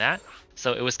in doing that.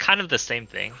 So it was kind of the same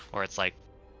thing where it's like,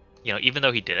 you know, even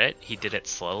though he did it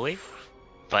slowly.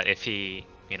 But if he,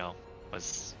 you know,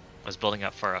 was building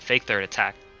up for a fake 3rd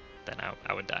attack, then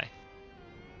I would die.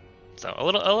 So a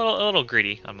little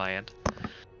greedy on my end.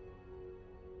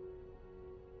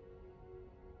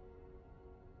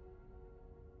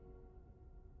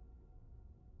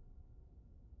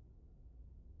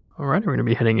 Alright, we're going to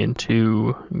be heading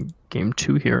into game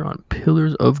 2 here on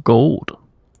Pillars of Gold.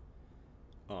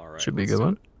 Alright. Should be a good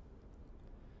one.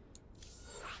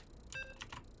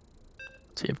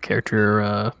 Let's see if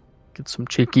character gets some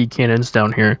cheeky cannons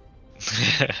down here.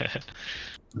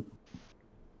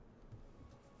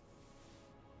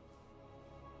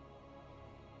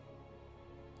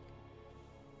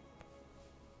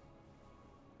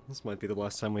 This might be the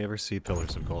last time we ever see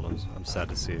Pillars of Gold. I'm sad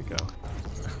to see it go.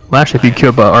 Well, actually, if you queue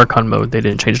up Archon mode, they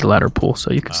didn't change the ladder pool,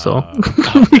 so you can still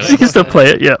you can still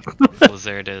play it. Yeah.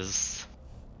 Blizzard is,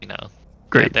 you know,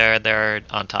 great. They're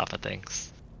on top of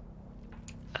things.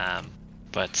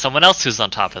 But someone else who's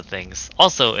on top of things,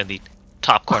 also in the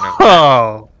top corner.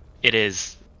 Oh. It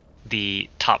is the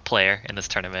top player in this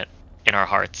tournament in our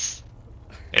hearts.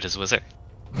 It is Wizard.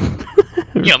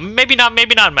 You know, maybe not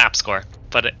map score,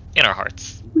 but in our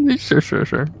hearts.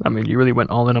 Sure. I mean, you really went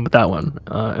all in with that one.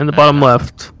 In the bottom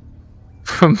left,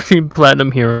 from Team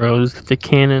Platinum Heroes, the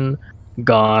Cannon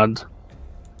God,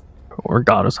 or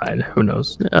Goddesside, who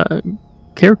knows,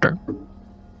 character.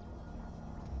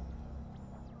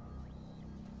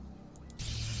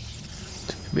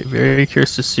 Be very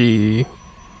curious to see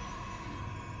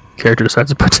character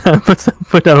decides to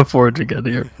put down a forward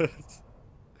together.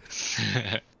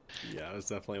 Yeah, I was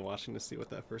definitely watching to see what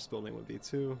that first building would be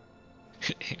too.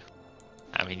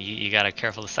 I mean, you gotta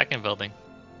careful the second building.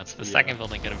 What's the second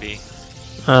building gonna be?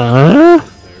 There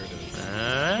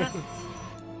it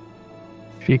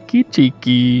is.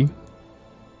 Cheeky.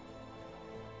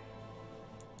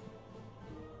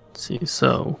 Let's see,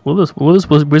 so will this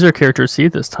wizard character see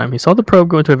it this time? He saw the probe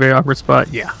go into a very awkward spot.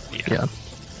 Yeah.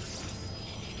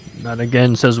 Not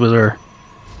again, says Wizard.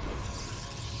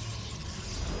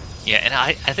 Yeah, and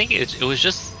I think it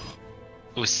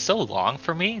was so long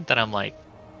for me that I'm like,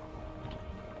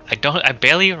 I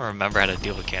barely even remember how to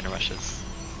deal with cannon rushes.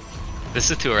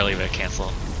 This is too early to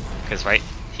cancel, because right,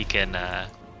 he can.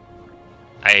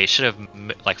 I should have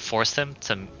like forced him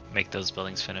to make those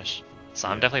buildings finish. So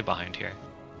I'm definitely behind here.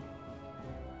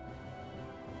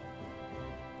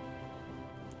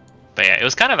 But yeah, it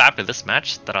was kind of after this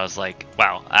match that I was like,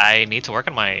 wow, I need to work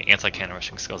on my anti-cannon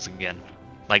rushing skills again.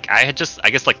 Like I had just,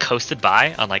 I guess, like coasted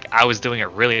by on like I was doing it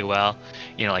really well,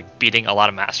 you know, like beating a lot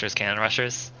of Masters Cannon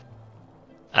Rushers.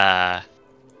 And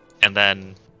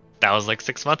then that was like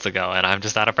 6 months ago, and I'm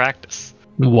just out of practice.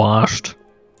 Washed.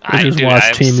 I'm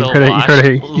team. so You washed. heard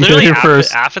it Literally here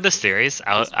first. after the series,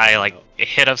 I like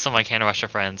hit up some of my Cannon Rusher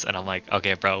friends, and I'm like,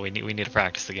 okay, bro, we need to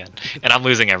practice again. And I'm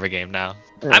losing every game now.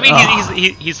 I mean,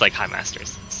 he's like high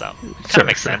Masters, so it kind of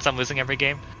makes sense. I'm losing every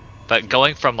game, but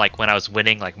going from like when I was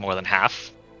winning like more than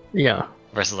half, yeah,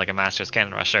 versus like a Masters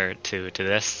Cannon Rusher to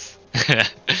this.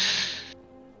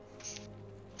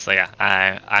 So yeah,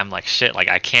 I'm like shit. Like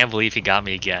I can't believe he got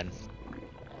me again.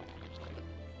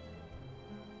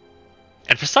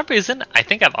 And for some reason, I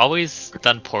think I've always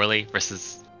done poorly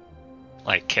versus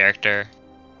like character,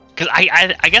 because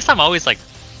I guess I'm always like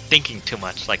thinking too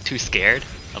much, like too scared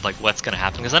of like what's gonna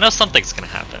happen, because I know something's gonna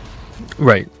happen.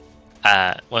 Right.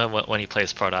 When he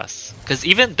plays Protoss, because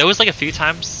even there was like a few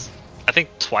times, I think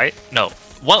twice, no,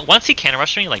 once he cannon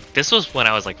rushed me, like this was when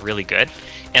I was like really good,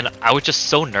 and I was just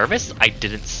so nervous I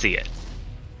didn't see it.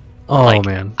 Oh like,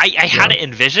 man. I had it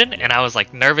in vision, and I was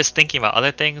like nervous thinking about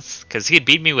other things, because he had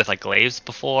beat me with like Glaives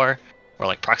before, or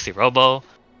like Proxy Robo.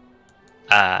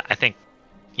 I think,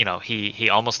 you know, he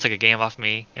almost took a game off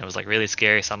me, and it was like really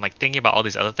scary, so I'm like thinking about all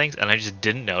these other things, and I just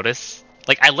didn't notice.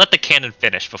 Like I let the cannon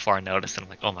finish before I noticed, and I'm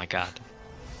like, oh my god.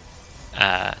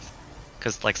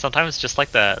 Because like sometimes just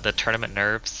like the tournament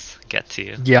nerves get to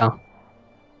you. Yeah.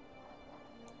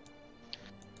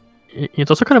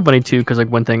 It's also kind of funny too, because like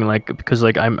one thing, like because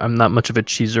like I'm not much of a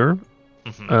cheeser,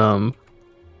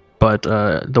 but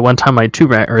the one time I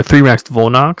 3-racked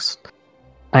Volnox,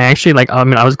 I actually like, I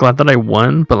mean, I was glad that I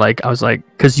won, but like I was like,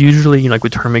 because usually, you know, like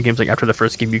with tournament games, like after the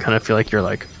first game, you kind of feel like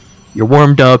you're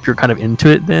warmed up, you're kind of into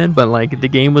it then, but like the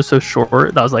game was so short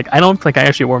that I was like, I don't think I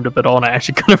actually warmed up at all, and I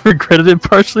actually kind of regretted it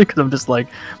partially, because I'm just like,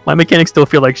 my mechanics still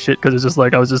feel like shit, because it's just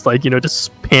like, I was just like, you know,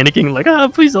 just panicking, like, ah,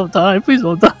 please don't die,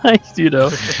 you know.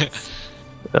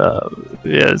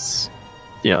 Yes,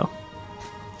 yeah,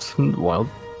 it's wild.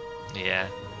 Yeah,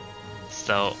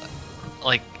 so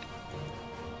like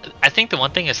I think the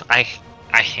one thing is I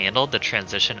handled the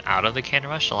transition out of the cannon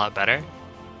rush a lot better.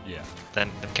 Yeah. Than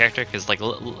character, because like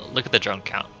look at the drone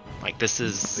count. Like this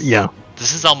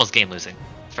is almost game losing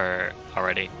for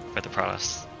the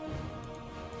Protoss.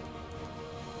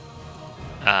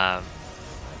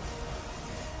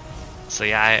 So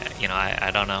yeah,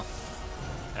 I don't know.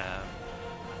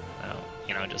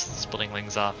 You know, just splitting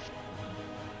wings off.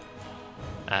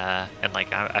 And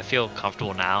like I feel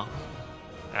comfortable now,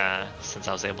 since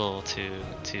I was able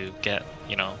to get,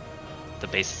 you know, the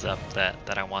bases up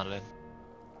that I wanted.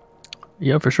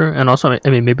 Yeah, for sure. And also, I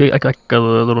mean, maybe I got a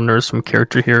little nervous from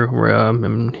character here, where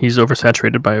he's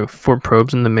oversaturated by 4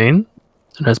 probes in the main,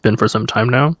 and has been for some time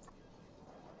now.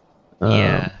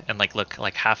 Yeah, and like look,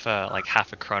 like half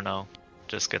a chrono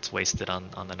just gets wasted on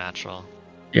the natural.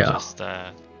 Yeah. Just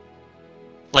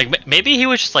like maybe he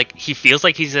was just like, he feels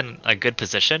like he's in a good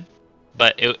position,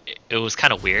 but it was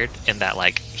kind of weird in that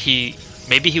like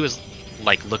maybe he was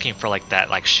like looking for like that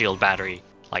like shield battery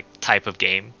like type of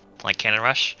game, like cannon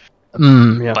rush.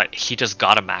 Yeah. But he just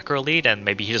got a macro lead, and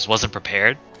maybe he just wasn't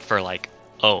prepared for like,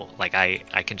 oh, like I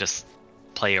can just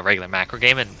play a regular macro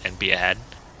game and be ahead.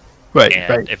 Right. And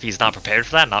right. if he's not prepared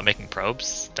for that, not making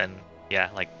probes, then yeah,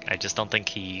 like I just don't think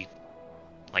he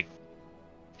like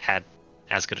had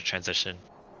as good a transition.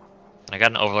 And I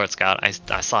got an Overlord Scout. I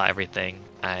saw everything.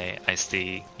 I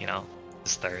see, you know,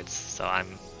 his thirds, so I'm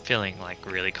feeling like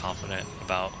really confident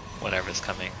about whatever's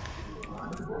coming.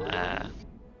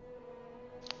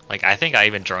 Like I think I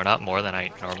even drone up more than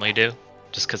I normally do,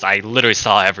 just because I literally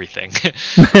saw everything.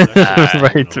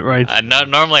 Right.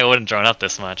 Normally I wouldn't drone up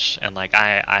this much, and like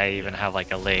I even have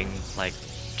like a Ling like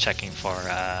checking for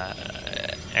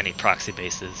any proxy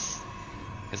bases,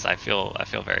 because I feel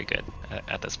very good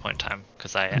at this point in time,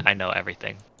 because I know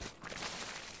everything.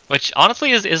 Which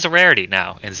honestly is a rarity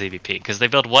now in ZVP, because they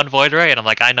build one Void Ray and I'm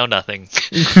like, I know nothing.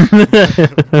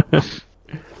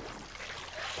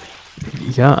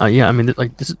 Yeah. I mean,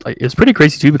 like this is like, it's pretty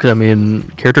crazy too, because I mean,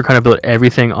 character kind of built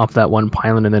everything off that one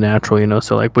pylon in the natural, you know.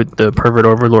 So like with the Pervert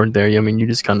Overlord there, I mean, you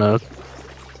just kind of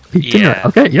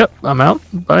okay, yep, I'm out.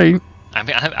 Bye. I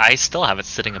mean, I still have it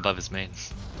sitting above his main.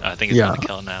 I think he's gonna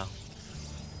kill it now.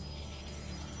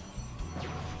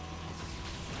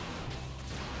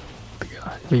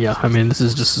 But yeah, I mean, this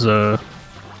is just I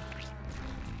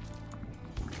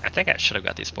think I should have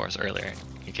got these spores earlier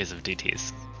in case of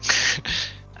DTs.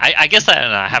 I guess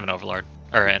I have an Overlord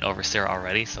or an Overseer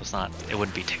already, so it's not. It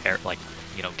wouldn't be like,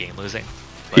 you know, game losing.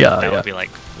 But that would be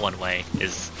like one way,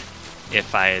 is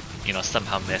if I had, you know,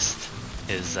 somehow missed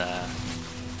his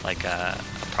like a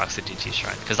proxy GT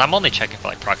shrine, because I'm only checking for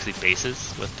like proxy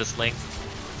bases with this link,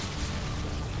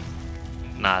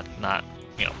 not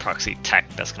you know, proxy tech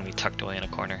that's gonna be tucked away in a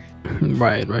corner.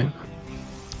 Right.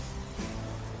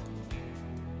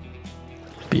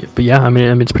 But yeah, I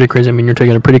mean, it's pretty crazy. I mean, you're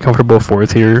taking a pretty comfortable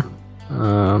fourth here.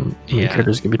 Yeah.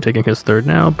 Character's gonna be taking his third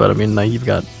now, but I mean, now you've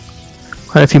got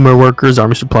quite a few more workers.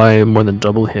 Army supply more than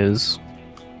double his.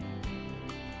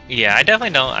 Yeah, I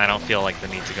definitely don't. I don't feel like the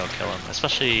need to go kill him,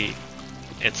 especially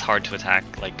it's hard to attack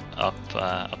like up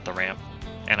the ramp.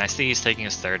 And I see he's taking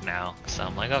his third now, so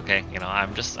I'm like, okay, you know,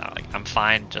 I'm just like, I'm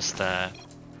fine, just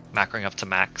macroing up to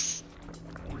max.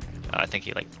 I think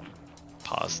he like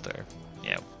paused or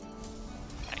yeah.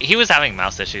 He was having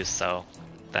mouse issues, so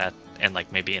that, and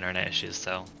like maybe internet issues,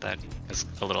 so that is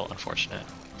a little unfortunate.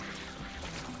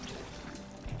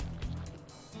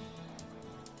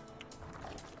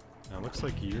 Now it looks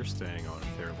like you're staying on a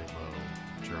fairly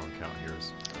low drone count here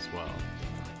as well.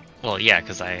 Well, yeah,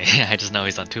 because I I just know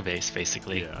he's on 2 base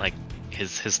basically. Yeah. Like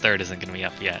his third isn't gonna be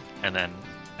up yet, and then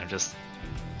I'm just,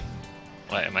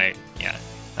 what am I? Yeah,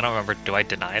 I don't remember. Do I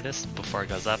deny this before it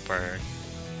goes up, or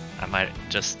I might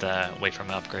just wait for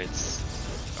my upgrades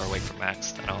or wait for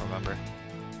max? I don't remember.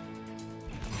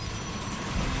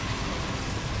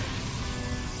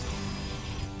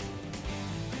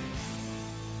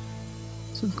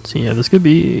 So yeah, this could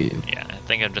be. Yeah, I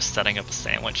think I'm just setting up a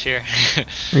sandwich here.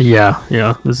 Yeah.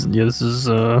 This is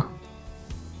Yeah,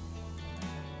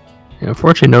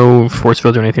 unfortunately, no force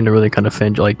fields or anything to really kind of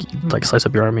fend, like slice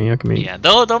up your army. I mean, Yeah,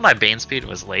 though my bane speed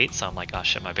was late, so I'm like, oh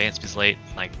shit, my bane speed's late.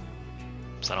 Like,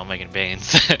 so I don't make any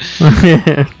banes.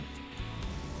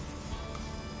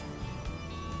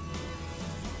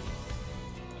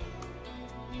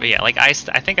 But yeah, like I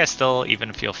think I still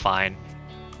even feel fine,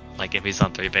 like if he's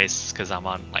on 3 bases, because I'm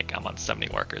on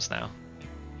 70 workers now.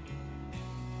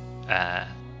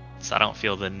 So I don't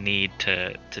feel the need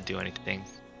to do anything.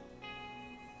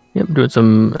 Yep, doing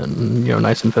some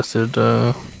nice infested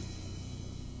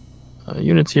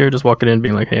units here. Just walking in,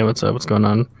 being like, hey, what's up? What's going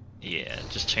on? Yeah,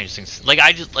 just change things.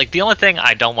 Like the only thing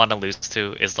I don't want to lose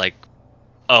to is like,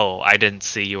 oh, I didn't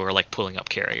see you were like pulling up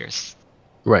carriers.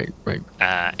 Right.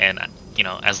 And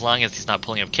as long as he's not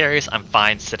pulling up carriers, I'm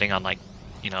fine sitting on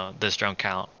this drone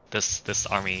count, this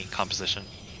army composition.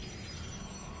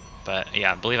 But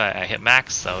yeah, I believe I hit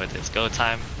max, so it's go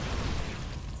time.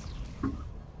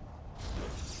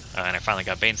 And I finally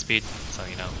got bane speed, so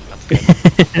that's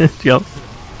good. Yep.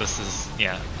 This is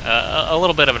a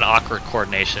little bit of an awkward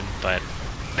coordination, but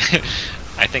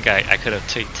I think I could have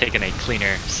taken a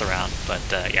cleaner surround. But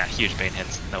yeah, huge bane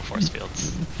hits, no force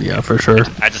fields. Yeah, for sure.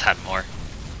 I just had more.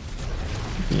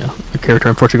 Yeah, the character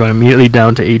unfortunately going immediately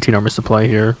down to 18 armor supply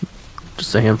here.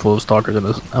 Just a handful of stalkers and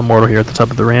a mortal here at the top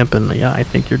of the ramp, and yeah, I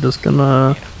think you're just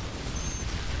gonna.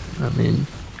 Yeah. I mean,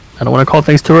 I don't want to call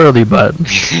things too early, but.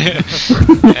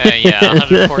 Yeah,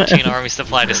 114 army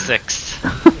supply to 6.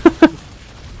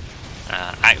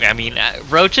 I mean,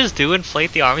 roaches do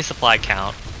inflate the army supply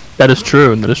count. That is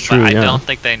true. That is true. But I yeah. don't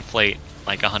think they inflate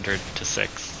like 100 to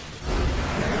 6.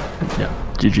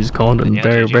 Yeah, GG's called, and Yeah,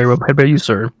 very GG's. very well played by you,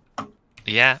 sir.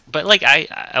 Yeah, but like I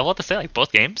will have to say, like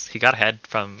both games, he got ahead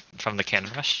from the cannon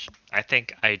rush. I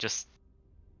think I just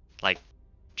like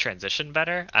transitioned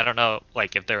better. I don't know,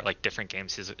 like if they're like different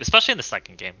games, especially in the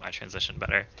second game, I transitioned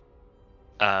better.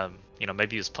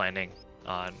 Maybe he was planning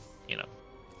on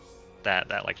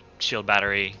that like shield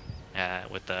battery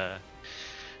with the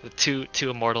two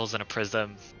immortals and a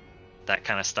prism, that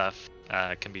kind of stuff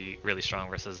can be really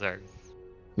strong versus Zerg.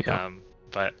 Yeah.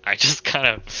 But I just kind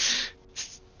of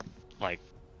like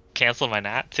canceled my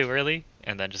nat too early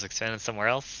and then just expanded somewhere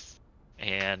else,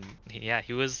 and yeah,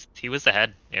 he was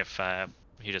ahead if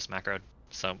he just macroed,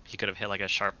 so he could have hit like a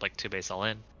sharp like 2 base all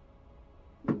in.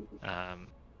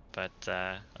 But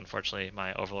unfortunately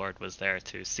my overlord was there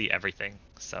to see everything,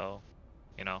 so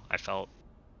I felt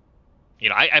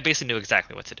I basically knew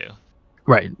exactly what to do.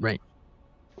 Right.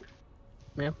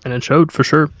 Yeah, and it showed for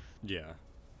sure. Yeah.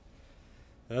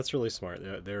 That's really smart.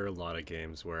 There are a lot of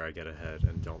games where I get ahead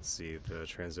and don't see the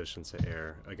transition to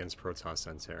air against Protoss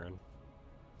and Terran.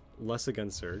 Less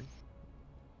against Zerg,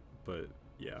 but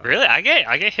yeah. Really, I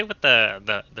get hit with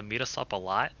the meta swap a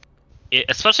lot,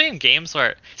 especially in games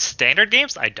where standard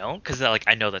games I don't, because like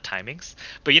I know the timings.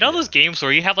 But those games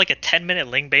where you have like a 10-minute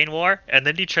Ling Bane war and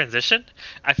then you transition,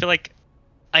 I feel like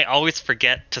I always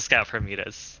forget to scout for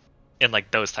metas in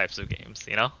like those types of games.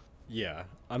 Yeah,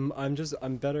 I'm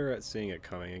better at seeing it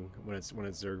coming when it's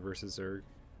Zerg versus Zerg.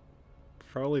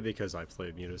 Probably because I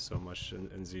played Muta so much in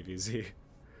ZVZ.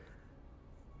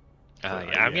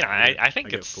 I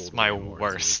think it's my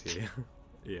worst.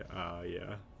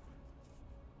 yeah.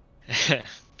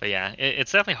 But yeah,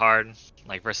 it's definitely hard.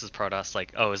 Like versus Protoss,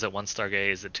 like, oh, is it 1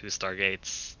 Stargate? Is it 2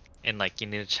 Stargates? And like, you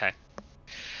need to check: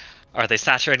 are they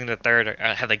saturating the third? Or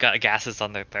have they got gases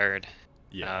on their third?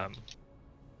 Yeah.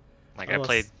 Like I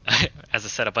played, Unless- as I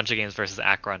said, a bunch of games versus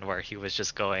Akron where he was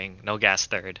just going no gas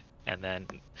third, and then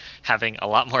having a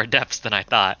lot more depths than I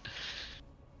thought.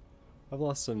 I've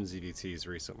lost some ZDTs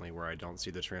recently where I don't see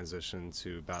the transition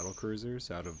to battle cruisers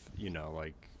out of,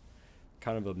 like,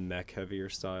 kind of a mech heavier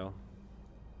style.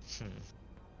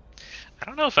 I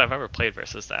don't know if I've ever played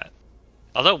versus that.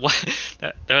 Although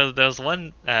there was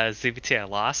one ZBT I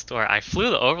lost where I flew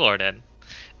the Overlord in,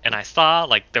 and I saw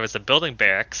like there was a building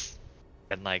barracks,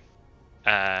 and like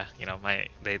they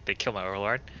killed my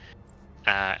Overlord,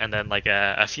 and then like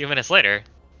a few minutes later,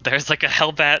 there's like a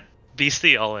Hellbat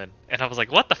BC all in, and I was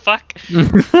like, what the fuck?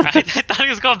 I thought he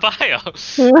was going bio.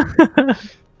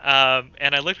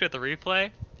 And I looked at the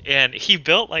replay, and he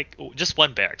built like just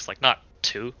one barracks, like not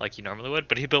two like you normally would,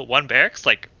 but he built one barracks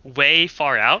like way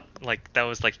far out, like that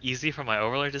was like easy for my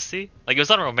Overlord to see. Like it was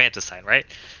on a romanticide, right?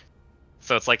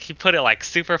 So it's like he put it like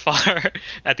super far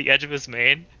at the edge of his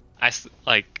main.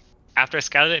 Like after I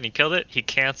scouted it and he killed it, he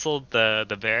canceled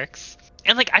the barracks,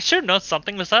 and like I should have known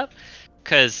something was up,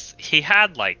 because he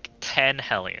had like 10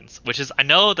 Hellions, which is, I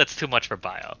know that's too much for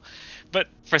bio, but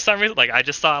for some reason, like I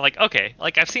just saw like, okay,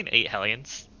 like I've seen 8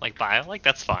 Hellions like bio, like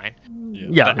that's fine.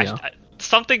 Yeah, But yeah.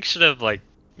 something should have like,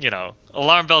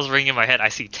 alarm bells ringing in my head. I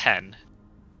see 10.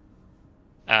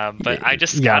 But I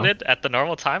just scouted at the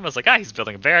normal time. I was like, he's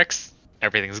building a barracks.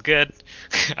 Everything's good.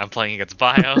 I'm playing against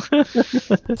bio.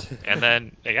 And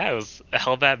then, it was a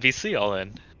Hellbat VC all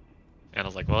in. And I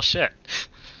was like, well, shit.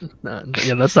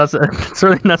 Yeah, that's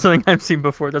certainly not something I've seen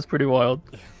before. That's pretty wild.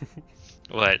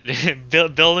 What?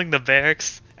 Building the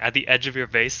barracks at the edge of your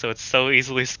base so it's so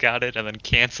easily scouted and then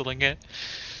canceling it?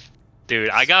 Dude,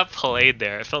 I got played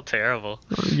there. It felt terrible.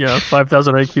 Yeah,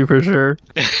 5,000 IQ for sure.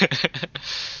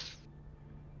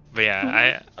 But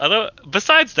yeah, although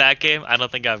besides that game, I don't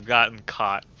think I've gotten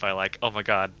caught by like, oh my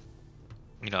god,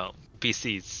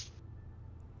 BCs.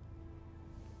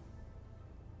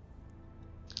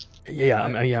 Yeah,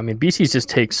 I mean, BCs just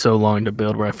take so long to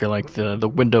build, where I feel like the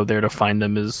window there to find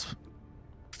them is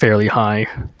fairly high.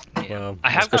 Well, I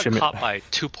have especially- gotten caught by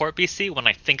 2-port BC when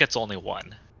I think it's only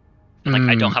one. Like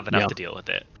I don't have enough yeah. to deal with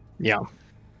it. Yeah.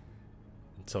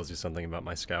 It tells you something about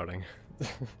my scouting.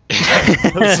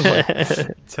 It's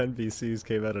like 10 BCs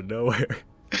came out of nowhere.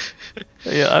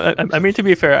 Yeah, I mean, to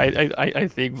be fair, I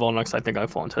think Volnox, I think I've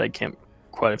fallen into that camp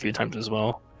quite a few times as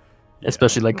well. Yeah.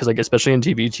 Especially like, because like especially in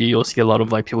GVG, you'll see a lot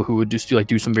of like people who would just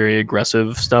do some very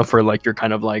aggressive stuff, where like you're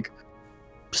kind of like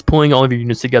just pulling all of your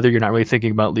units together. You're not really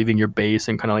thinking about leaving your base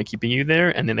and kind of like keeping you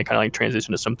there, and then they kind of like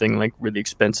transition to something like really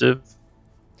expensive,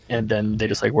 and then they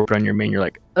just like work on your main. You're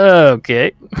like,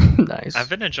 okay, nice. I've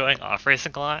been enjoying off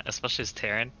racing a lot, especially as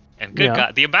Terran. And good Yeah.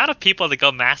 god, the amount of people that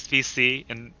go mass VC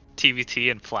and TVT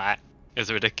and flat is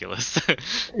ridiculous.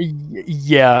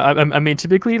 Yeah, I mean,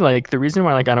 typically, like the reason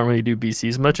why like I don't really do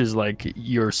BCs much is like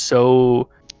you're so,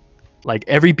 like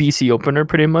every BC opener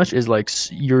pretty much is like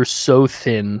you're so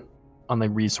thin on like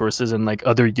resources and like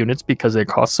other units because they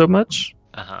cost so much.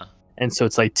 Uh-huh. And so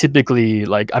it's like typically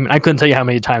like, I mean, I couldn't tell you how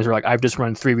many times where like I've just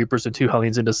run 3 Reapers and 2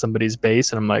 Hellions into somebody's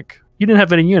base, and I'm like, you didn't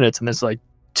have any units, and there's like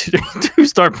two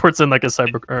starports and like a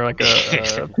cyber or like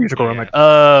a future core. I'm like,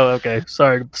 oh, okay,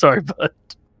 sorry, but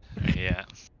Yeah.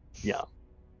 yeah.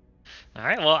 All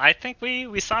right. Well, I think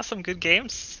we saw some good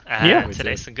games. Yeah, we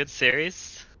Today, did. some good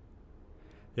series.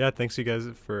 Yeah, thanks you guys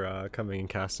for coming and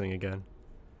casting again.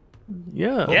 Yeah,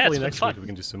 Yeah, Hopefully it's been next fun. week we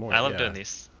can do some more. I love yeah. doing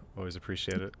these. Always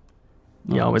appreciate it.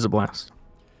 yeah, always a blast.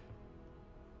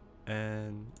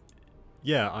 And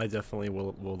yeah, I definitely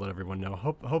will let everyone know.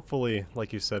 Hopefully,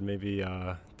 like you said, maybe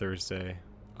Thursday.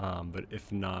 But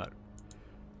if not,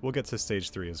 we'll get to stage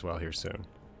 3 as well here soon.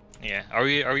 Yeah. Are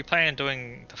we planning on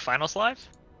doing the finals live?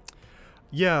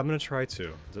 Yeah, I'm gonna try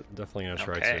to. Definitely gonna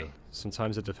try Okay. to.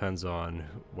 Sometimes it depends on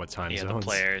what time Yeah, zones. the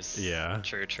players. Yeah.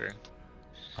 True.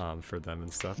 For them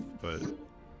and stuff. But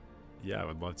yeah, I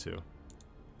would love to.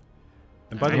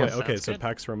 And by the Alright, way, okay, sounds so good.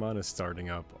 PAX Roman is starting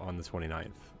up on the 29th.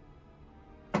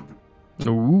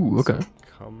 Ooh, okay. So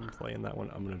come play in that one.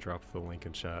 I'm gonna drop the link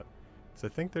in chat. So I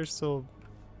think there's still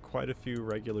quite a few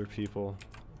regular people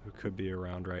who could be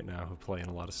around right now who play in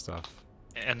a lot of stuff.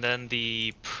 And then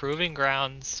the proving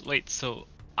grounds. Wait, so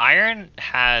Iron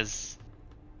has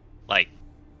like,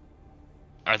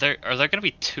 are there gonna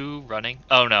be 2 running?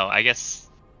 Oh no, I guess.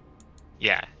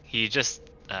 Yeah, he just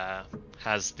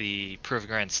has the proving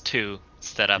grounds 2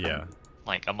 set up Yeah.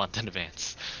 like a month in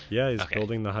advance. Yeah, he's Okay.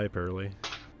 building the hype early.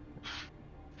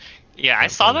 Yeah, I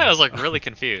saw that. I was like really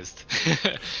confused.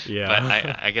 Yeah.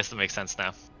 But I guess it makes sense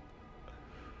now.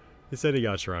 He said he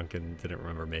got drunk and didn't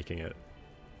remember making it.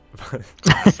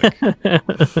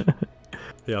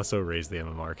 He also raised the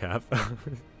MMR cap.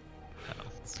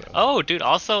 So. Oh, dude!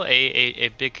 Also, a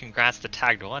big congrats to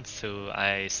Tagged Once, who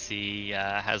I see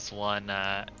has won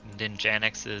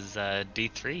Ninjanix's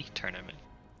D3 tournament.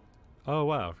 Oh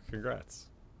wow! Congrats.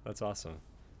 That's awesome.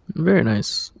 Very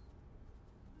nice.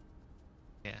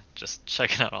 Yeah, just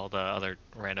checking out all the other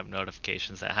random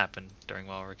notifications that happen during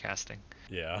while we're casting.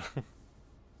 Yeah.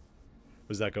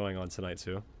 Was that going on tonight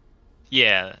too?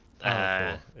 Yeah.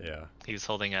 Cool. Yeah. He was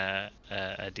holding a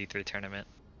D3 tournament.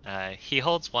 He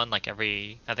holds one like I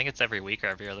think it's every week or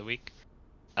every other week.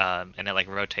 And it like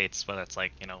rotates whether it's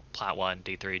like, Plat 1,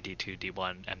 D3, D2,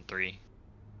 D1,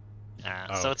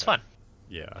 M3. So it's fun.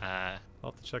 Yeah.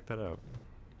 I'll have to check that out.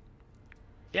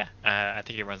 Yeah, I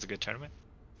think he runs a good tournament.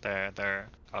 They're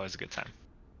always a good time.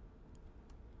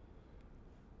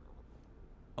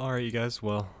 Alright, you guys.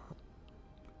 Well,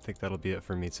 I think that'll be it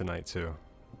for me tonight, too.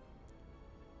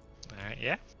 Alright,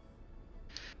 yeah.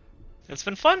 It's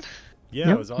been fun. Yeah,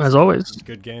 Yep, it was awesome. as always.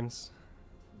 Good games.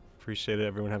 Appreciate it.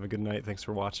 Everyone have a good night. Thanks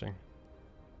for watching.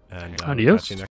 And Adios. catch you next